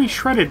 dude's pretty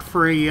shredded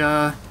for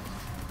a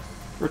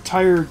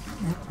retired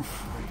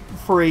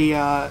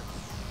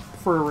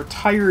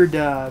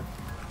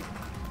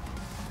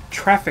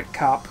traffic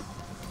cop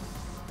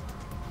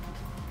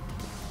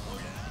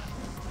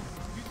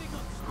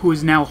who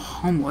is now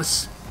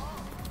homeless.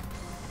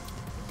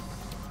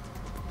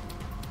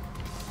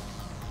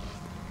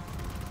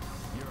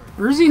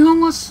 Or is he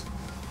homeless?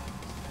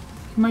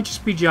 He might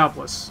just be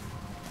jobless.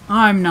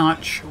 I'm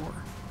not sure.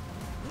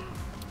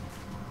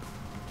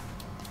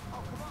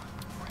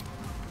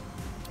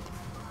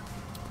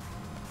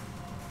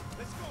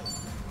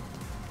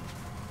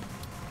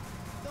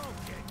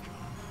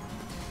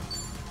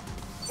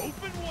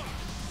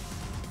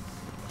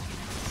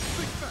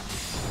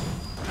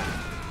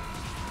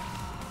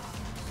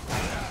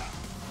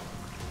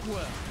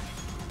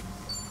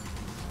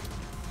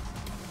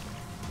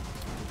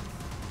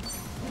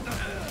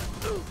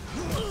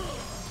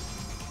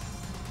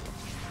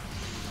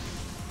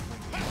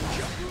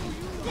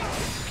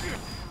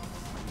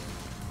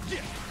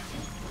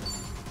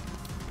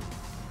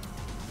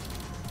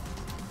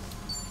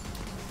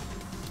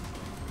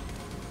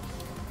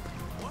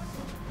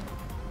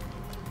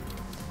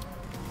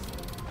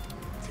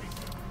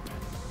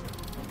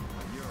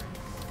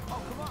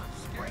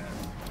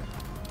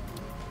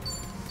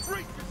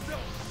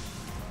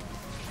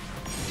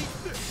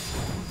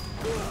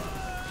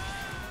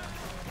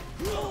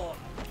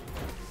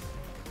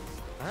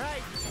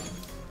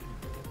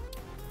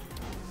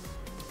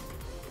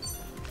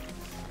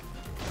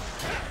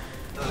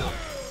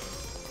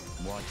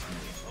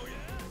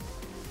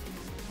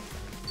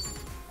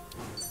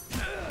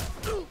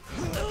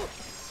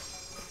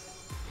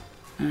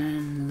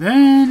 And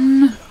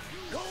then...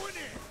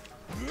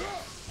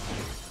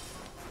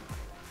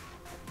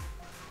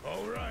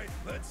 Alright,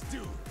 let's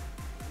do it.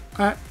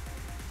 I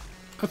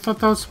thought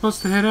that was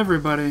supposed to hit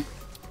everybody.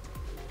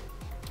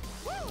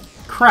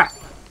 Crap.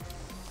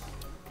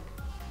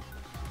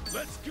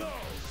 Let's go.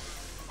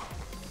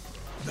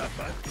 Not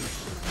bad.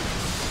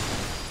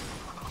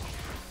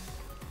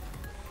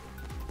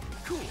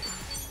 Cool.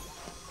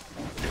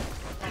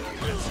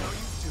 That's how you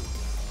do it.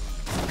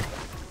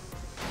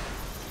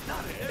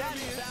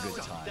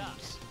 Good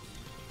times.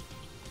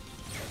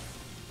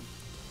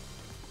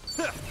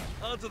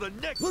 On to the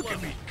next Look level.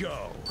 at me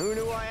go. Who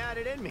knew I had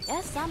it in me?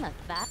 Yes, I'm a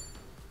fat.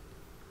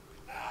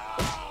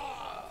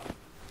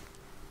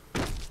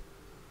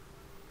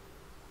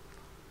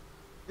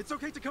 It's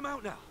okay to come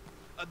out now.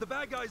 The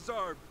bad guys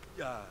are,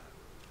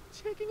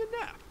 taking a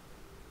nap.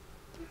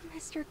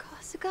 Mr.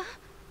 Kasuga?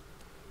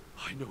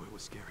 I know it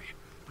was scary.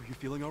 Are you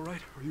feeling all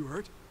right? Are you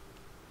hurt?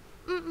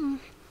 Mm-mm.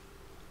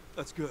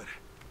 That's good.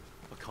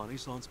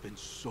 Akane-san's been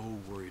so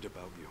worried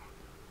about you.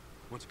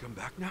 Want to come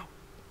back now?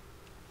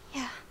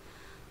 Yeah.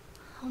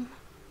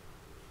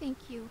 Thank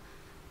you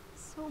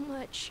so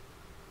much.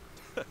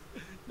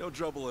 No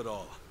trouble at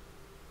all.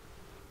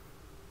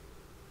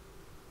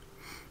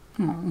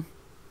 Oh.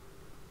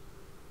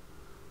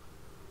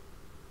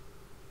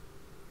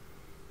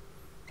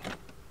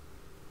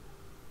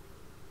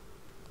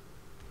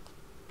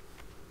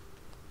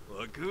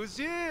 Look who's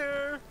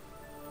here!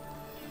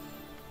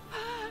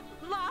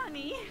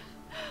 Lonnie!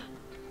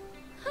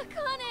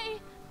 Akane!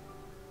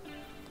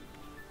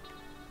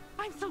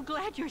 I'm so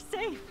glad you're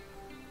safe.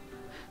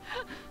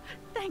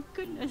 Thank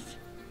goodness.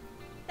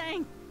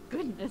 Thank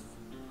goodness.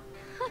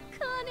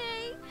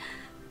 Akane!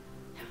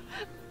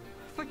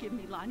 Forgive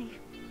me, Lonnie.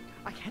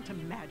 I can't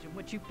imagine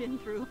what you've been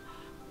through.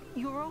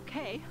 You're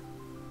okay.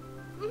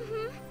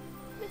 Mm-hmm.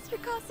 Mr.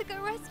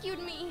 Kasuga rescued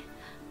me.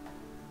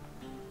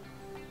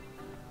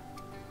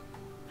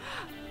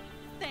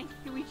 Thank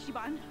you,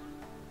 Ichiban.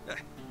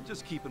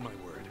 Just keeping my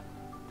word.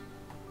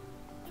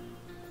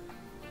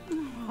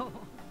 Oh.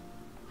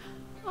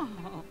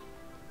 Oh.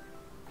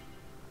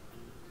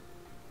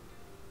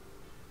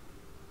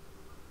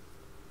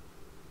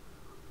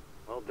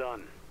 Well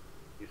done.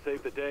 You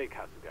saved the day,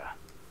 Kasuga.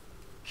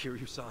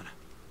 Kiryu-san,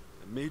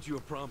 I made you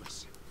a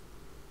promise.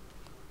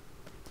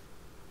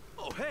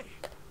 Oh, hey!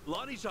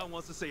 Lonnie-chan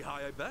wants to say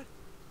hi, I bet.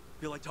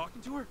 Feel like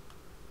talking to her?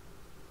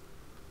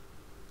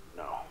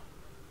 No.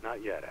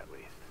 Not yet, at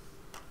least.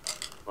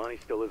 Lonnie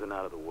still isn't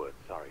out of the woods,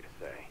 sorry to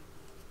say.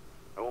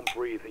 I won't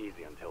breathe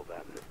easy until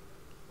then.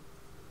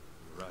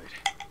 Right.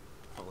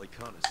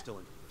 Polycana's still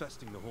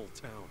infesting the whole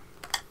town.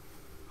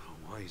 Oh,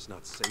 why he's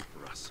not safe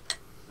for us.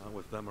 Not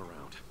with them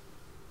around.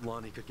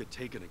 Lonnie could get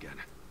taken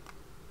again.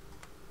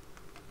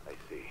 I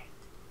see.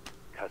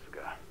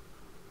 Kasuga,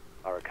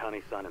 are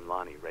Akane-san and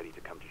Lonnie ready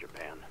to come to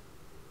Japan?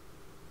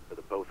 For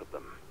the both of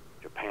them,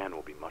 Japan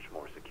will be much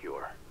more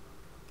secure.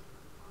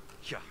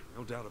 Yeah,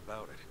 no doubt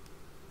about it.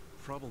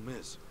 Problem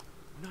is,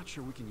 I'm not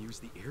sure we can use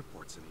the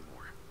airports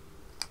anymore.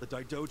 The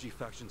Daidoji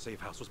faction safe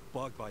house was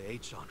bugged by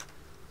Achan,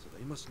 so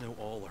they must know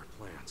all our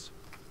plans.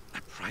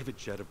 That private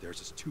jet of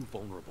theirs is too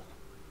vulnerable.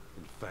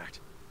 In fact,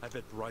 I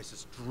bet Bryce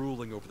is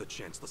drooling over the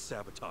chance to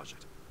sabotage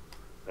it.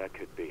 That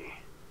could be.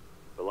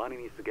 But Lonnie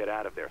needs to get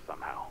out of there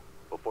somehow,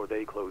 before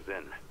they close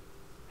in.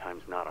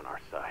 Time's not on our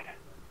side.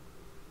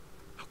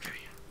 Okay,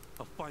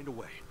 I'll find a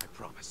way, I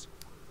promise.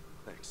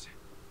 Thanks.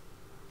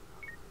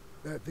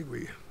 I think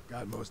we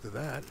got most of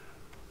that.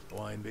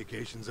 Hawaiian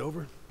vacation's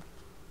over.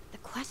 The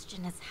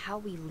question is how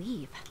we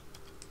leave.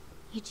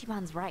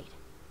 Ichiban's right.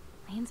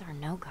 Planes are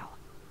no-go.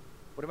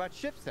 What about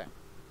ships then?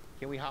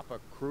 Can we hop a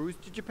cruise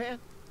to Japan?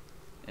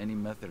 Any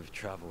method of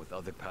travel with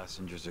other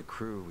passengers or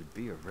crew would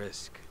be a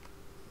risk.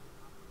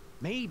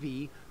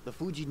 Maybe the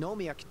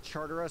Fujinomiya could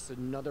charter us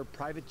another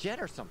private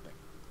jet or something.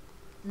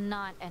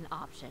 Not an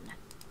option.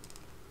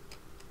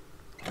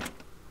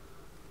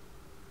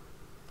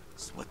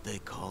 It's what they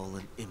call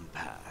an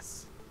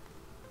impasse.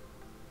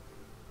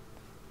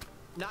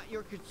 Not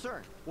your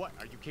concern. What,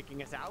 are you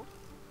kicking us out?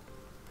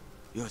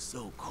 You're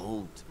so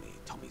cold to me,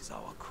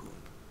 Tomizawa-kun.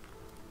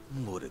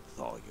 Would it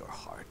thaw your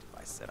heart if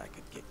I said I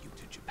could get you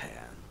to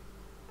Japan?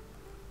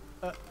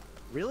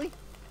 Really?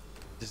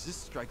 Does this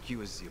strike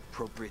you as the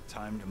appropriate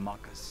time to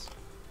mock us?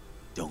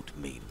 Don't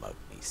mean mug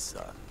me,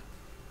 son.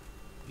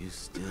 You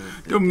still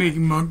think Don't make I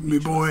mug can't me,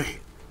 be boy.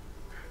 trusted?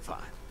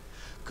 Fine.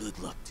 Good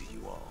luck to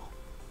you all.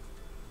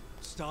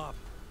 Stop.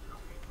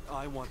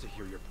 I want to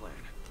hear your plan.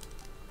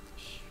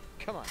 Shh.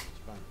 Come on,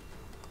 Ichiban.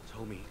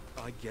 Tomi,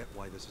 I get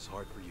why this is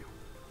hard for you.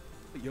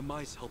 But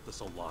Yamai's helped us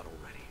a lot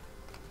already.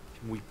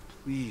 Can we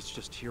please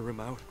just hear him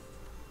out?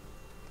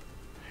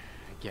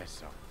 I guess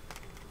so.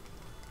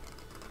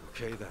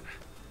 Okay then.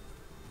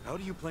 How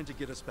do you plan to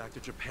get us back to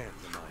Japan,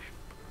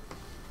 Yamai?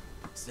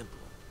 Simple.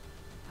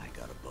 I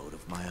got a boat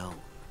of my own.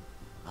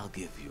 I'll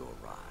give you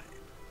a ride.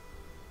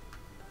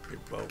 Your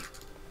boat?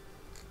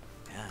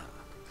 Yeah,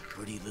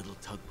 pretty little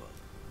tugboat.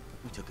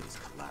 We took it as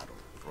collateral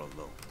for a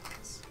loan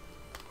once.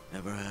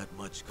 Never had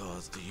much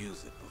cause to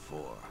use it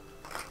before.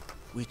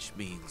 Which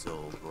means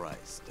old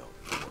Bryce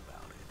don't know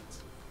about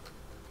it.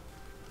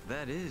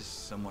 That is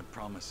somewhat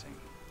promising.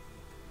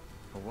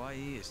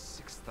 Hawaii is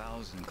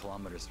 6,000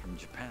 kilometers from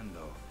Japan,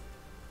 though.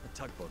 A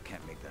tugboat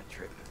can't make that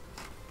trip.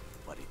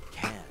 But it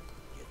can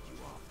get you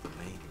off the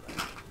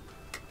mainland.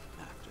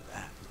 After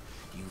that,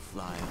 you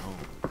fly home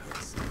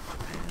courtesy of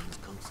Japan's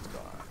Coast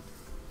Guard.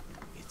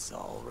 It's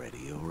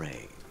already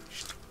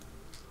arranged.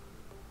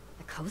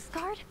 The Coast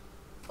Guard?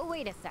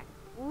 Wait a sec.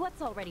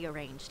 What's already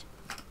arranged?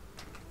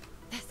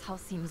 This all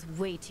seems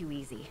way too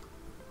easy.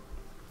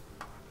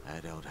 I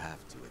don't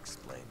have to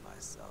explain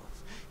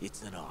myself.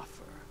 It's an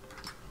offer.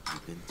 You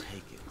can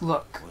take it.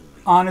 Look, or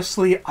leave.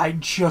 honestly, I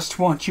just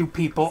want you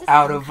people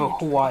out of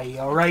Hawaii,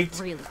 alright?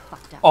 Really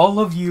fucked up. All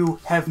of you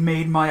have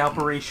made my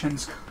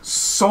operations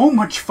so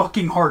much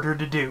fucking harder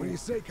to What do you do.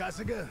 say,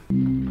 Kasuga?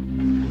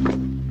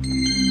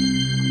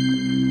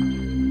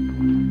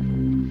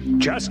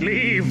 Just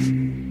leave.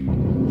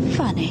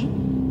 Funny.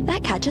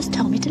 That cat just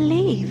told me to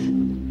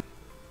leave.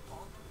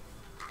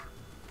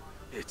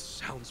 It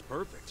sounds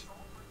perfect.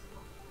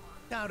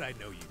 How'd I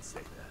know you'd say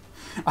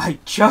that? I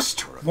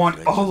just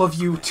want all of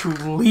you to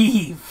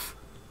leave.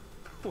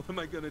 What am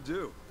I gonna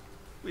do?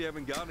 We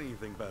haven't got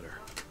anything better.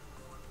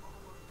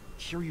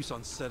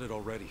 Kiryu-san said it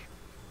already.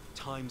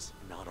 Time's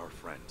not our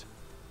friend.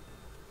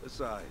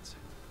 Besides,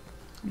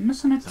 I'm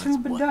missing a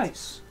tube of what?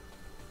 dice.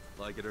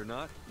 like it or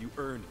not, you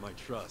earned my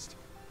trust.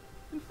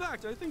 In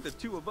fact, I think the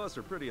two of us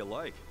are pretty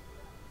alike.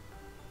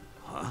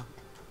 Huh?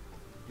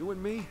 You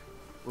and me,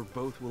 we're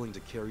both willing to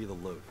carry the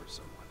load for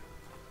someone,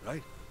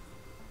 right?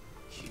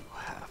 You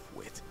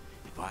half-wit.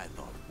 If I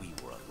thought we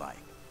were alike,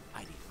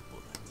 I'd eat a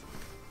bullet.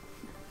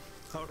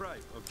 All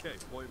right, okay,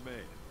 point made.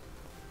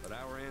 But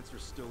our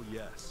answer's still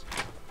yes.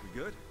 We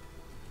good?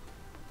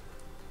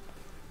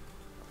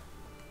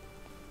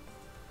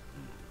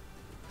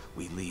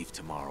 We leave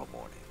tomorrow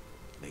morning.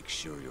 Make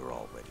sure you're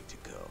all ready to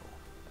go.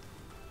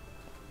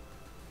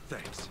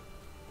 Thanks.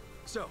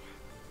 So,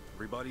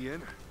 everybody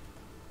in?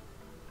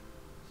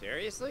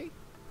 Seriously?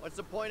 What's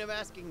the point of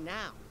asking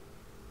now?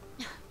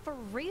 For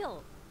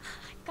real.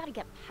 I've got to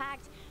get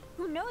packed.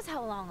 Who knows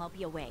how long I'll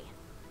be away?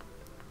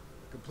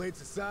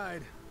 Complaints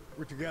aside,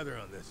 we're together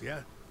on this,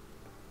 yeah?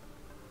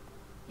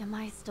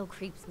 Yamai still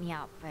creeps me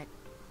out, but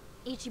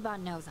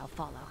Ichiban knows I'll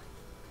follow.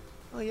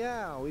 Oh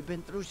yeah, we've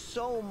been through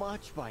so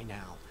much by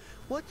now.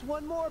 What's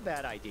one more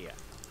bad idea?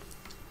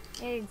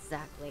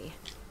 Exactly.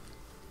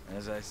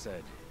 As I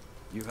said,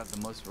 you have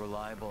the most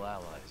reliable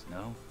allies,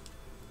 no?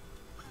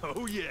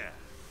 Oh yeah!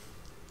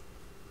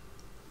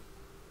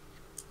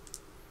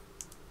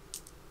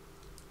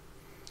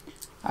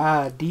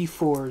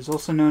 D4s,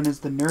 also known as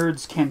the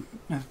Nerds Hey.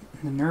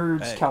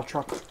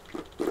 Caltruck.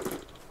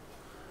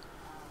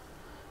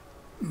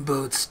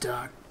 Boat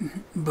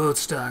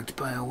stocked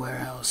by a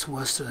warehouse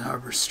west of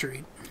Harbor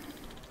Street.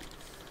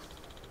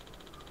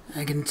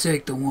 I can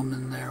take the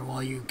woman there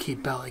while you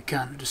keep Allie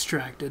kind of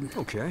distracted.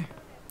 Okay.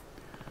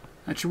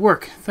 That should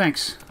work,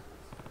 thanks.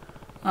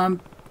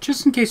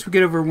 Just in case we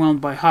get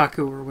overwhelmed by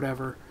Haku or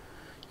whatever,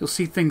 you'll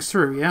see things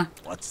through, yeah?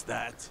 What's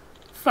that?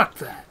 Fuck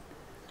that.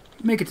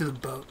 Make it to the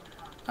boat.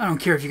 I don't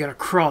care if you gotta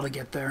crawl to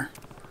get there.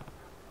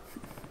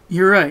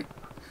 You're right.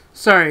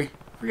 Sorry,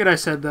 forget I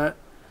said that.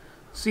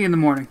 See you in the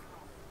morning.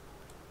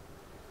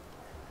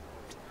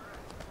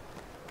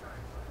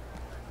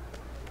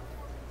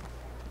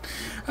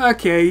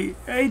 Okay,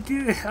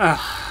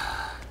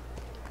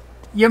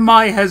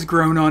 Yamai has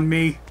grown on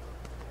me.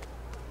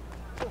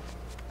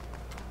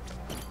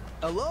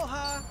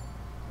 Aloha!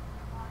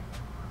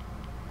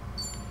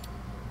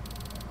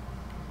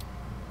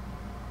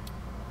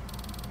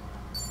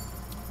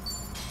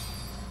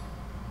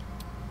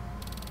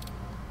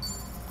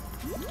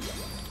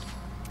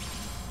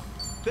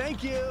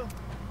 Thank you!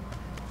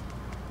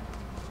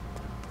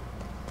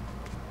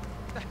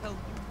 What the hell you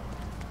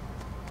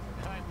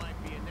want? I might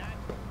be a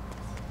natural.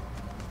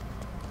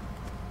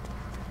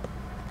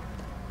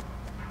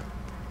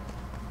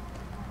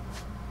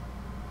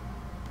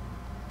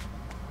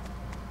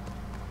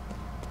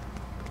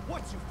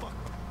 What you fuck?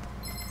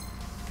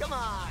 Come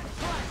on!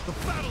 The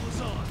battle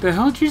is on! The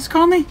hell did you just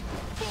call me?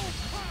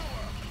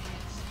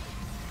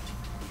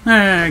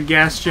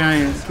 Gas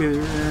giant.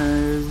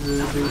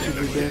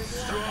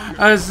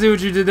 I see what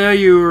you did there,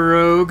 you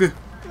rogue.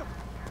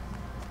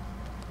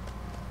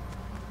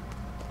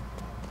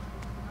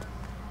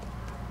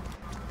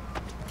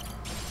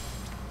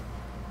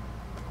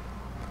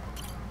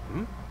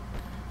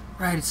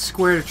 Right, it's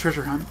square to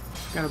treasure hunt.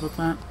 Forgot about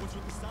that. What's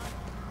with the sign?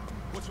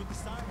 What's with the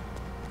sign?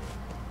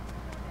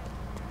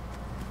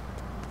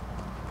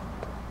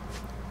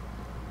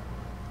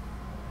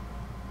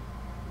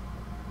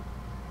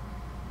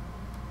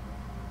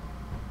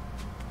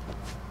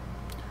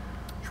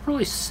 Should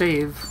probably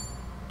save,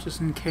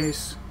 just in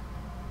case.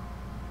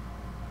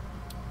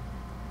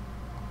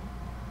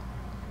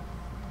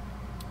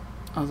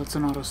 Oh, that's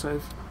an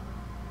autosave.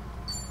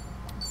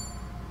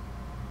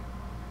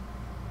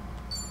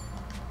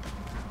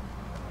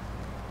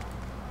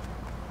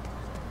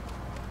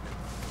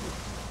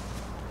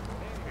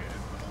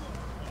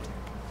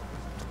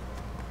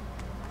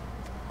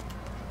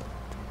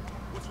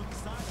 What's with the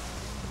sign?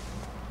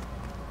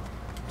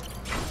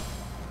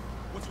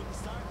 What's with the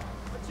sign?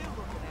 What you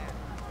looking at?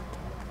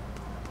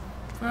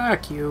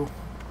 Fuck you.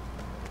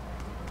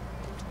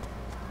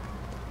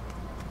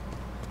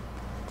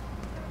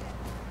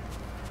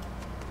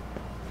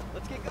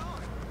 Let's get going!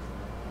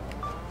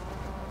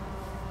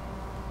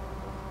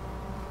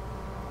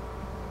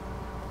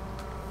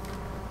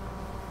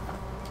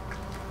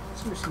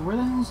 Seriously, where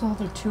the hell's the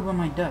other 2 of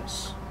my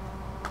dice?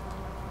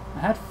 I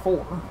had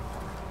 4.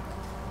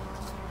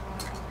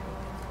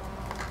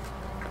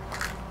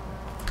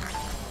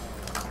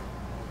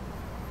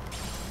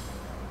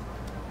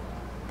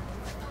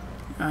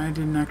 I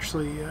didn't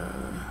actually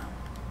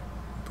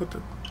put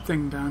the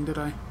thing down, did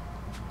I?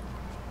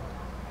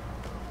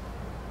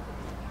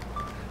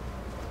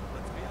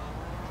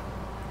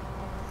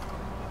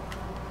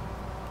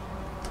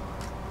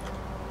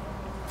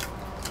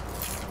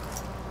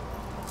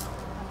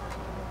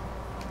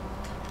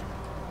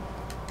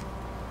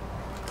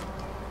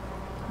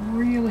 I'm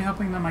really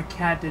hoping that my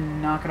cat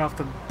didn't knock it off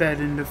the bed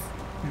into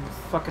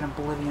fucking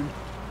oblivion.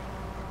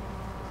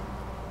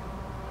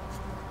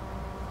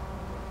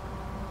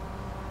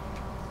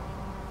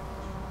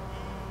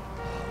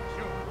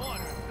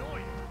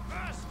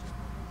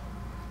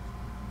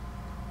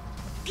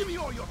 Give me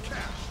all your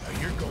cash. Now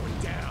you're going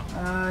down.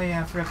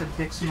 Yeah, I forgot the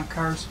dicks in my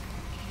cars.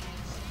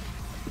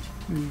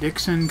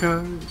 Dixon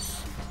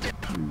cars.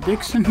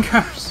 Dixon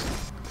cars.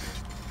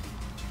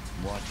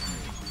 Watch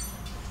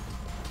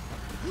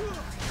me.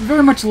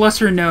 Very much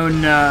lesser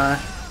known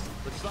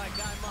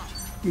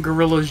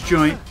Gorilla's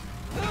joint.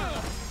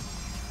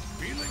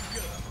 Feeling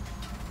good.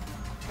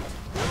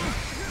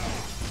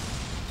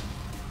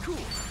 Cool.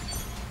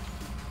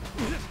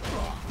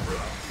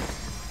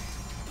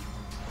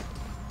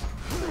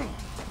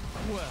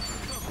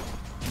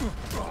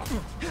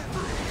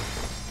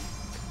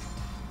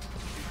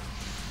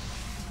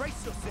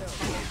 Brace yourself!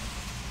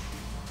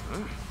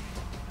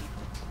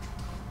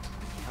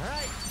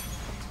 Alright!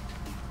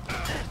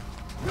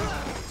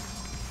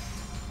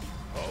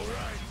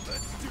 Alright,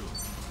 let's do it.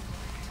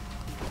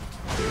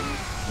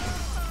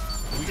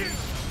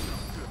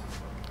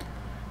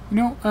 You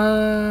know, a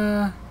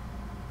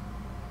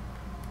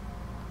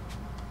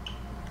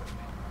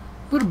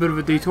little bit of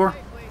a detour.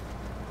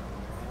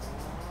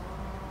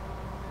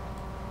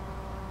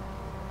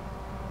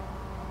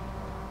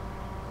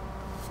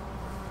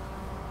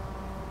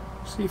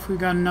 See if we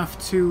got enough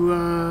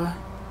to,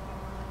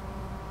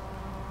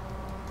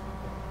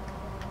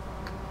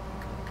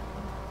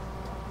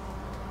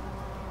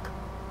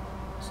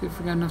 see if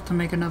we got enough to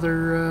make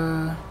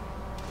another,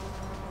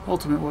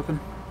 ultimate weapon.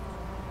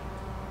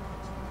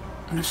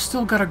 And I've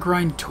still got to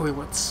grind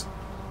toilets.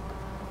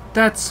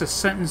 That's a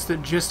sentence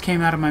that just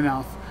came out of my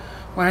mouth.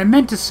 What I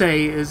meant to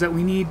say is that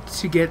we need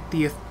to get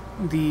the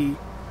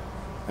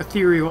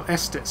ethereal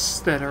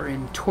estus that are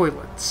in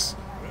toilets.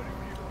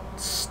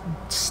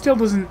 Still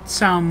doesn't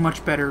sound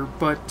much better,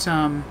 but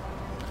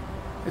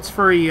it's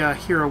for a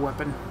hero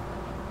weapon.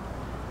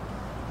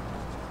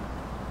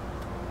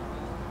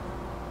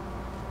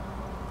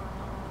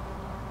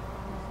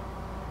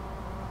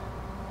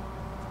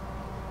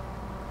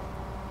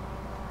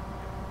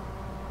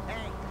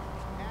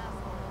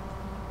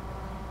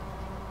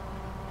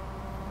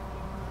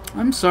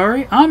 I'm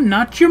sorry, I'm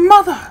not your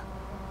mother!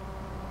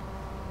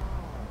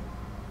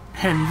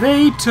 And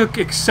they took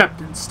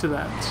acceptance to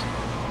that.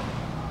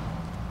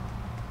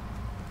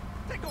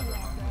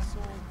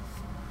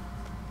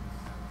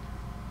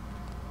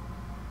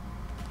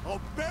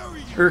 I'll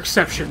bury you. Or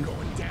exception.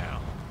 Going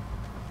down.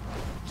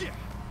 Yeah.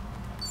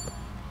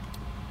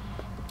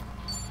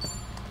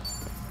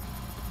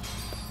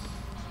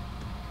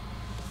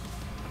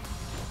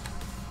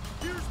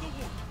 Here's the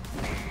one.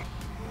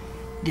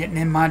 Getting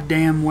in my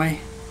damn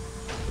way.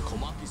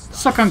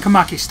 Suck on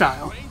Kamaki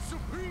style.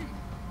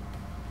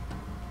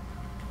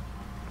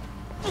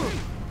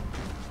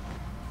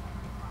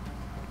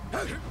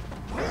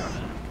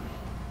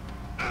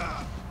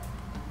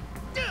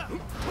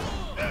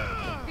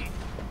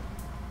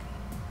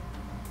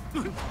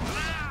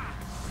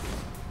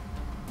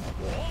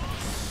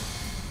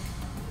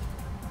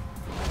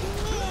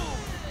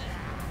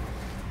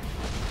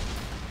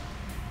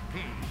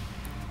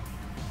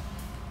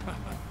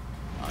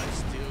 I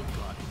still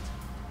got it.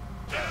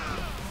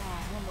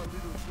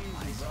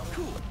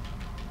 Cool.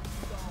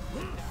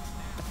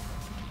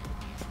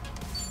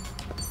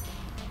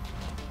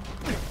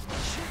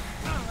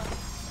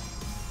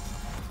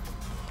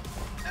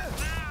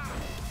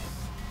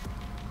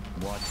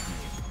 Watch me.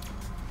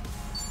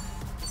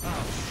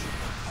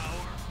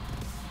 Power.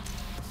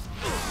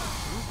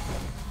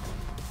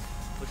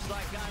 Looks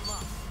like I'm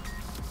up.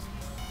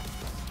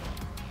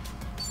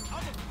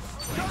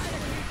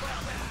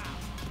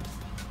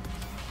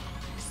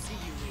 See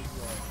you in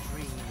your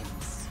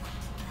dreams.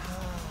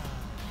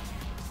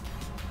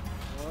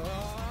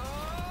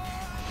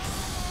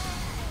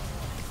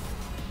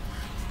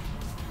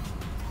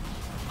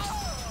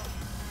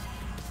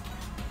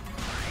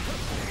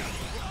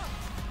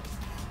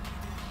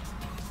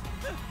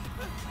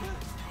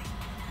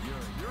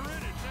 You're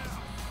in it now.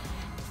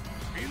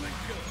 Feeling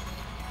good.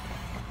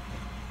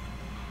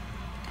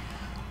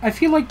 I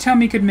feel like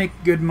Tommy could make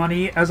good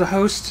money as a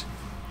host.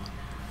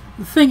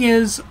 The thing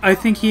is, I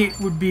think he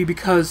would be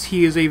because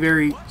he is a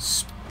very...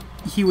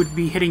 he would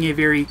be hitting a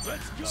very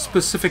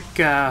specific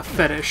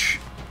fetish.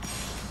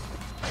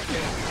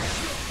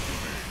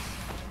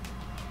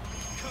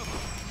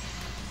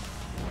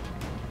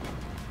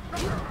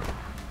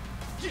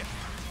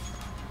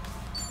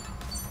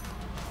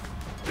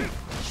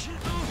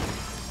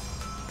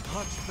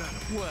 Much better.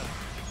 Well.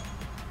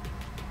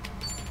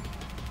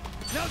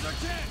 Now's our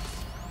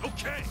chance.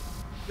 Okay.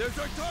 There's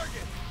our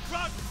target.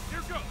 Roger.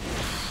 Here goes.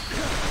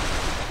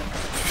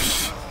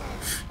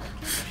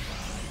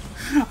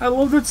 I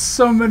love that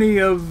so many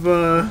of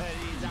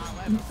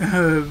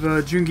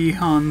Jungi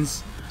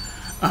Han's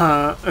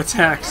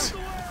attacks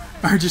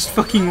are just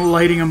fucking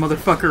lighting a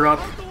motherfucker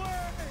up.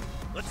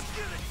 Let's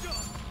get it done.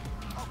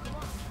 Oh, come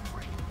on.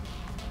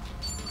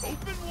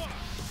 Open wide.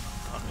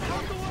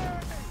 Out the way.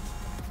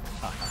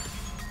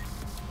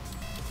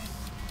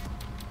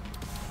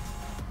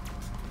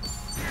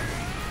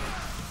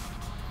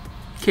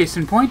 Case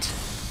in point.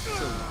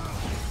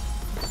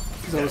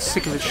 Because I was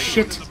sick of his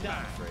shit.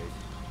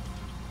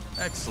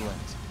 Excellent.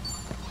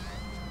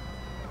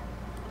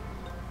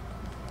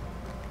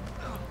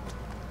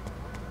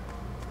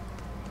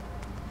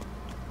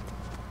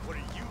 What are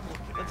you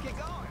looking at? Let's get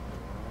going.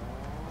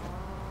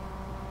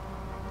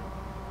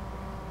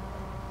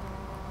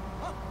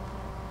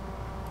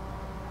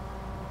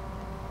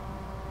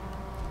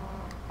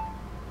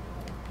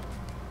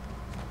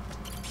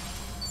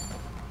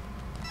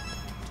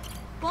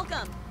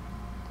 Welcome.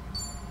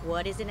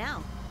 What is it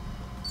now?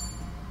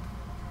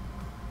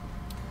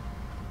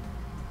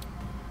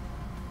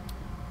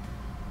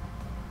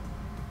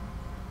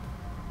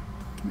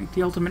 Make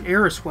the ultimate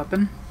heiress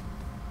weapon.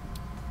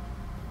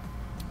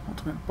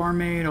 Ultimate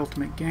barmaid,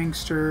 ultimate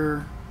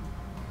gangster.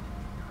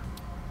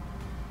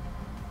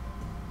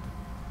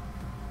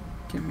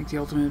 Can't make the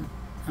ultimate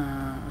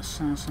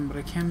assassin, but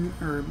I can,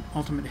 or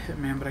ultimate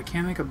hitman, but I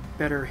can make a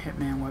better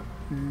hitman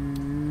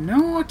weapon.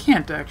 No, I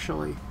can't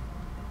actually.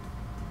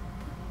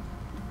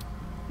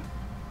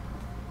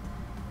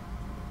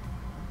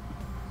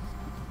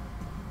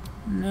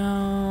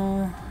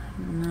 No,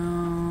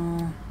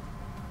 no.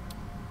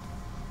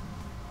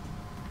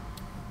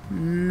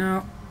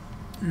 No,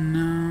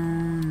 no,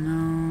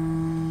 no.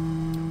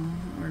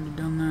 Already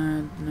done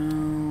that.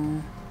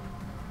 No.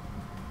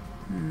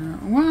 No.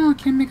 Well, I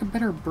can make a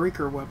better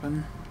breaker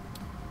weapon.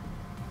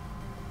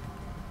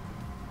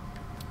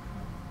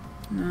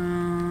 No,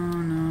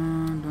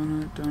 no.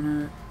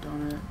 Done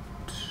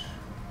it.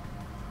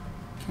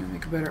 Can't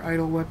make a better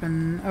idle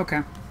weapon.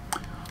 Okay.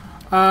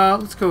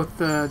 Let's go with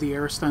the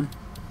heiress then.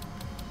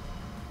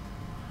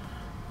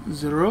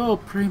 Zero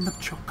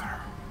premature.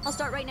 I'll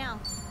start right now.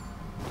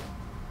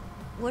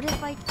 What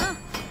if I...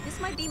 this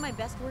might be my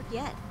best work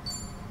yet.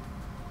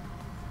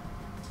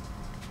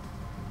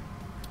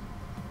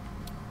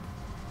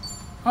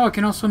 Oh, I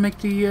can also make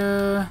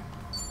the,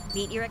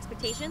 Meet your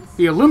expectations?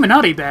 the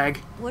Illuminati bag.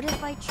 What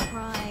if I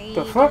tried...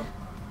 The fuck?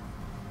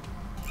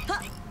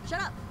 Huh!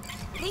 Shut up!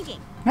 Thinking.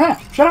 Yeah,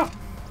 shut up!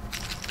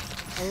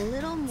 A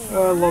little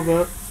more... I love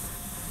that.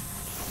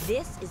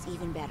 This is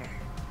even better.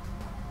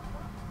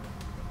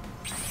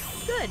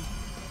 Good.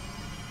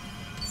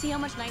 See how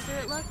much nicer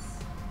it looks?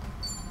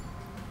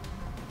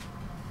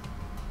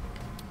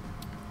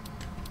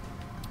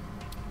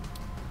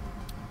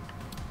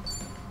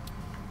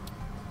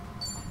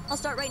 I'll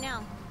start right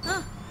now.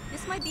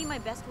 This might be my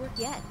best work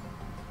yet.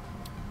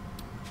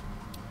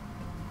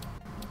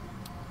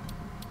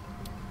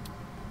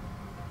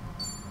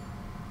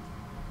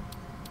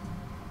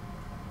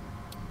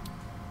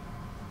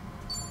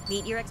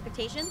 Meet your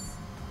expectations?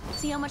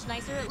 See how much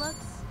nicer it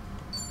looks?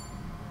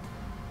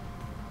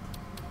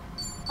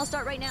 I'll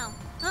start right now.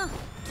 Huh,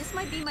 this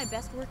might be my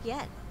best work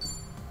yet.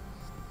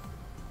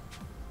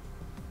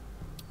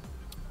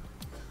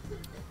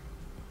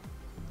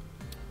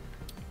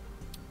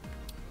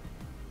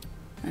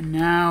 And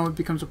now it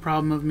becomes a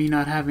problem of me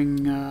not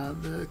having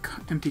the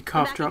empty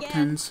cough drop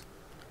pins.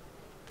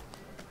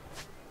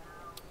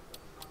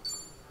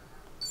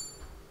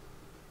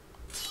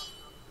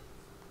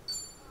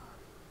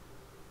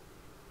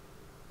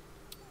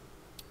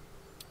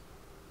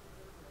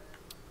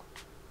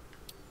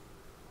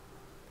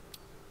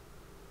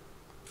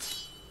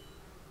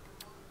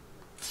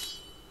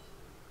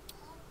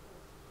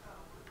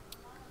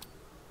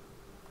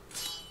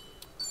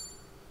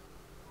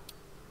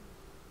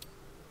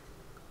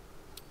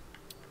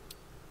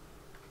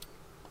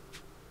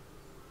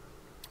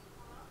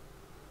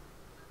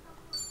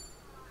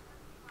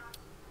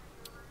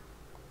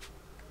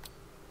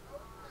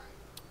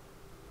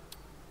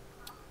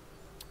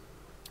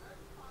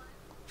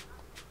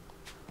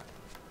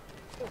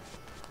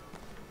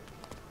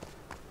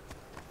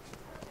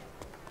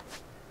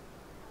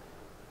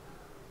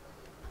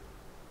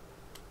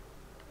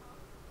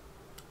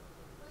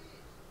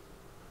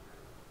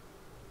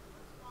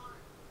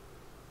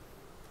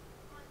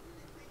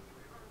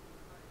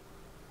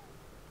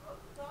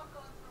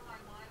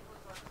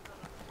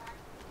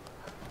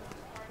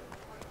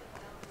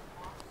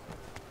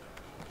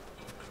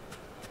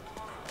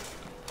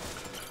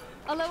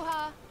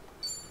 Aloha!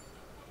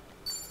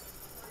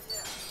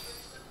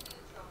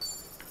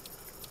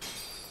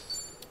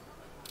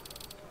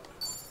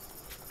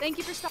 Thank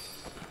you for stopping.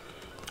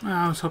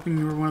 I was hoping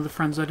you were one of the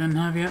friends I didn't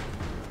have yet.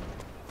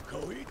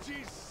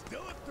 Koichi's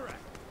still a threat.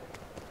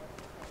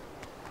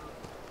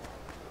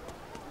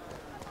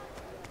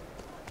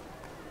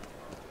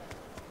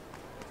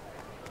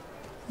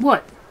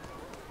 What?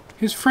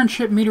 His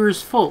friendship meter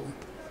is full.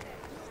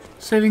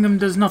 Saving him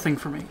does nothing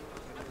for me.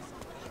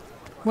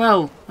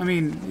 Well, I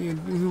mean,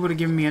 he would have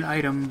given me an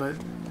item, but...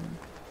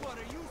 What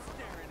are you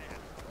staring at?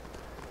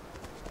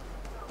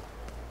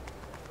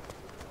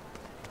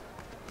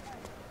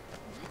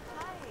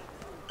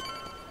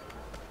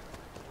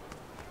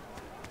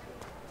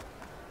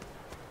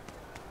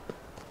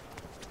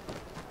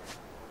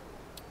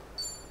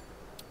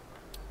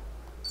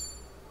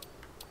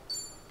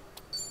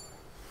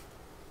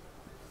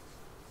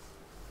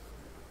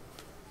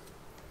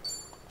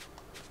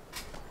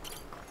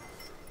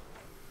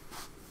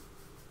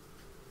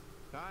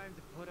 Time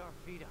to put our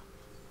feet up.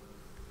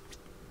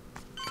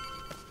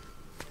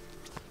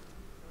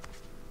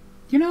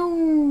 You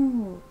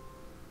know...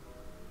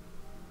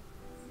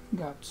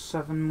 Got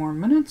 7 more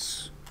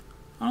minutes.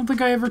 I don't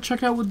think I ever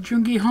checked out what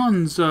Jungi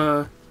Han's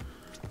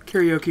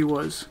karaoke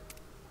was.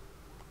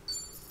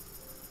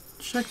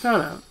 Check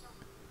that out.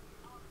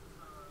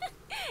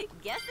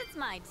 Guess it's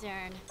my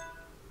turn.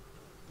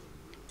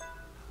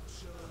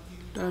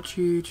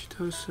 Dachi,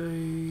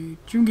 Chitose...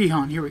 Jungi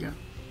Han, here we go.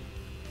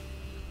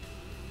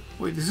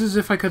 Wait, this is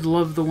if I could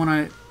love the one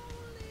I...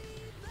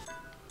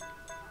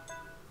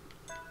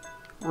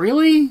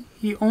 Really?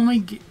 He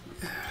only...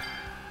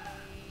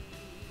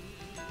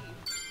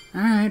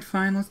 Alright,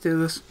 fine, let's do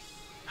this.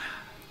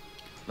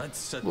 Let's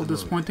set A little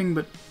disappointing,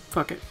 but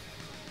fuck it.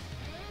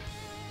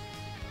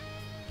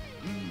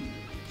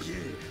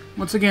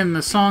 Once again,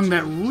 the song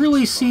that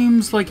really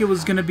seems like it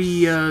was gonna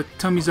be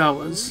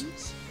Tomizawa's.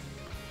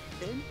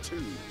 And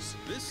twos.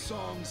 This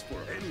song's for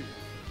anyone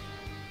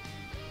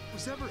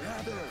who's ever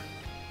had their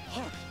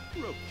heart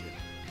broken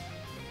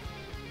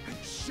and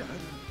shattered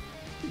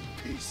in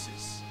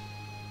pieces.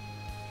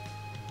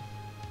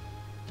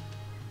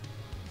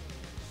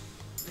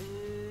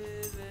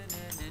 Living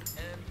in an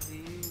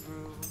empty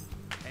room,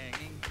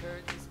 hanging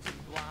curtains to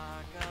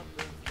block out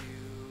the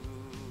view.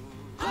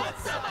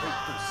 Let's up!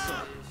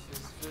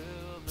 Dishes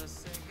fill the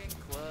sink and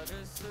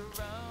clutter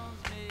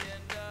surrounds me,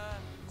 and I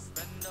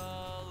spend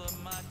all of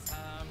my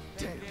time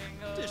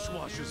picking up.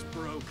 Dishwasher's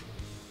broke.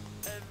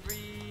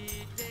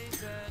 Every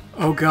day's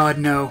Oh god,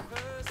 no.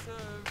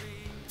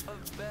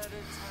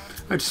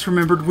 I just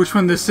remembered which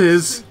one this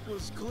is.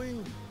 Was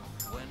clean.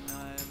 when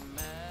I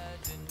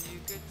imagine you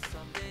could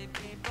someday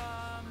be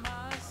by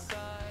my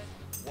side,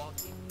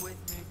 walking with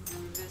me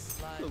through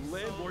this life. The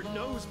landlord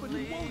knows, but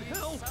he won't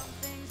help. Some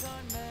things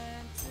are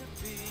meant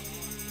to be.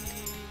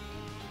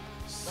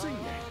 Sing it.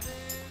 Love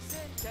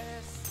isn't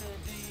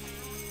destiny.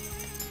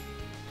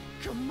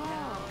 Come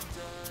on.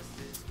 Dust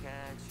is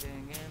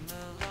catching in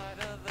the light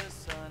of the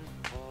sun,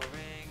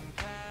 pouring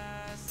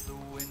past the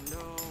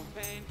window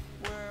pane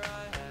where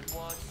I had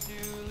watched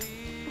you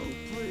leave. Oh,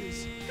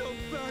 please, come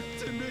back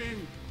to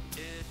me.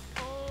 If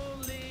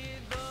only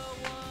the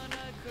one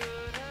I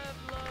could have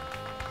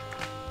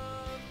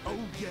loved.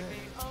 Oh, yeah.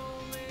 The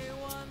only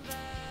one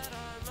that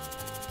I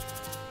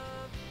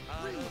love.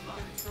 Out of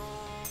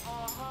control,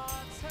 our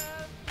hearts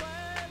have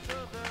plans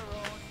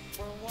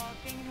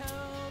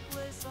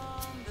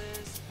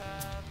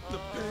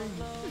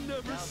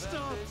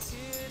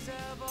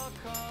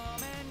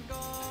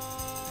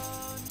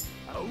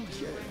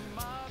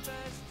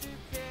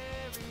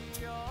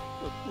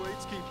The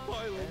plates keep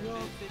piling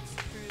up. It's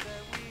true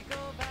that we go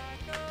back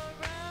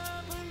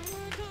around when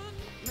we're done.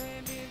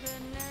 Maybe the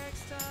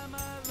next time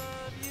I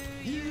love you,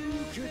 You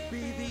could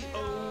be the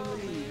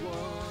only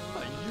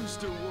one. I used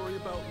to worry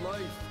about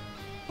life.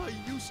 I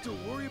used to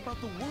worry about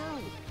the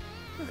world.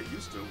 I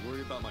used to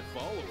worry about my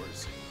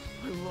followers.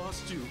 I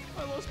lost you.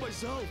 I lost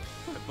myself.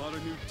 I bought a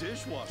new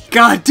dishwasher.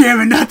 God damn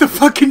it, not the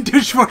fucking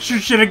dishwasher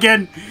shit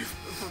again.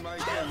 For my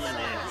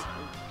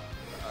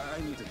I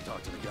need to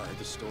talk to the guy at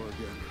the store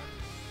again.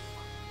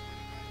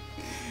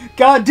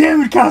 God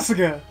damn it,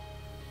 Kasuga!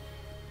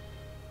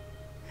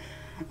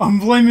 I'm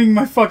blaming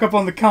my fuck up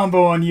on the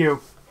combo on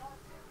you.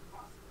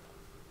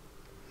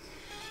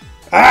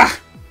 Ah!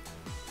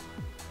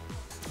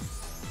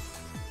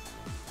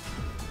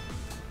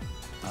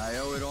 I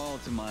owe it all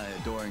to my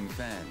adoring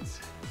fans.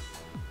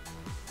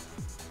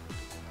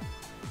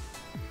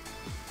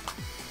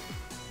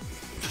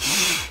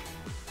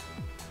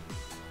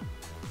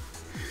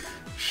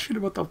 Shit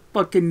about the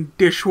fucking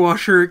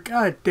dishwasher.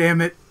 God damn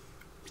it.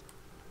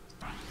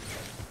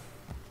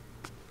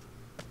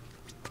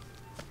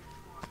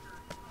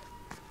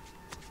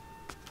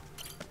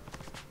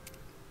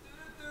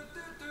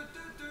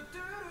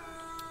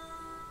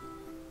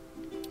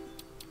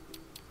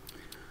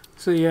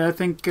 So yeah, I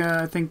think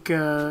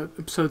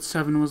episode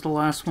 7 was the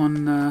last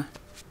one,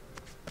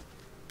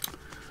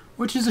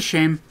 which is a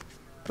shame,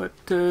 but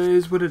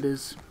is what it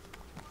is.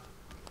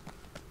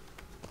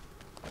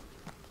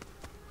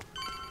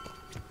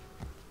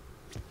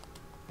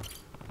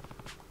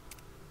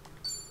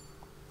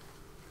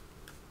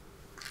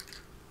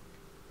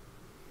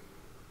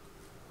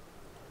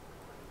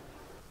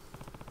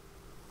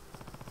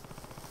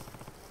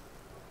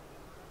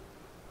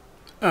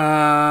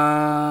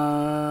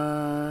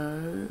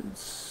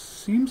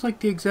 Seems like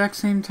the exact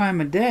same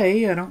time of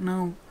day. I don't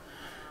know.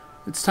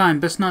 It's time.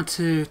 Best not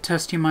to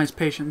test Yamai's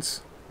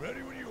patience.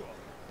 Ready when you are.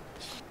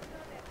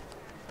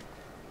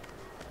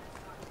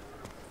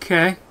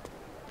 Okay.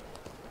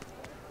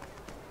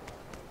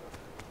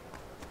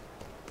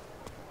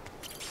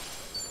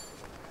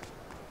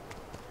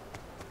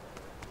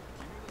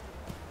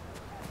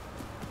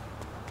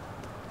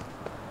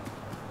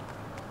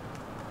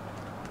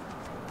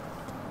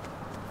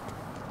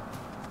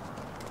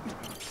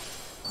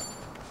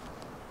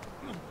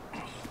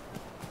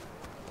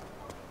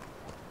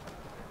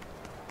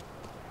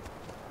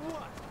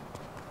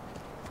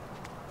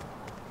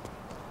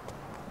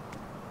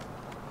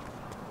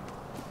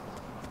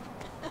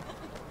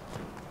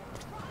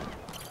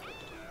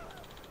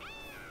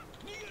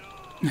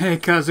 Hey,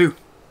 Kazu.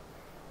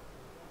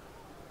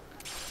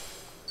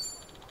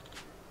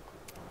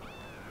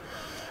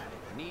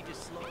 Need to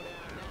slow down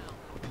now.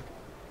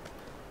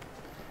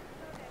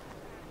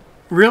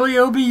 Really,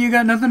 Obi? You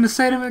got nothing to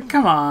say to it?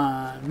 Come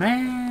on,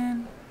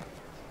 man.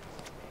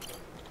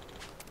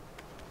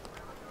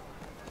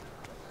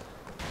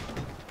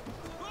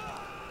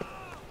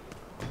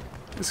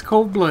 It's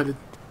cold-blooded.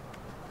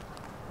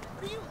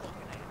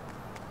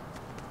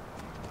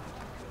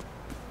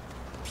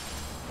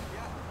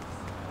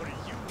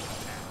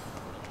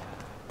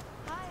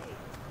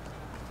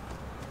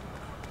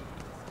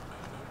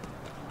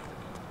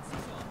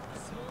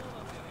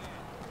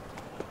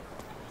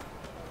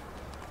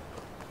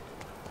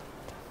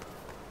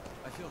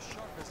 I feel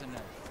sharp as a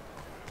knife.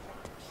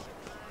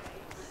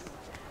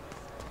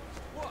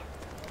 What?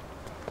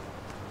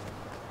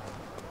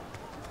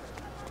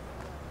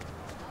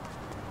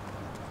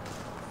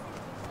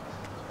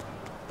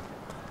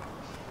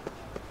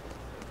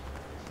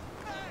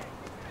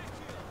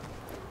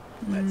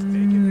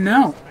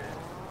 No.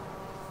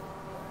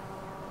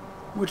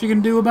 What you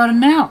gonna do about it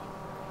now?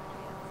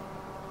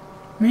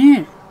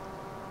 Man.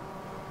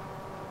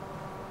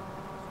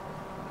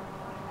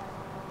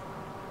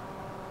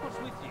 What's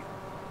with you?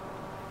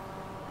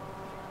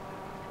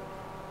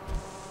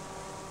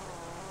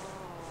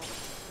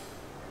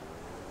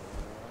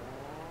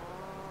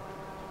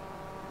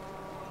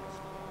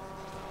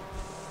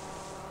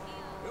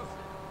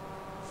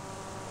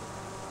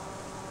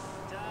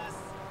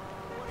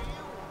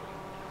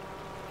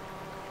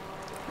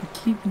 I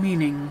keep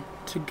meaning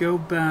to go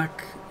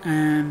back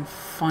and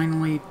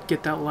finally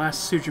get that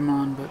last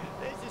Sujimon, but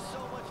This is so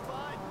much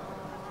fun.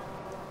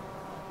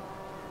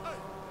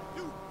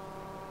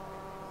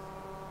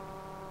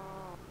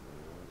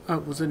 oh,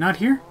 was it not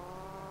here?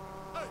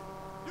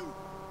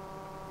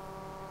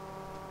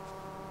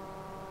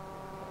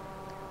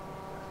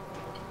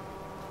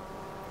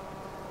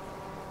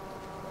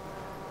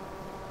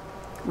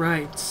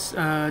 Right,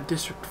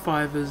 District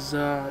 5 is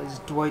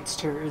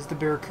Dwight's is the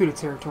Barracuda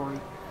territory.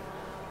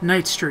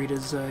 Night Street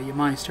is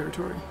Yamai's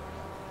territory.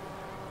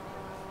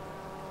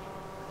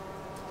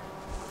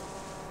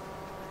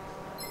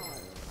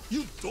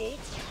 You dolt!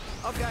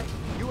 Okay,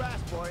 you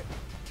asked for it.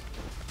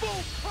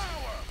 Full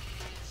power!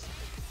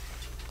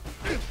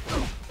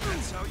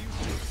 That's how you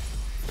do it.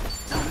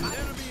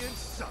 Enemy in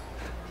sight.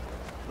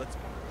 Let's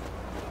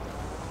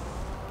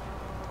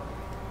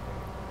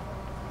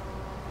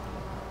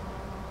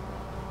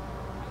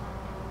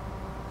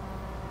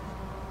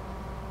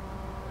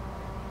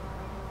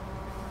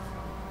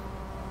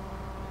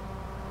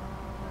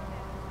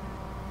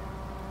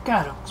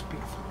God, it looks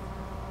beautiful.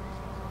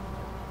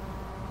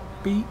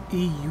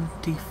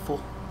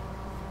 Beautiful.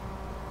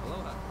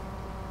 Aloha.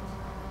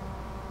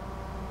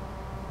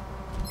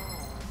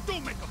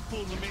 Don't make a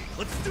fool of me.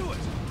 Let's do it.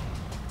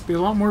 Be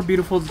a lot more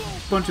beautiful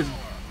if a bunch of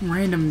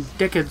random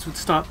dickheads would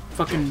stop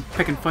fucking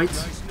picking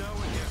fights. Nice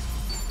knowing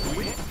you.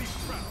 We have to be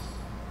proud.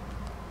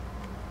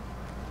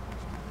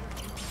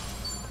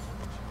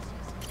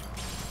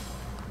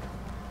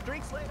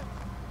 Drinks later.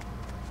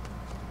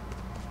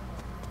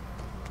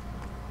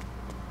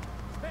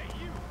 Hey,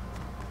 you.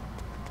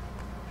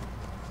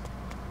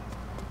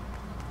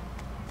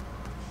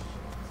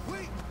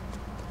 Wait.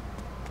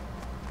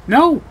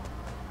 No!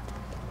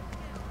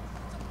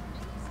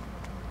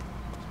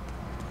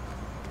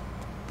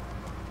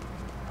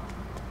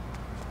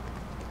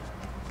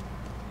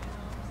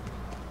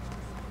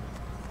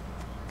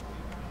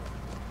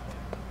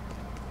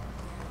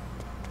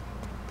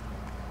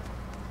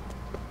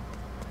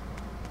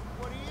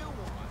 What do you want?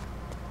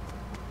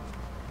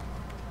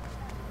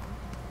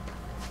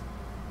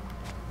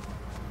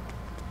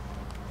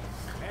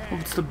 Oh,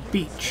 it's the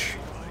beach.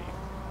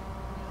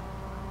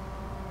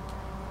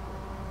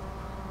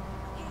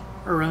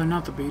 Or rather,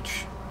 not the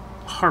beach.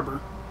 Harbor.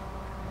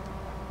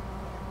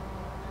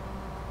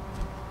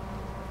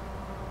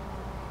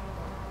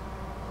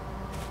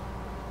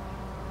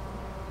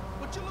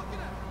 What you looking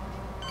at?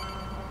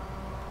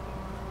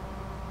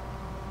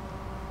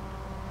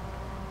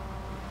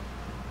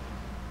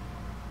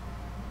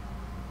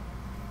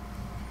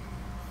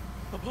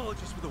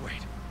 Apologies for the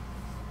wait.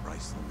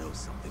 Bryce will know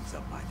something's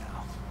up by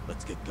now.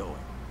 Let's get going.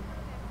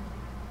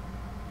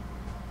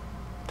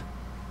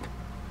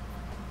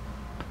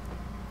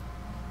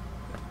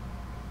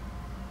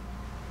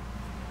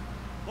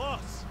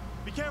 Boss,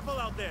 be careful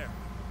out there.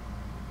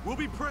 We'll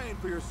be praying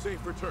for your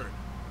safe return.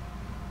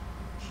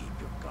 Keep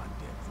your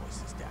goddamn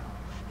voices down.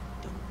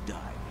 And don't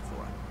die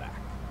before I'm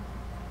back.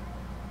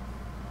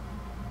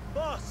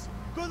 Boss,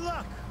 good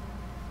luck.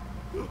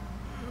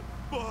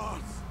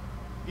 Boss.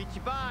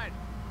 Ichiban,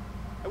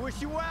 I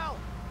wish you well.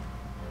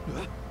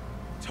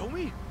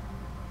 Tommy?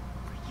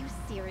 Are you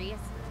serious?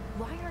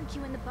 Why aren't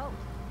you in the boat?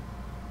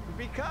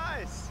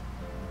 Because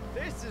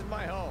this is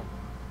my home.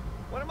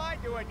 What am I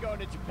doing going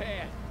to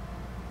Japan?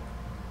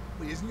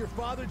 Wait, isn't your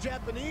father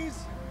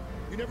Japanese?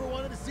 You never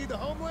wanted to see the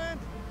homeland?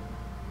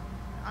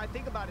 I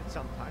think about it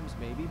sometimes,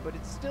 maybe, but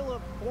it's still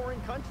a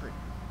foreign country.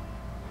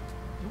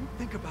 Don't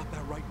think about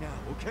that right now,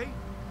 okay?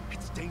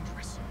 It's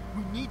dangerous.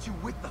 We need you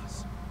with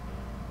us.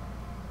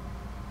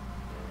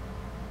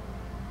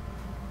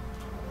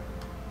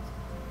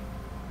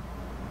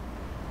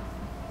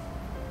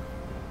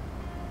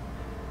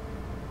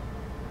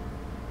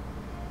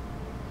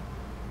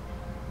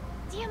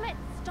 Damn it!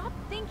 Stop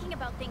thinking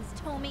about things,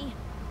 Tommy!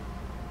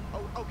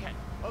 Oh, okay,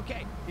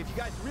 okay. If you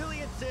guys really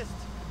insist,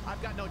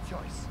 I've got no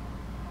choice.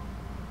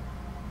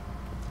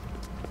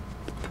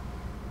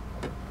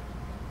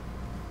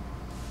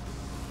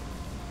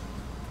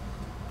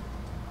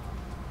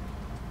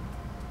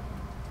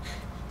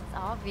 It's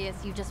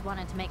obvious you just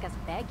wanted to make us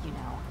beg, you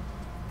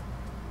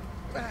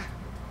know.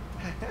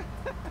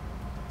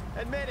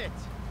 Admit it.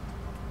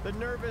 The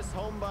nervous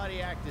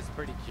homebody act is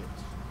pretty cute.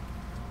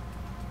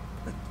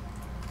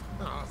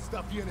 I'll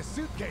stuff you in a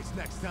suitcase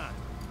next time.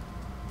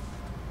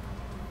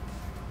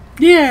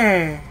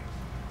 Yeah!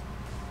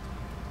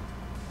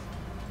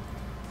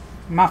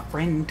 My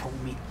friend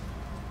told me.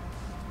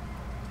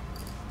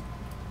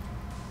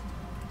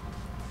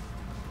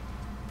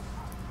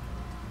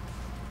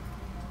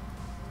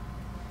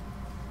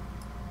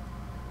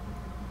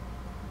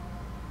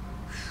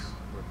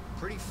 We're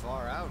pretty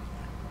far out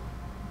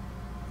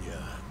here.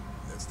 Yeah,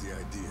 that's the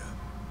idea.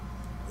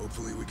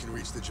 Hopefully we can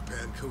reach the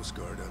Japan Coast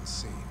Guard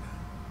unseen.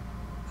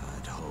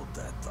 I'd hold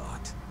that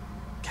thought.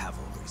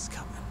 Cavalry's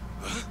coming.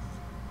 Huh?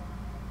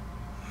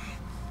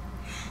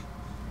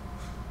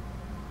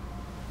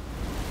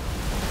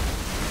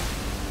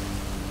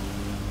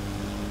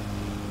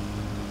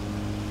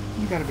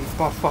 You gotta be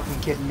butt fucking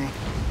kidding me.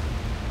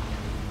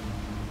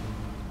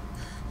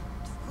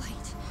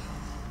 Wait.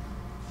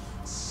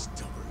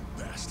 Stubborn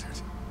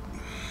bastard.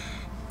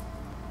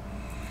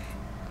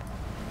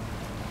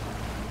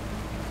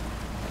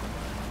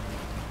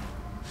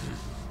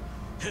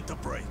 Hit the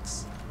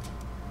brakes.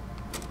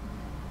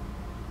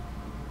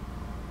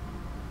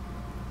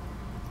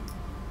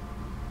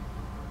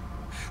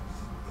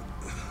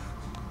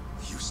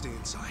 You stay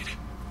inside.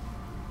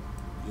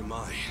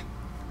 Yamai,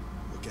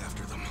 look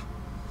after them.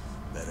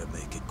 Better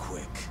make it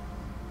quick.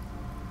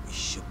 We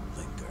shouldn't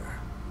linger.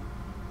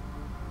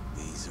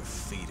 These are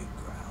feeding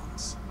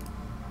grounds.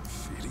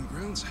 Feeding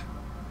grounds?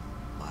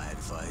 My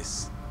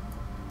advice,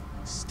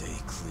 stay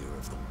clear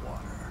of the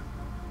water.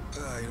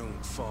 I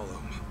don't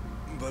follow,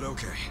 but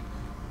okay.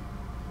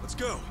 Let's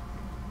go.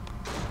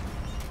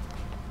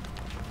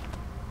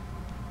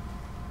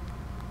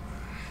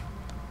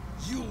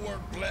 You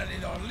weren't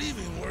planning on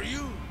leaving, were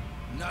you?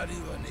 Not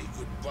even a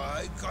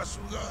goodbye,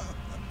 Kasuga?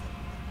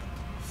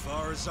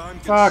 Far as I'm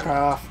Fuck concerned,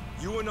 off.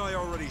 you and I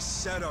already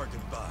said our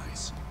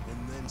goodbyes,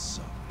 and then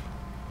some.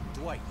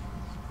 Dwight,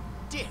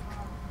 dick.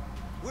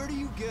 Where do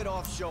you get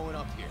off showing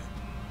up here?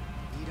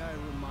 Need I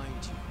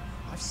remind you,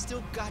 I've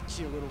still got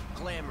you a little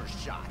glamour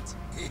shot.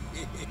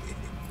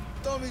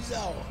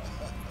 Tomizawa.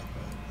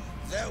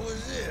 That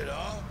was it,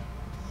 huh?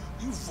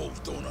 You folks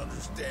don't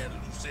understand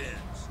loose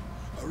ends.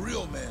 A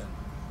real man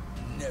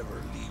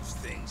never leaves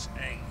things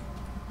hanging.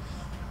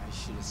 I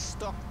should have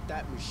stuck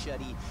that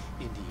machete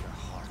into your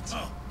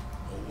heart.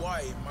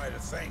 Hawaii might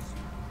have thanked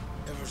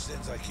you. Ever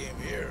since I came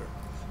here,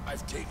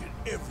 I've taken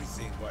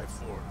everything by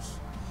force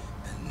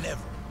and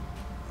never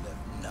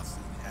left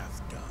nothing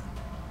half done.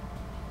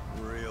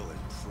 Real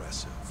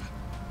impressive.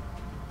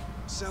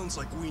 Sounds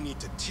like we need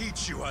to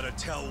teach you how to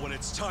tell when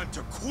it's time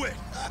to quit.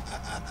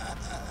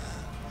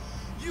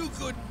 You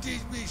couldn't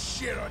teach me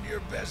shit on your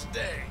best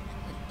day.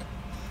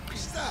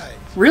 Besides,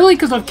 Really?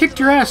 Because I've kicked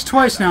your ass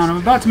twice now, and I'm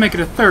about to make it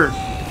a third.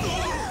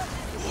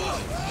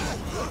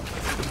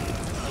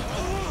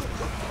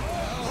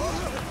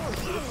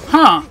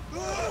 Huh.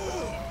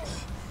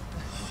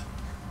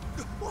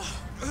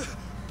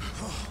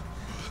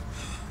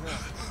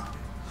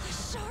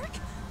 Shark?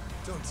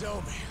 Don't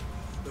tell me.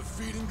 The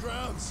feeding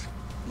grounds?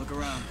 Look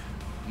around.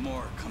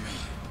 More coming.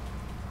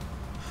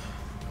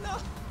 No.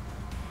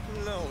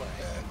 No way.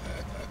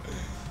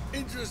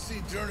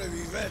 Interesting turn of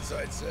events,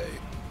 I'd say.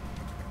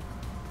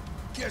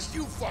 Guess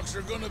you fucks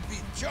are gonna be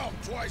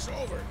jumped twice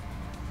over.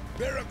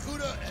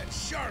 Barracuda and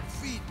shark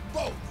feed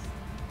both.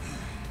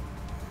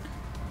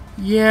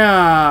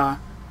 Yeah.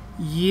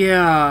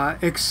 Yeah.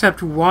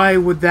 Except why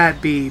would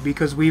that be?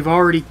 Because we've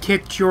already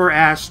kicked your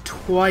ass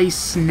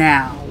twice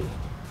now.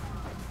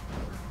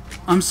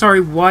 I'm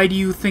sorry, why do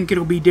you think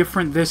it'll be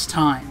different this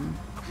time?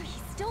 He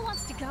still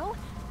wants to go?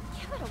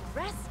 Give it a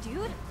rest,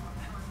 dude.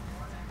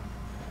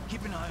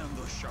 Keep an eye on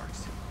those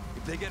sharks.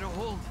 If they get a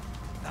hold,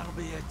 that'll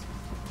be it.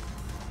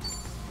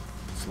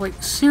 It's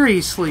like,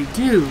 seriously,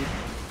 dude.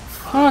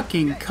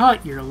 Fucking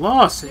cut your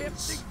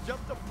losses.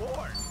 Jump the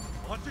board.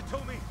 Watch it,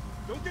 Tommy.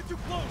 Don't get too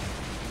close.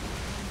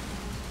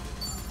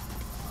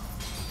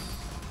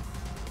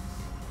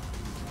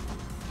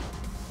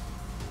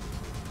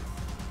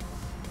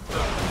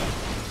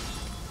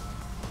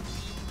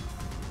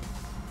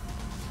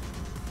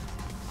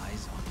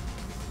 Eyes on.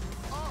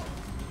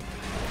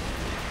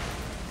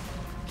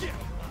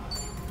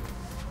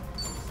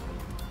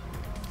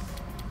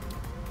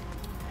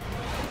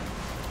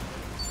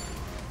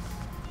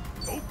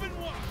 Open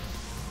wide.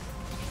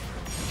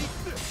 Eat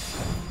this.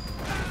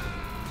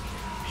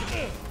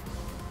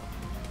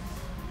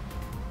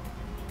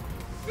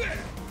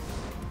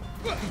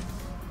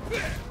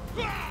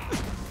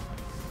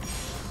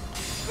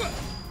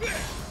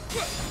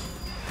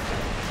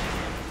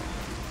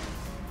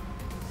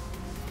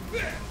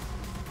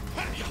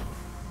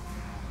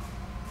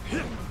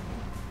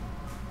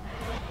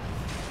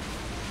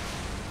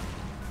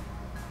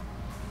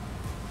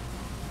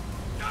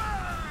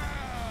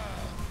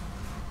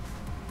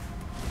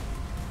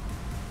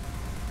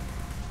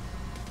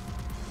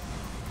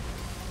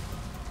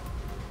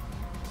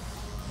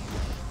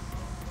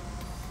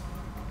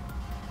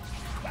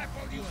 Slap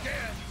all you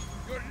can.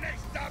 Your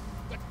next stop,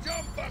 the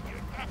jump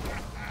bucket.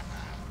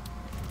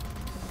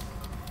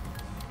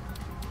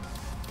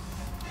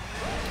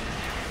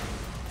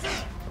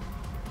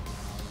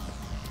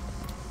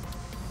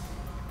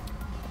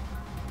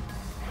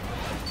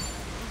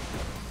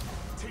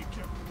 Take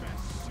your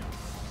best shot.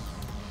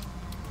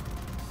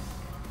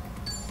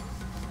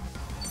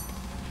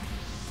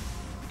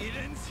 It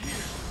ends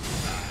here.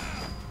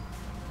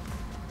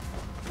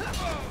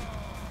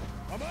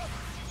 I'm up.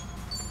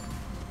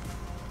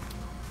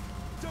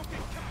 Don't get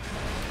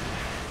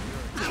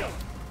caught.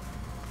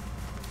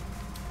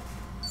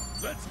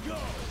 Let's go.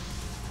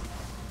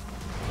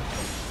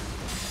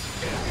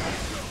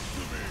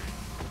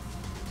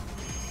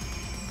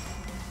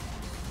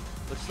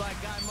 Looks like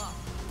I'm up.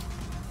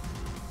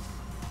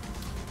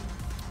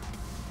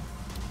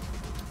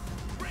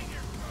 Bring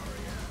your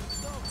story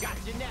in. Got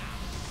you now.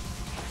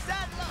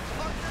 Saddle up,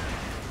 partner.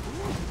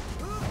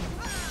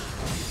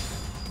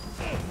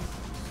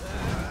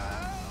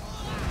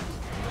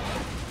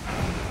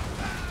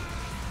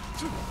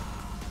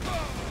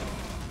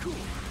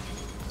 Cool.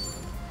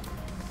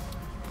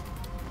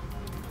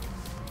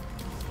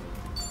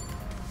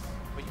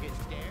 But you getting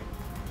scared?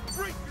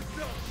 Break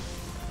yourself.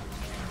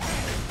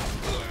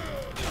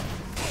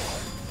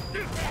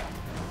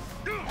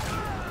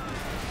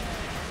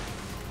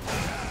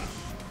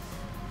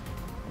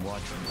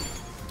 Watch me.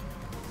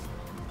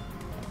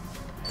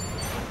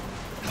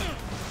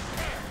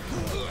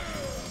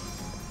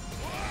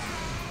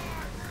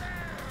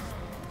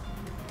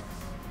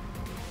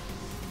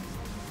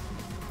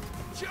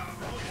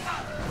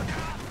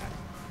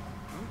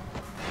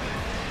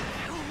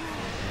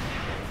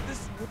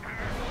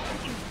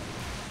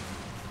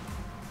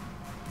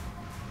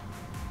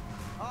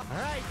 All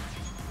right.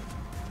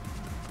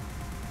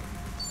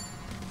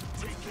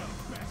 Take your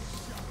best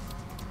shot.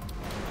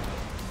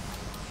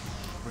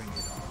 Bring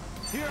it on.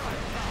 Here I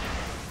come.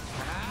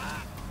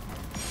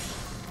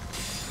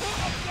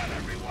 I've got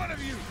every one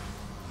of you.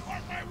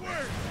 Mark my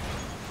word.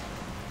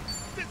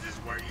 This is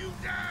where you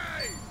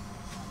die.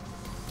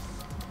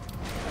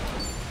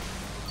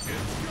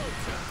 It's go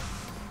time.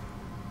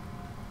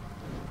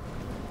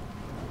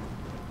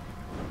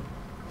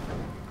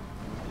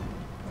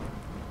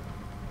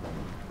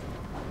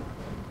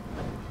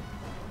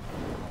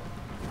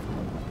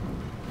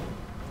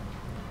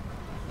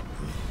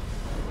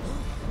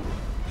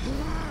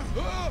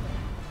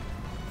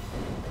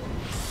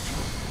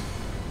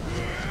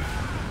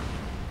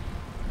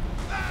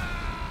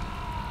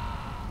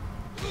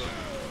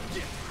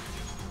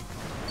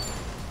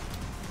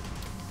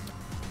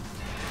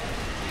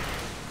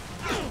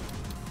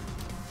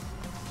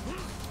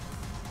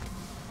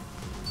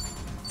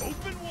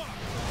 Open wide.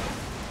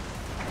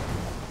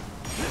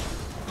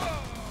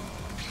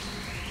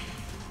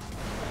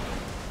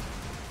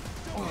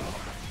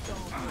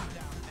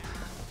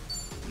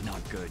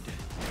 Not good.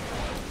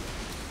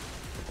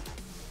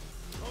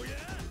 Oh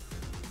yeah?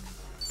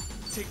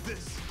 Take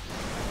this.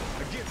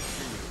 A gift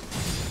for you.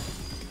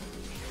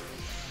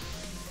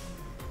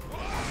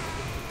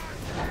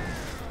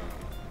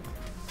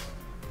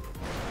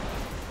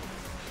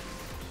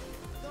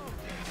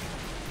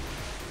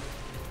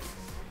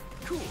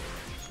 Cool.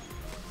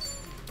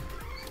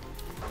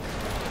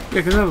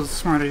 Yeah, because that was a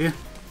smart idea.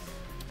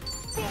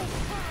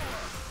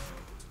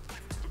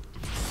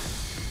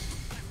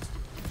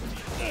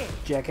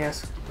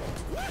 Jackass.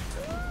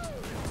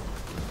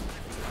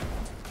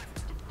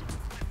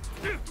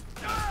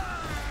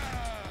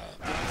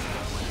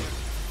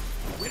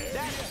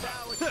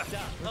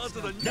 On to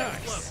the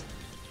next level.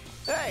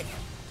 Hey,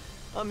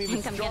 I'm even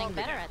Think I'm getting stronger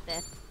better now. at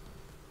this.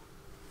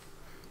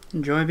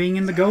 Enjoy being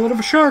in the gullet of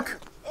a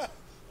shark.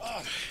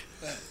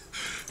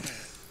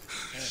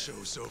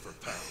 Show's over,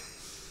 pal.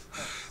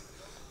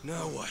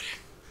 Now what?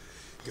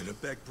 Gonna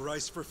beg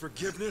Bryce for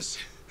forgiveness?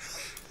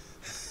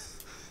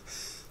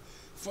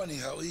 Funny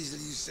how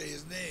easily you say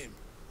his name.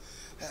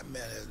 That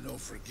man has no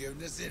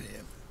forgiveness in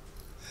him.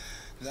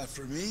 Not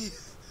for me,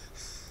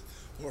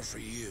 or for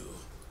you.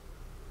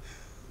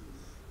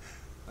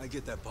 I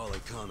get that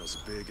Polycana's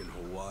big in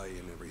Hawaii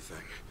and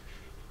everything.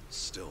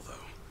 Still,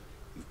 though,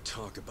 you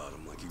talk about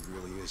him like he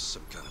really is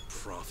some kind of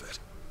prophet.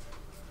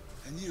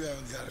 And you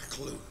haven't got a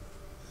clue.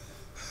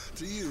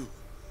 To you,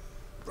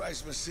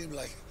 Bryce must seem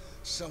like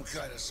some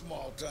kind of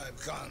small-time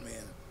con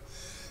man,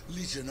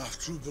 leeching off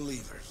true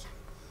believers.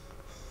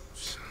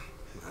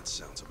 That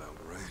sounds about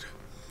right.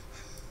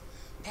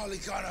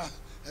 Polycana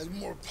has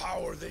more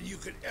power than you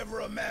could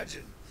ever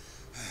imagine.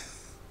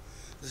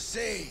 The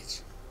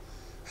Sage,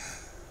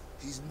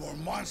 he's more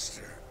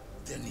monster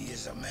than he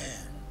is a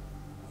man.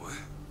 What?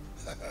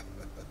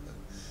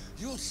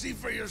 You'll see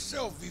for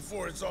yourself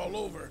before it's all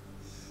over.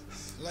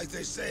 Like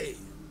they say,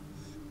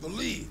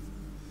 believe,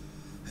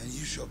 and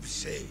you shall be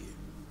saved.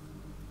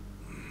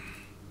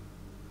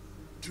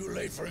 Too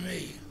late for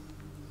me.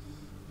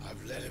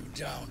 I've let him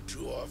down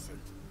too often.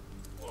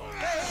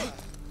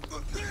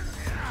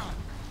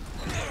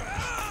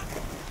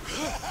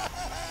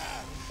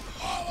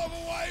 All of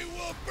Hawaii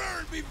will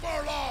burn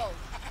before long.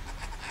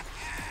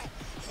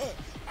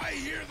 I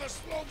hear the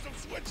slopes of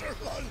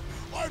Switzerland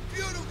are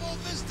beautiful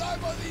this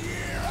time of the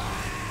year.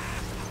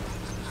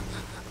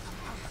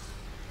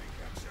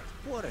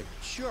 What a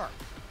jerk.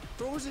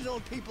 Throws his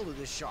own people to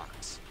the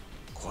sharks.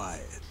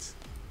 Quiet.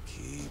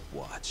 Keep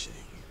watching.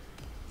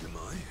 Am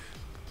I?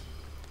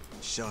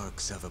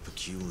 Sharks have a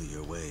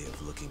peculiar way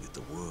of looking at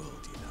the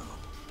world, you know.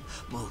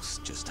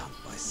 Most just hunt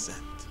by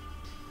scent.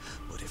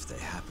 But if they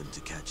happen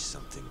to catch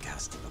something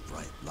casting a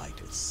bright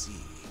light at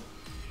sea...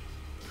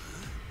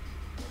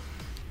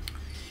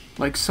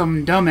 Like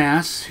some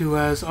dumbass who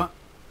has...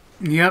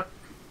 yep.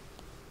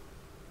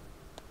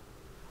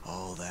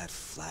 all that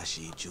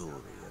flashy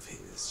jewelry of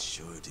his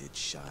sure did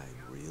shine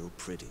real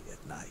pretty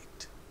at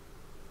night.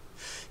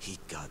 He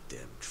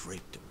goddamn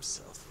draped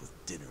himself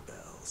with dinner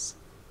bells.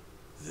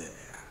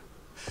 There.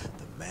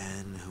 The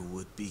man who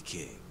would be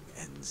king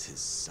ends his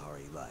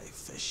sorry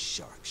life as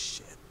shark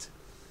shit.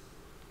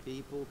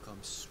 People come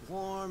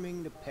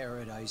swarming to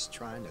paradise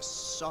trying to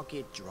suck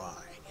it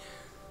dry.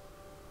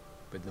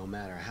 But no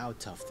matter how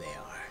tough they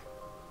are,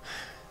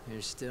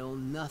 there's still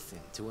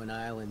nothing to an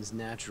island's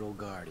natural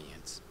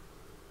guardians.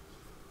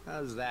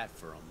 How's that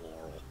for a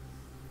moral?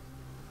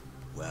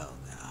 Well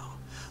now,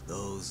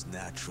 those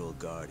natural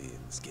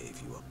guardians gave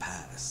you a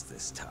pass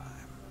this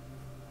time.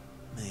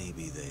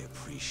 Maybe they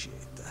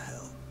appreciate the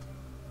help.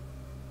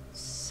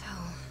 So,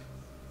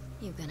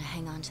 you gonna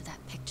hang on to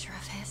that picture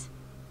of his?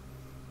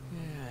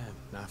 Yeah,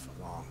 not for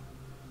long.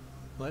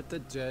 Let the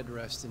dead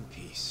rest in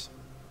peace.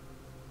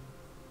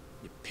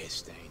 You piss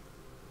stain.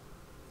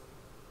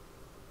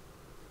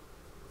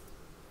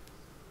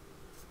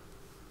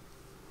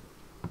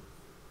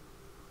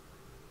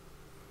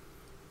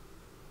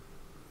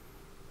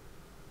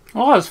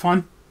 Oh, that was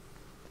fun.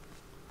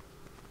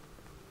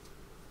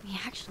 We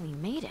actually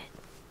made it.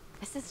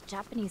 This is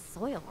Japanese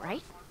soil,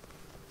 right?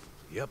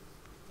 Yep.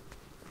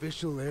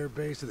 Official air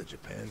base of the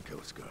Japan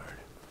Coast Guard.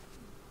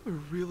 We're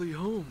really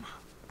home.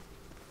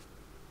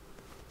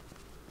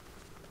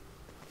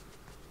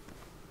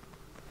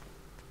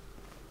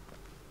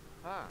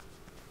 Ah.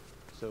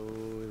 So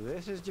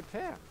this is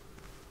Japan.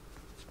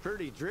 It's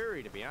Pretty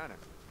dreary, to be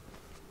honest.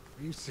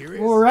 Are you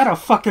serious? Well, we're at a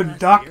fucking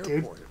dock, dude.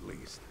 Airport, at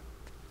least.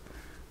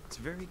 It's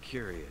very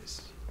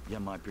curious.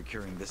 Yamai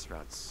procuring this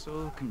route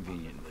so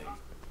conveniently.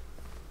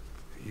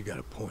 You got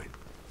a point.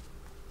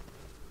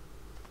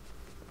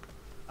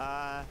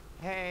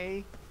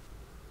 Hey.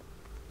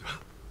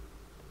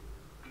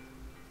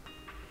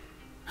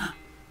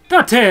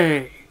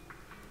 Date!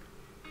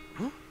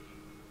 Huh?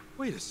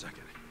 Wait a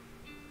second.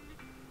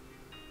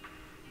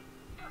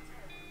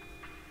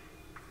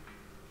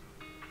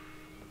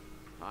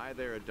 Hi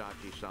there,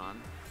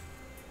 Adachi-san.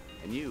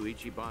 And you,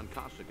 Ichiban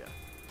Kasuga.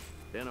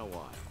 Been a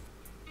while.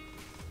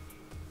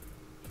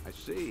 I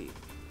see.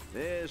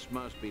 This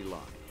must be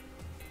Lonnie.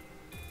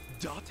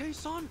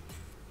 Date-san?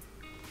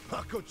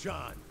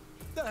 Mako-chan,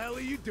 what the hell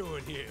are you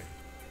doing here?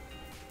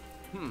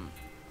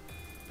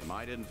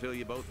 Yamai didn't fill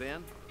you both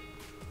in?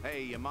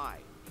 Hey, Yamai.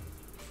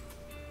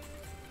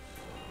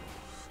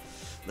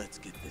 Let's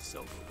get this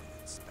over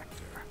with,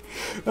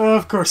 Inspector.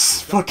 Of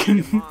course,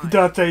 fucking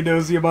Date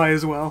knows Yamai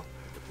as well.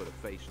 To put a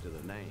face to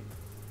the name.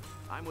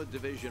 I'm with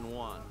Division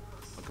 1,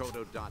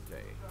 Makoto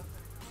Date.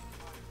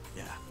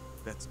 Yeah,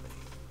 that's me.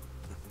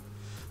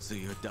 So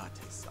you're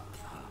Date-san,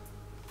 huh?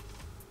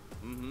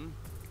 Mm-hmm.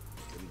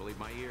 Couldn't believe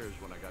my ears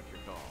when I got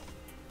your call.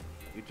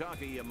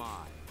 Yutaka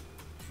Yamai,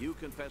 you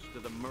confessed to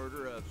the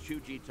murder of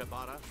Shuji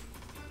Tabata?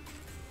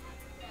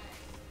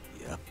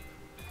 Yep.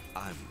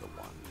 I'm the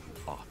one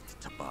who offed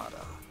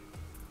Tabata.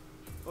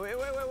 Wait,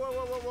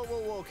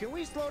 whoa. Can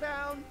we slow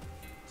down?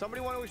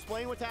 Somebody want to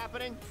explain what's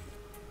happening?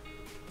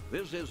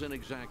 This isn't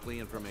exactly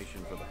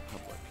information for the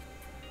public.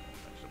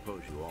 I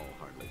suppose you all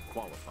hardly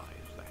qualify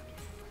as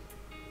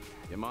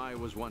that. Yamai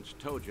was once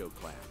Tojo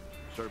clan,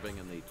 serving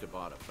in the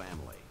Tabata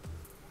family.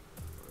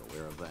 We're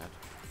aware of that?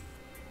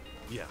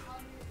 Yeah.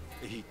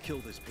 He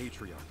killed his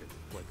patriarch and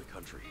fled the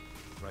country,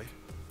 right?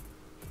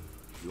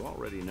 You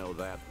already know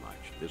that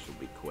much. This will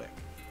be quick.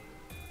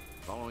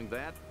 Following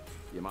that,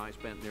 Yamai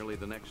spent nearly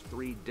the next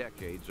 3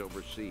 decades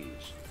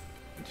overseas,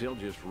 until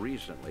just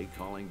recently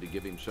calling to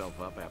give himself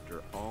up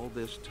after all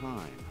this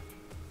time.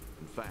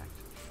 In fact,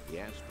 he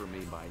asked for me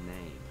by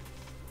name.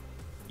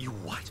 You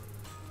what?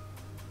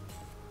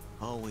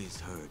 Always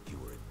heard you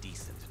were a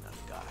decent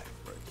enough guy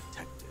for a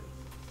detective.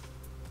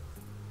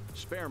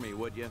 Spare me,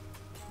 would you?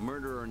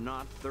 Murder or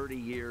not, 30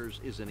 years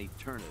is an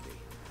eternity.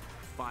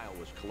 File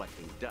was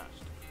collecting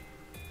dust.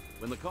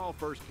 When the call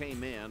first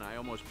came in, I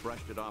almost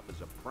brushed it off as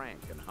a prank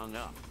and hung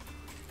up.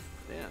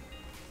 Then,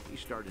 he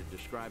started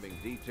describing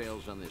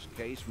details on this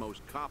case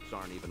most cops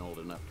aren't even old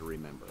enough to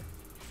remember.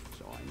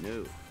 So I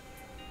knew.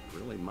 It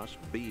really must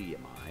be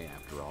Yamai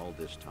after all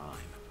this time.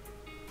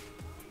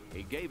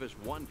 He gave us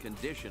one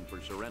condition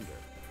for surrender.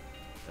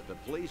 That the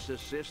police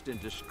assist in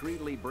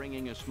discreetly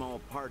bringing a small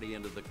party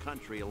into the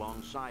country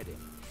alongside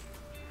him.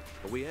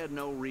 But we had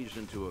no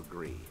reason to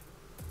agree.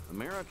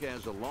 America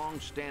has a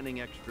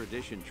long-standing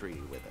extradition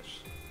treaty with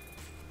us.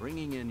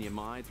 Bringing in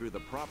Yamai through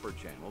the proper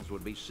channels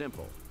would be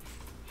simple.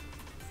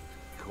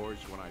 Of course,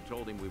 when I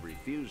told him we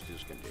refused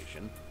his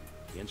condition,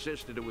 he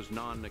insisted it was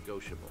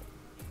non-negotiable.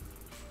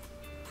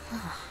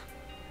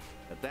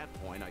 At that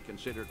point, I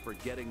considered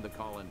forgetting the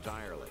call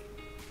entirely.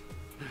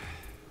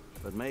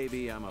 But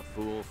maybe I'm a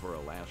fool for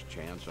a last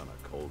chance on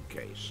a cold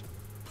case.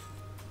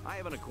 I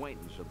have an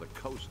acquaintance of the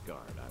Coast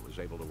Guard I was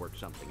able to work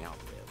something out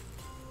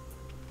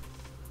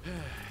with.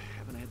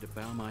 Haven't had to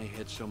bow my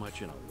head so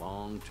much in a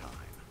long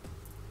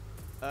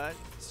time.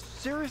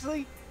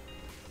 Seriously?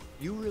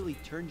 You really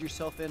turned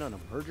yourself in on a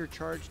murder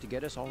charge to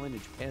get us all into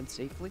Japan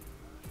safely?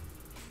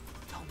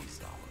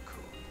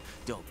 Tomizawa-kun,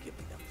 don't give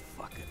me them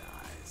fucking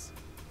eyes.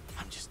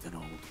 I'm just an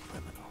old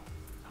criminal,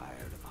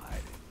 tired of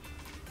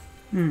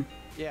hiding.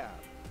 Yeah,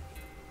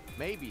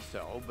 maybe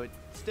so, but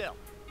still,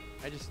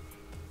 I just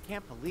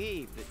can't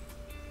believe that...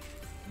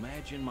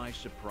 Imagine my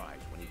surprise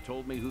when he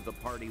told me who the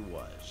party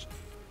was.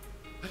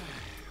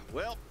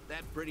 Well,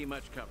 that pretty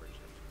much covers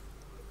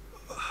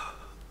it.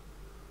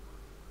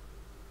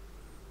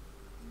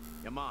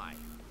 Yamai,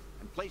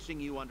 I'm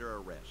placing you under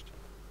arrest.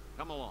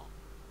 Come along.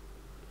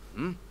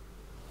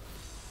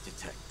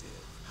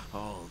 Detective,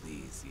 all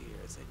these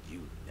years and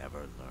you never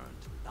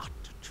learned not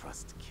to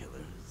trust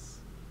killers?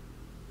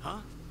 Huh?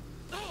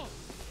 Oh!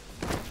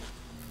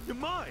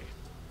 Yamai!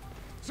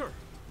 Sir,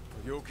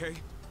 are you okay?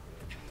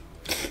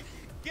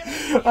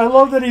 I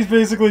love that he's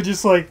basically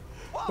just like,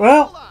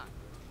 well,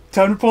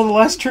 time to pull the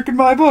last trick in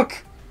my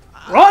book.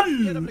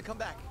 Run! Get him to come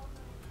back.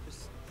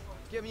 Just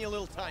give me a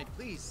little time,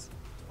 please.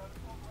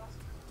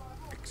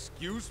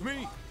 Excuse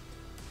me?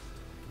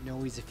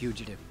 No, he's a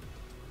fugitive.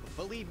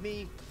 Believe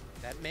me,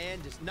 that man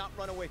does not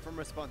run away from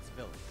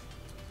responsibility.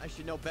 I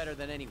should know better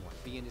than anyone,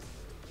 being his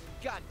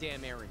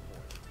goddamn errand boy.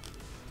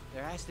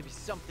 There has to be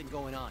something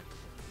going on.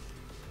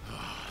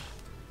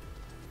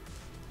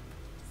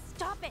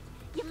 Stop it!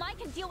 Yamai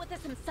can deal with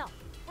this himself.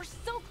 We're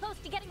so close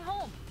to getting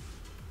home.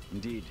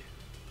 Indeed.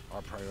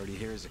 Our priority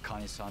here is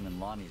Akane-san and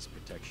Lonnie's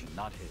protection,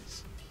 not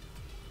his.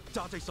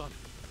 Date-san,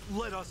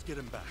 let us get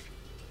him back.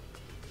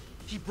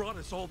 He brought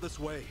us all this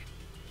way.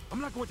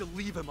 I'm not going to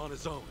leave him on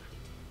his own.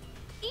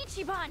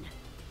 Ichiban!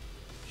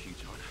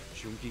 Shijan,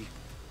 Junki,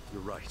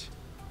 You're right.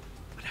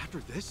 But after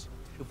this,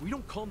 if we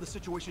don't calm the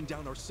situation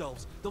down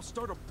ourselves, they'll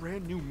start a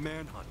brand new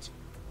manhunt.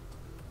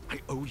 I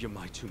owe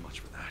Yamai too much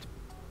for that.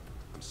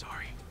 I'm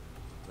sorry,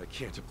 but I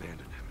can't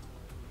abandon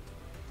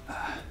him.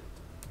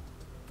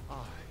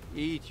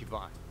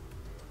 Ichiban.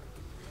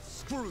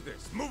 Screw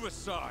this. Move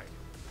aside.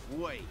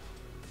 Wait.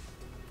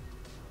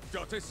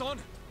 Date-san?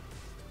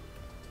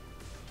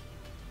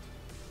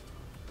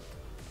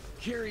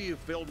 Kiryu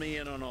filled me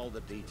in on all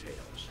the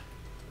details.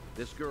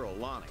 This girl,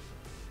 Lonnie,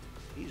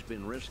 he's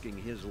been risking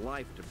his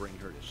life to bring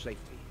her to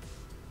safety.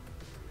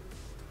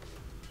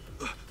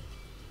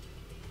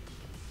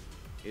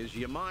 Is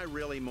Yamai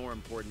really more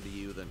important to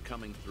you than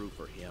coming through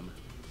for him?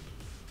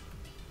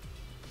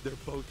 They're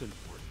both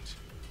important.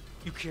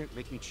 You can't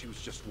make me choose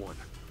just one.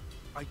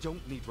 I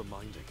don't need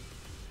reminding.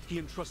 He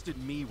entrusted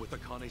me with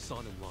Akane-san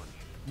and Lonnie.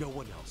 No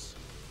one else.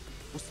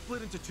 We'll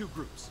split into 2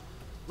 groups.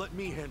 Let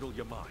me handle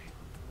Yamai.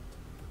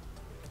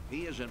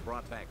 He isn't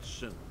brought back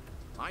soon.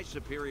 My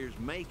superiors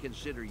may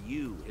consider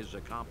you his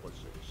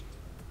accomplices.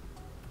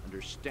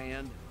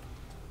 Understand?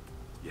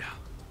 Yeah,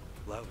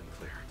 loud and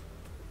clear.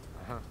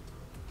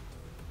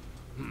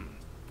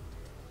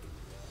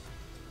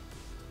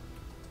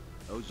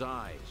 Those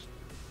eyes,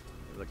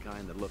 they're the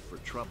kind that look for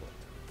trouble.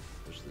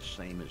 Was the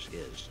same as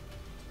his.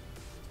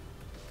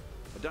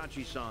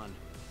 Adachi-san,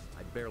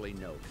 I barely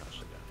know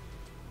Kasuga.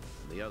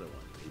 And the other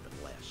one, even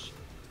less.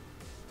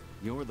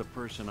 You're the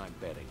person I'm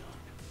betting on.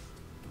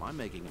 Am I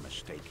making a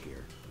mistake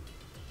here?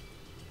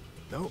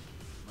 Nope.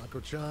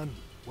 Mako-chan,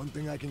 one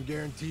thing I can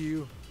guarantee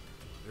you,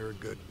 they're a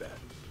good bet.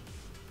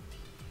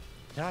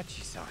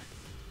 Dachi-san.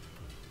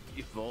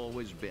 You've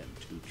always been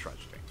too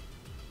trusting.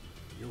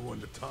 You're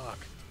one to talk.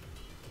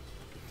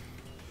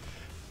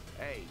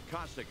 Hey,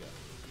 Kasuga.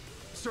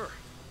 Sir!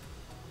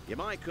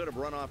 Yamai could have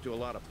run off to a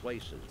lot of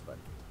places, but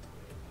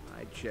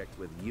I checked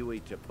with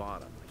Yui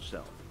Tabata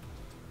myself.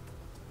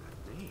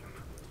 That name.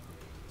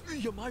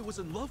 Yamai was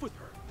in love with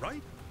her,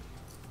 right?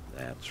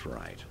 That's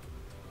right.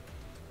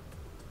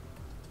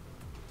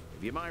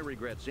 If Yamai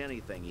regrets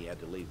anything he had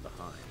to leave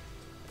behind,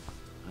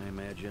 I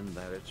imagine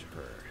that it's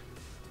her.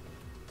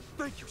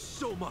 Thank you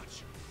so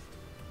much!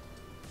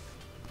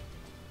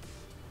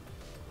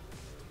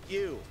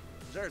 You,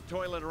 is there a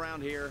toilet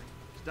around here?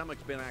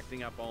 Stomach's been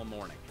acting up all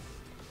morning.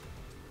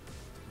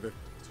 The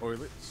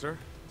toilet, sir?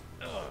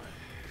 Ugh.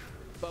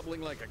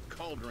 Bubbling like a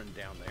cauldron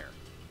down there.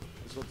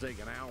 This will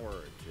take an hour or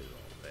 2,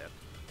 I'll bet.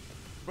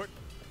 But,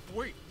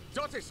 wait,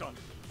 Date-san!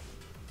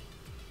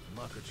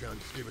 Mako-chan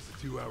just gave us a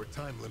 2-hour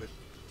time limit.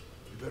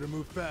 You better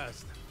move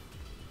fast.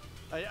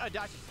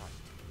 Adachi-san.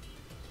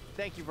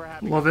 Thank you for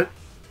having Love it.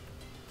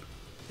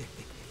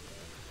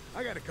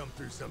 I gotta come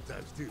through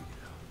sometimes too, you know.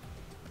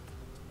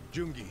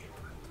 Jungi,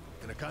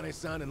 can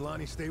Akane-san and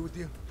Lonnie stay with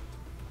you?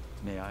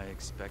 May I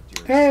expect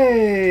your...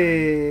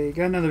 Hey,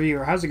 got another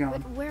viewer. How's it going?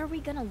 But where are we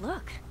gonna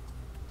look?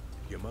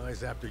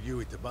 Yamai's after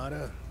Yui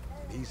Tabata,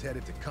 and he's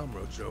headed to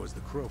Kamurocho as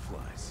the crow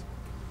flies.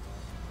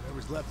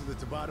 Whatever's left of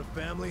the Tabata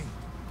family,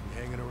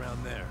 be hanging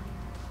around there.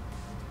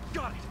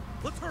 Got it!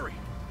 Let's hurry!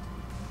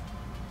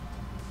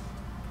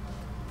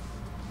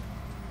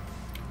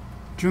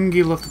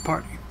 Jungi left the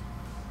party.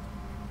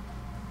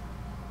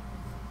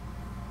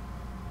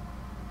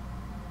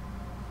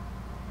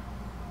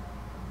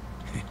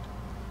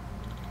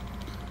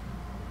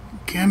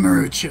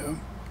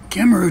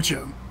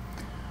 Kamurocho.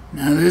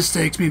 Now this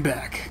takes me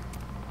back.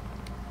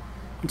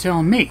 You're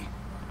telling me.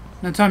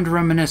 No time to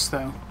reminisce,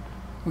 though.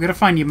 We gotta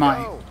find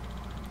Yamai.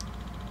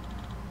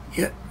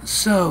 Yeah,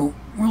 so,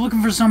 we're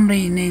looking for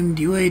somebody named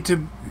Yui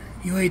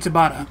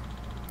Tabata.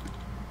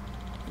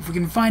 If we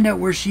can find out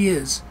where she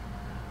is,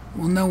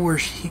 we'll know where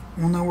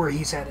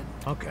he's headed.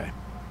 Okay.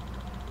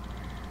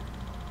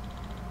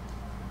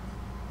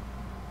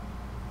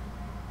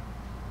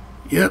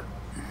 Yep.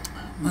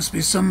 Must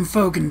be some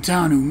folk in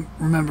town who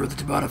remember the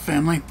Tabata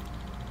family.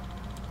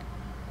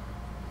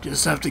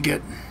 Just have to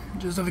get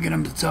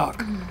him to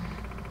talk.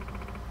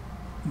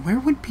 Where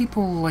would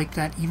people like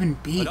that even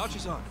be?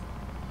 Adachi-san.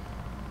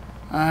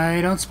 I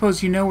don't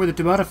suppose you know where the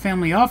Tabata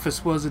family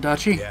office was,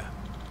 Adachi? Yeah.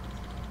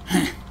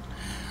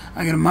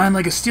 I got a mind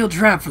like a steel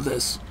trap for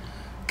this.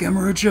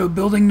 Kamurocho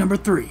Building Number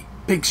 3,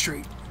 Pink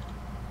Street.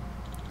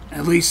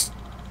 At least,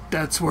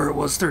 that's where it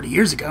was 30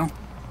 years ago.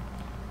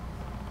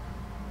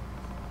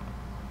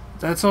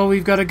 That's all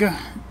we've got to go.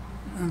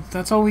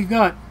 That's all we've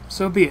got.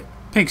 So be it.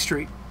 Pink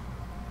Street.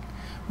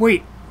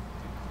 Wait.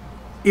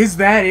 Is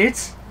that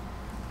it?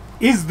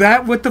 Is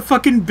that what the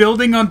fucking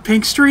building on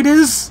Pink Street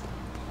is?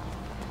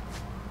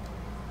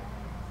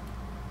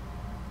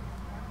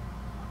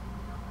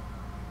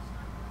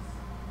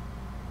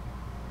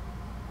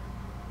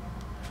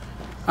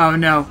 Oh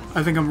no,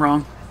 I think I'm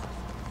wrong.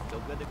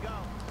 Still good to go.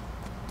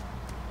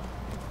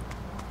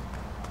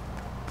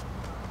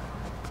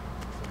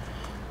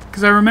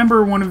 Because I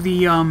remember one of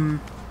the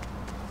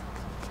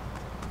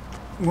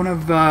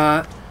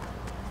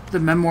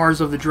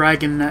memoirs of the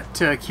dragon that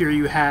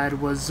Kiryu had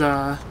was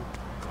that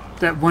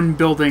one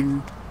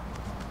building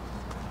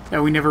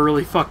that we never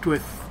really fucked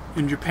with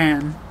in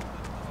Japan.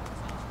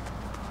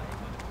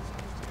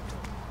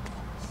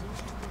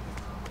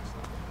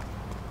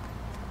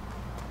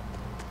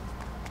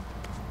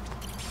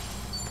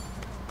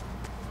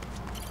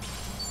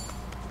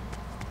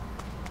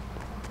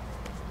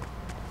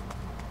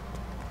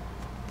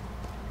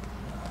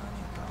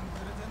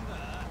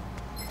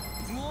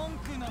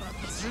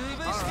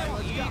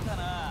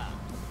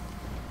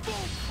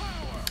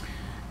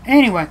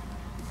 Anyway,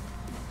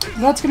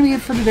 that's going to be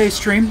it for today's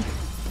stream.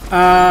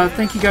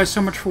 Thank you guys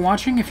so much for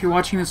watching. If you're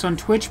watching this on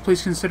Twitch,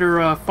 please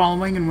consider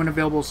following and when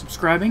available,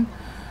 subscribing.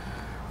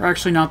 We're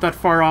actually not that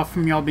far off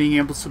from y'all being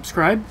able to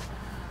subscribe.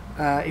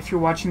 If you're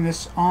watching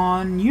this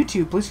on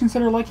YouTube, please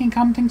consider liking,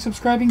 commenting,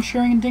 subscribing,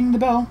 sharing, and dinging the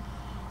bell.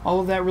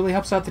 All of that really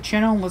helps out the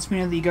channel and lets me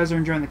know that you guys are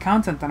enjoying the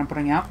content that I'm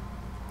putting out.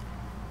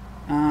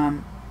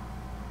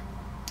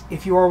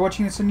 If you are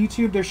watching this on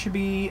YouTube, there should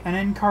be an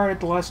end card at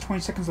the last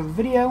 20 seconds of the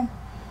video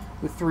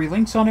with 3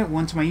 links on it.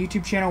 One to my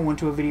YouTube channel, one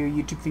to a video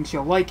YouTube thinks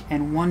you'll like,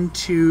 and one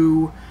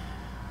to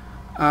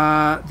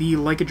the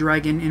Like a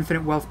Dragon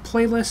Infinite Wealth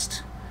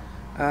playlist.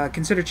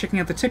 Consider checking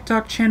out the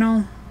TikTok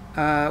channel,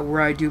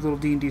 where I do little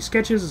D&D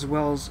sketches, as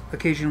well as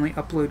occasionally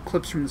upload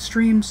clips from the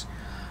streams.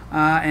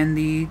 And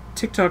the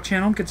TikTok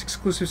channel gets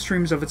exclusive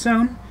streams of its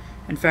own.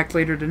 In fact,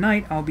 later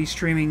tonight, I'll be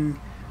streaming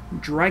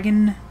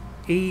Dragon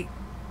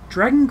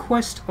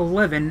Quest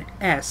XI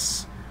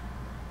S,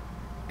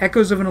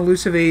 Echoes of an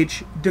Elusive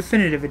Age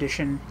Definitive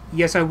Edition.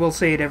 Yes, I will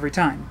say it every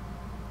time.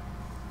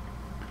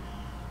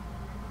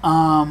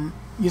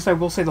 Yes, I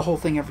will say the whole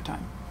thing every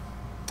time.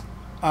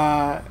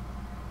 Yeah,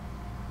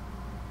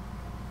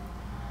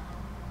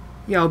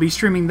 I'll be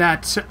streaming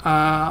that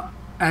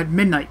at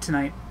midnight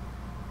tonight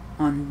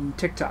on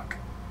TikTok.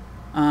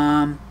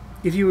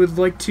 If you would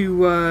like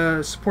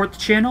to support the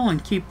channel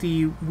and keep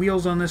the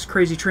wheels on this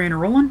crazy train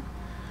rolling,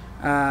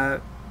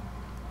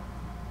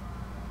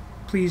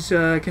 please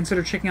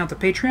consider checking out the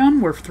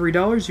Patreon, where for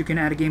 $3 you can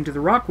add a game to the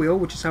Rock Wheel,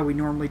 which is how we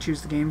normally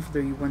choose the game for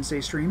the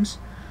Wednesday streams.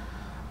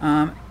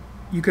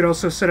 You could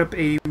also set up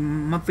a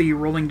monthly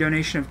rolling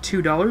donation of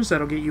 $2.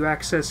 That'll get you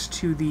access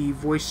to the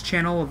voice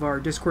channel of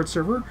our Discord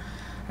server,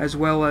 as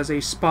well as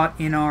a spot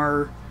in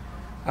our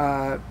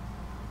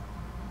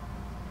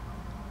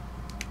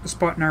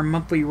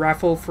monthly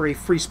raffle for a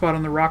free spot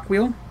on the Rock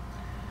Wheel,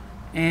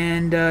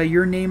 and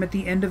your name at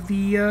the end of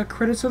the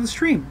credits of the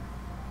stream.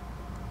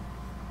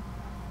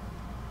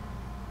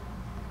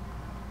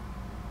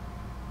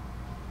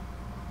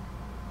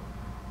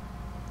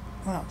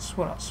 What else?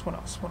 What else? What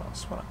else? What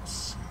else? What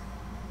else?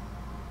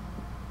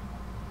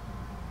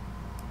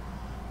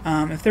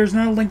 If there's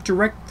not a link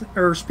direct,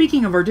 or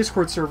speaking of our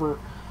Discord server,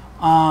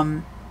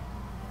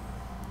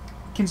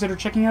 consider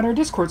checking out our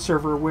Discord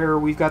server, where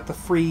we've got the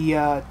free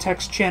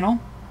text channel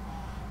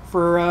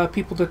for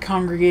people to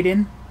congregate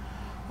in,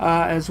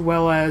 as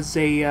well as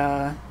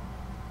a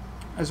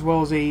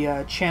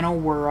channel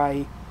where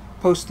I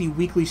post the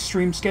weekly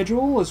stream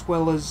schedule, as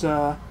well as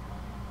I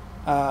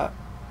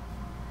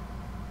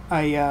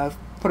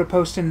put a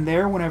post in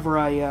there whenever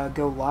I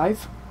go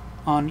live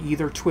on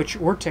either Twitch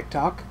or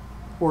TikTok,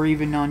 or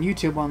even on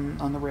YouTube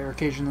on the rare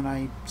occasion that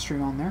I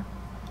stream on there.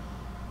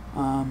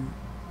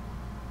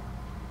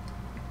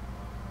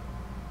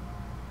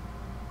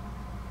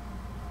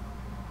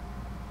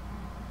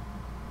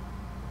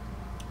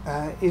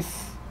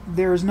 If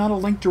there's not a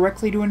link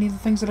directly to any of the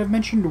things that I've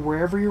mentioned,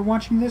 wherever you're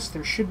watching this,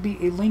 there should be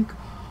a link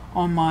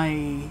on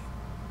my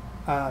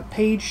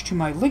page to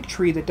my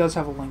linktree that does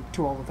have a link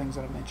to all the things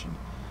that I've mentioned.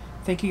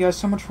 Thank you guys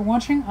so much for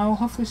watching. I will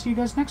hopefully see you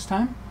guys next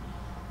time.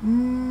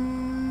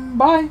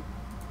 Bye!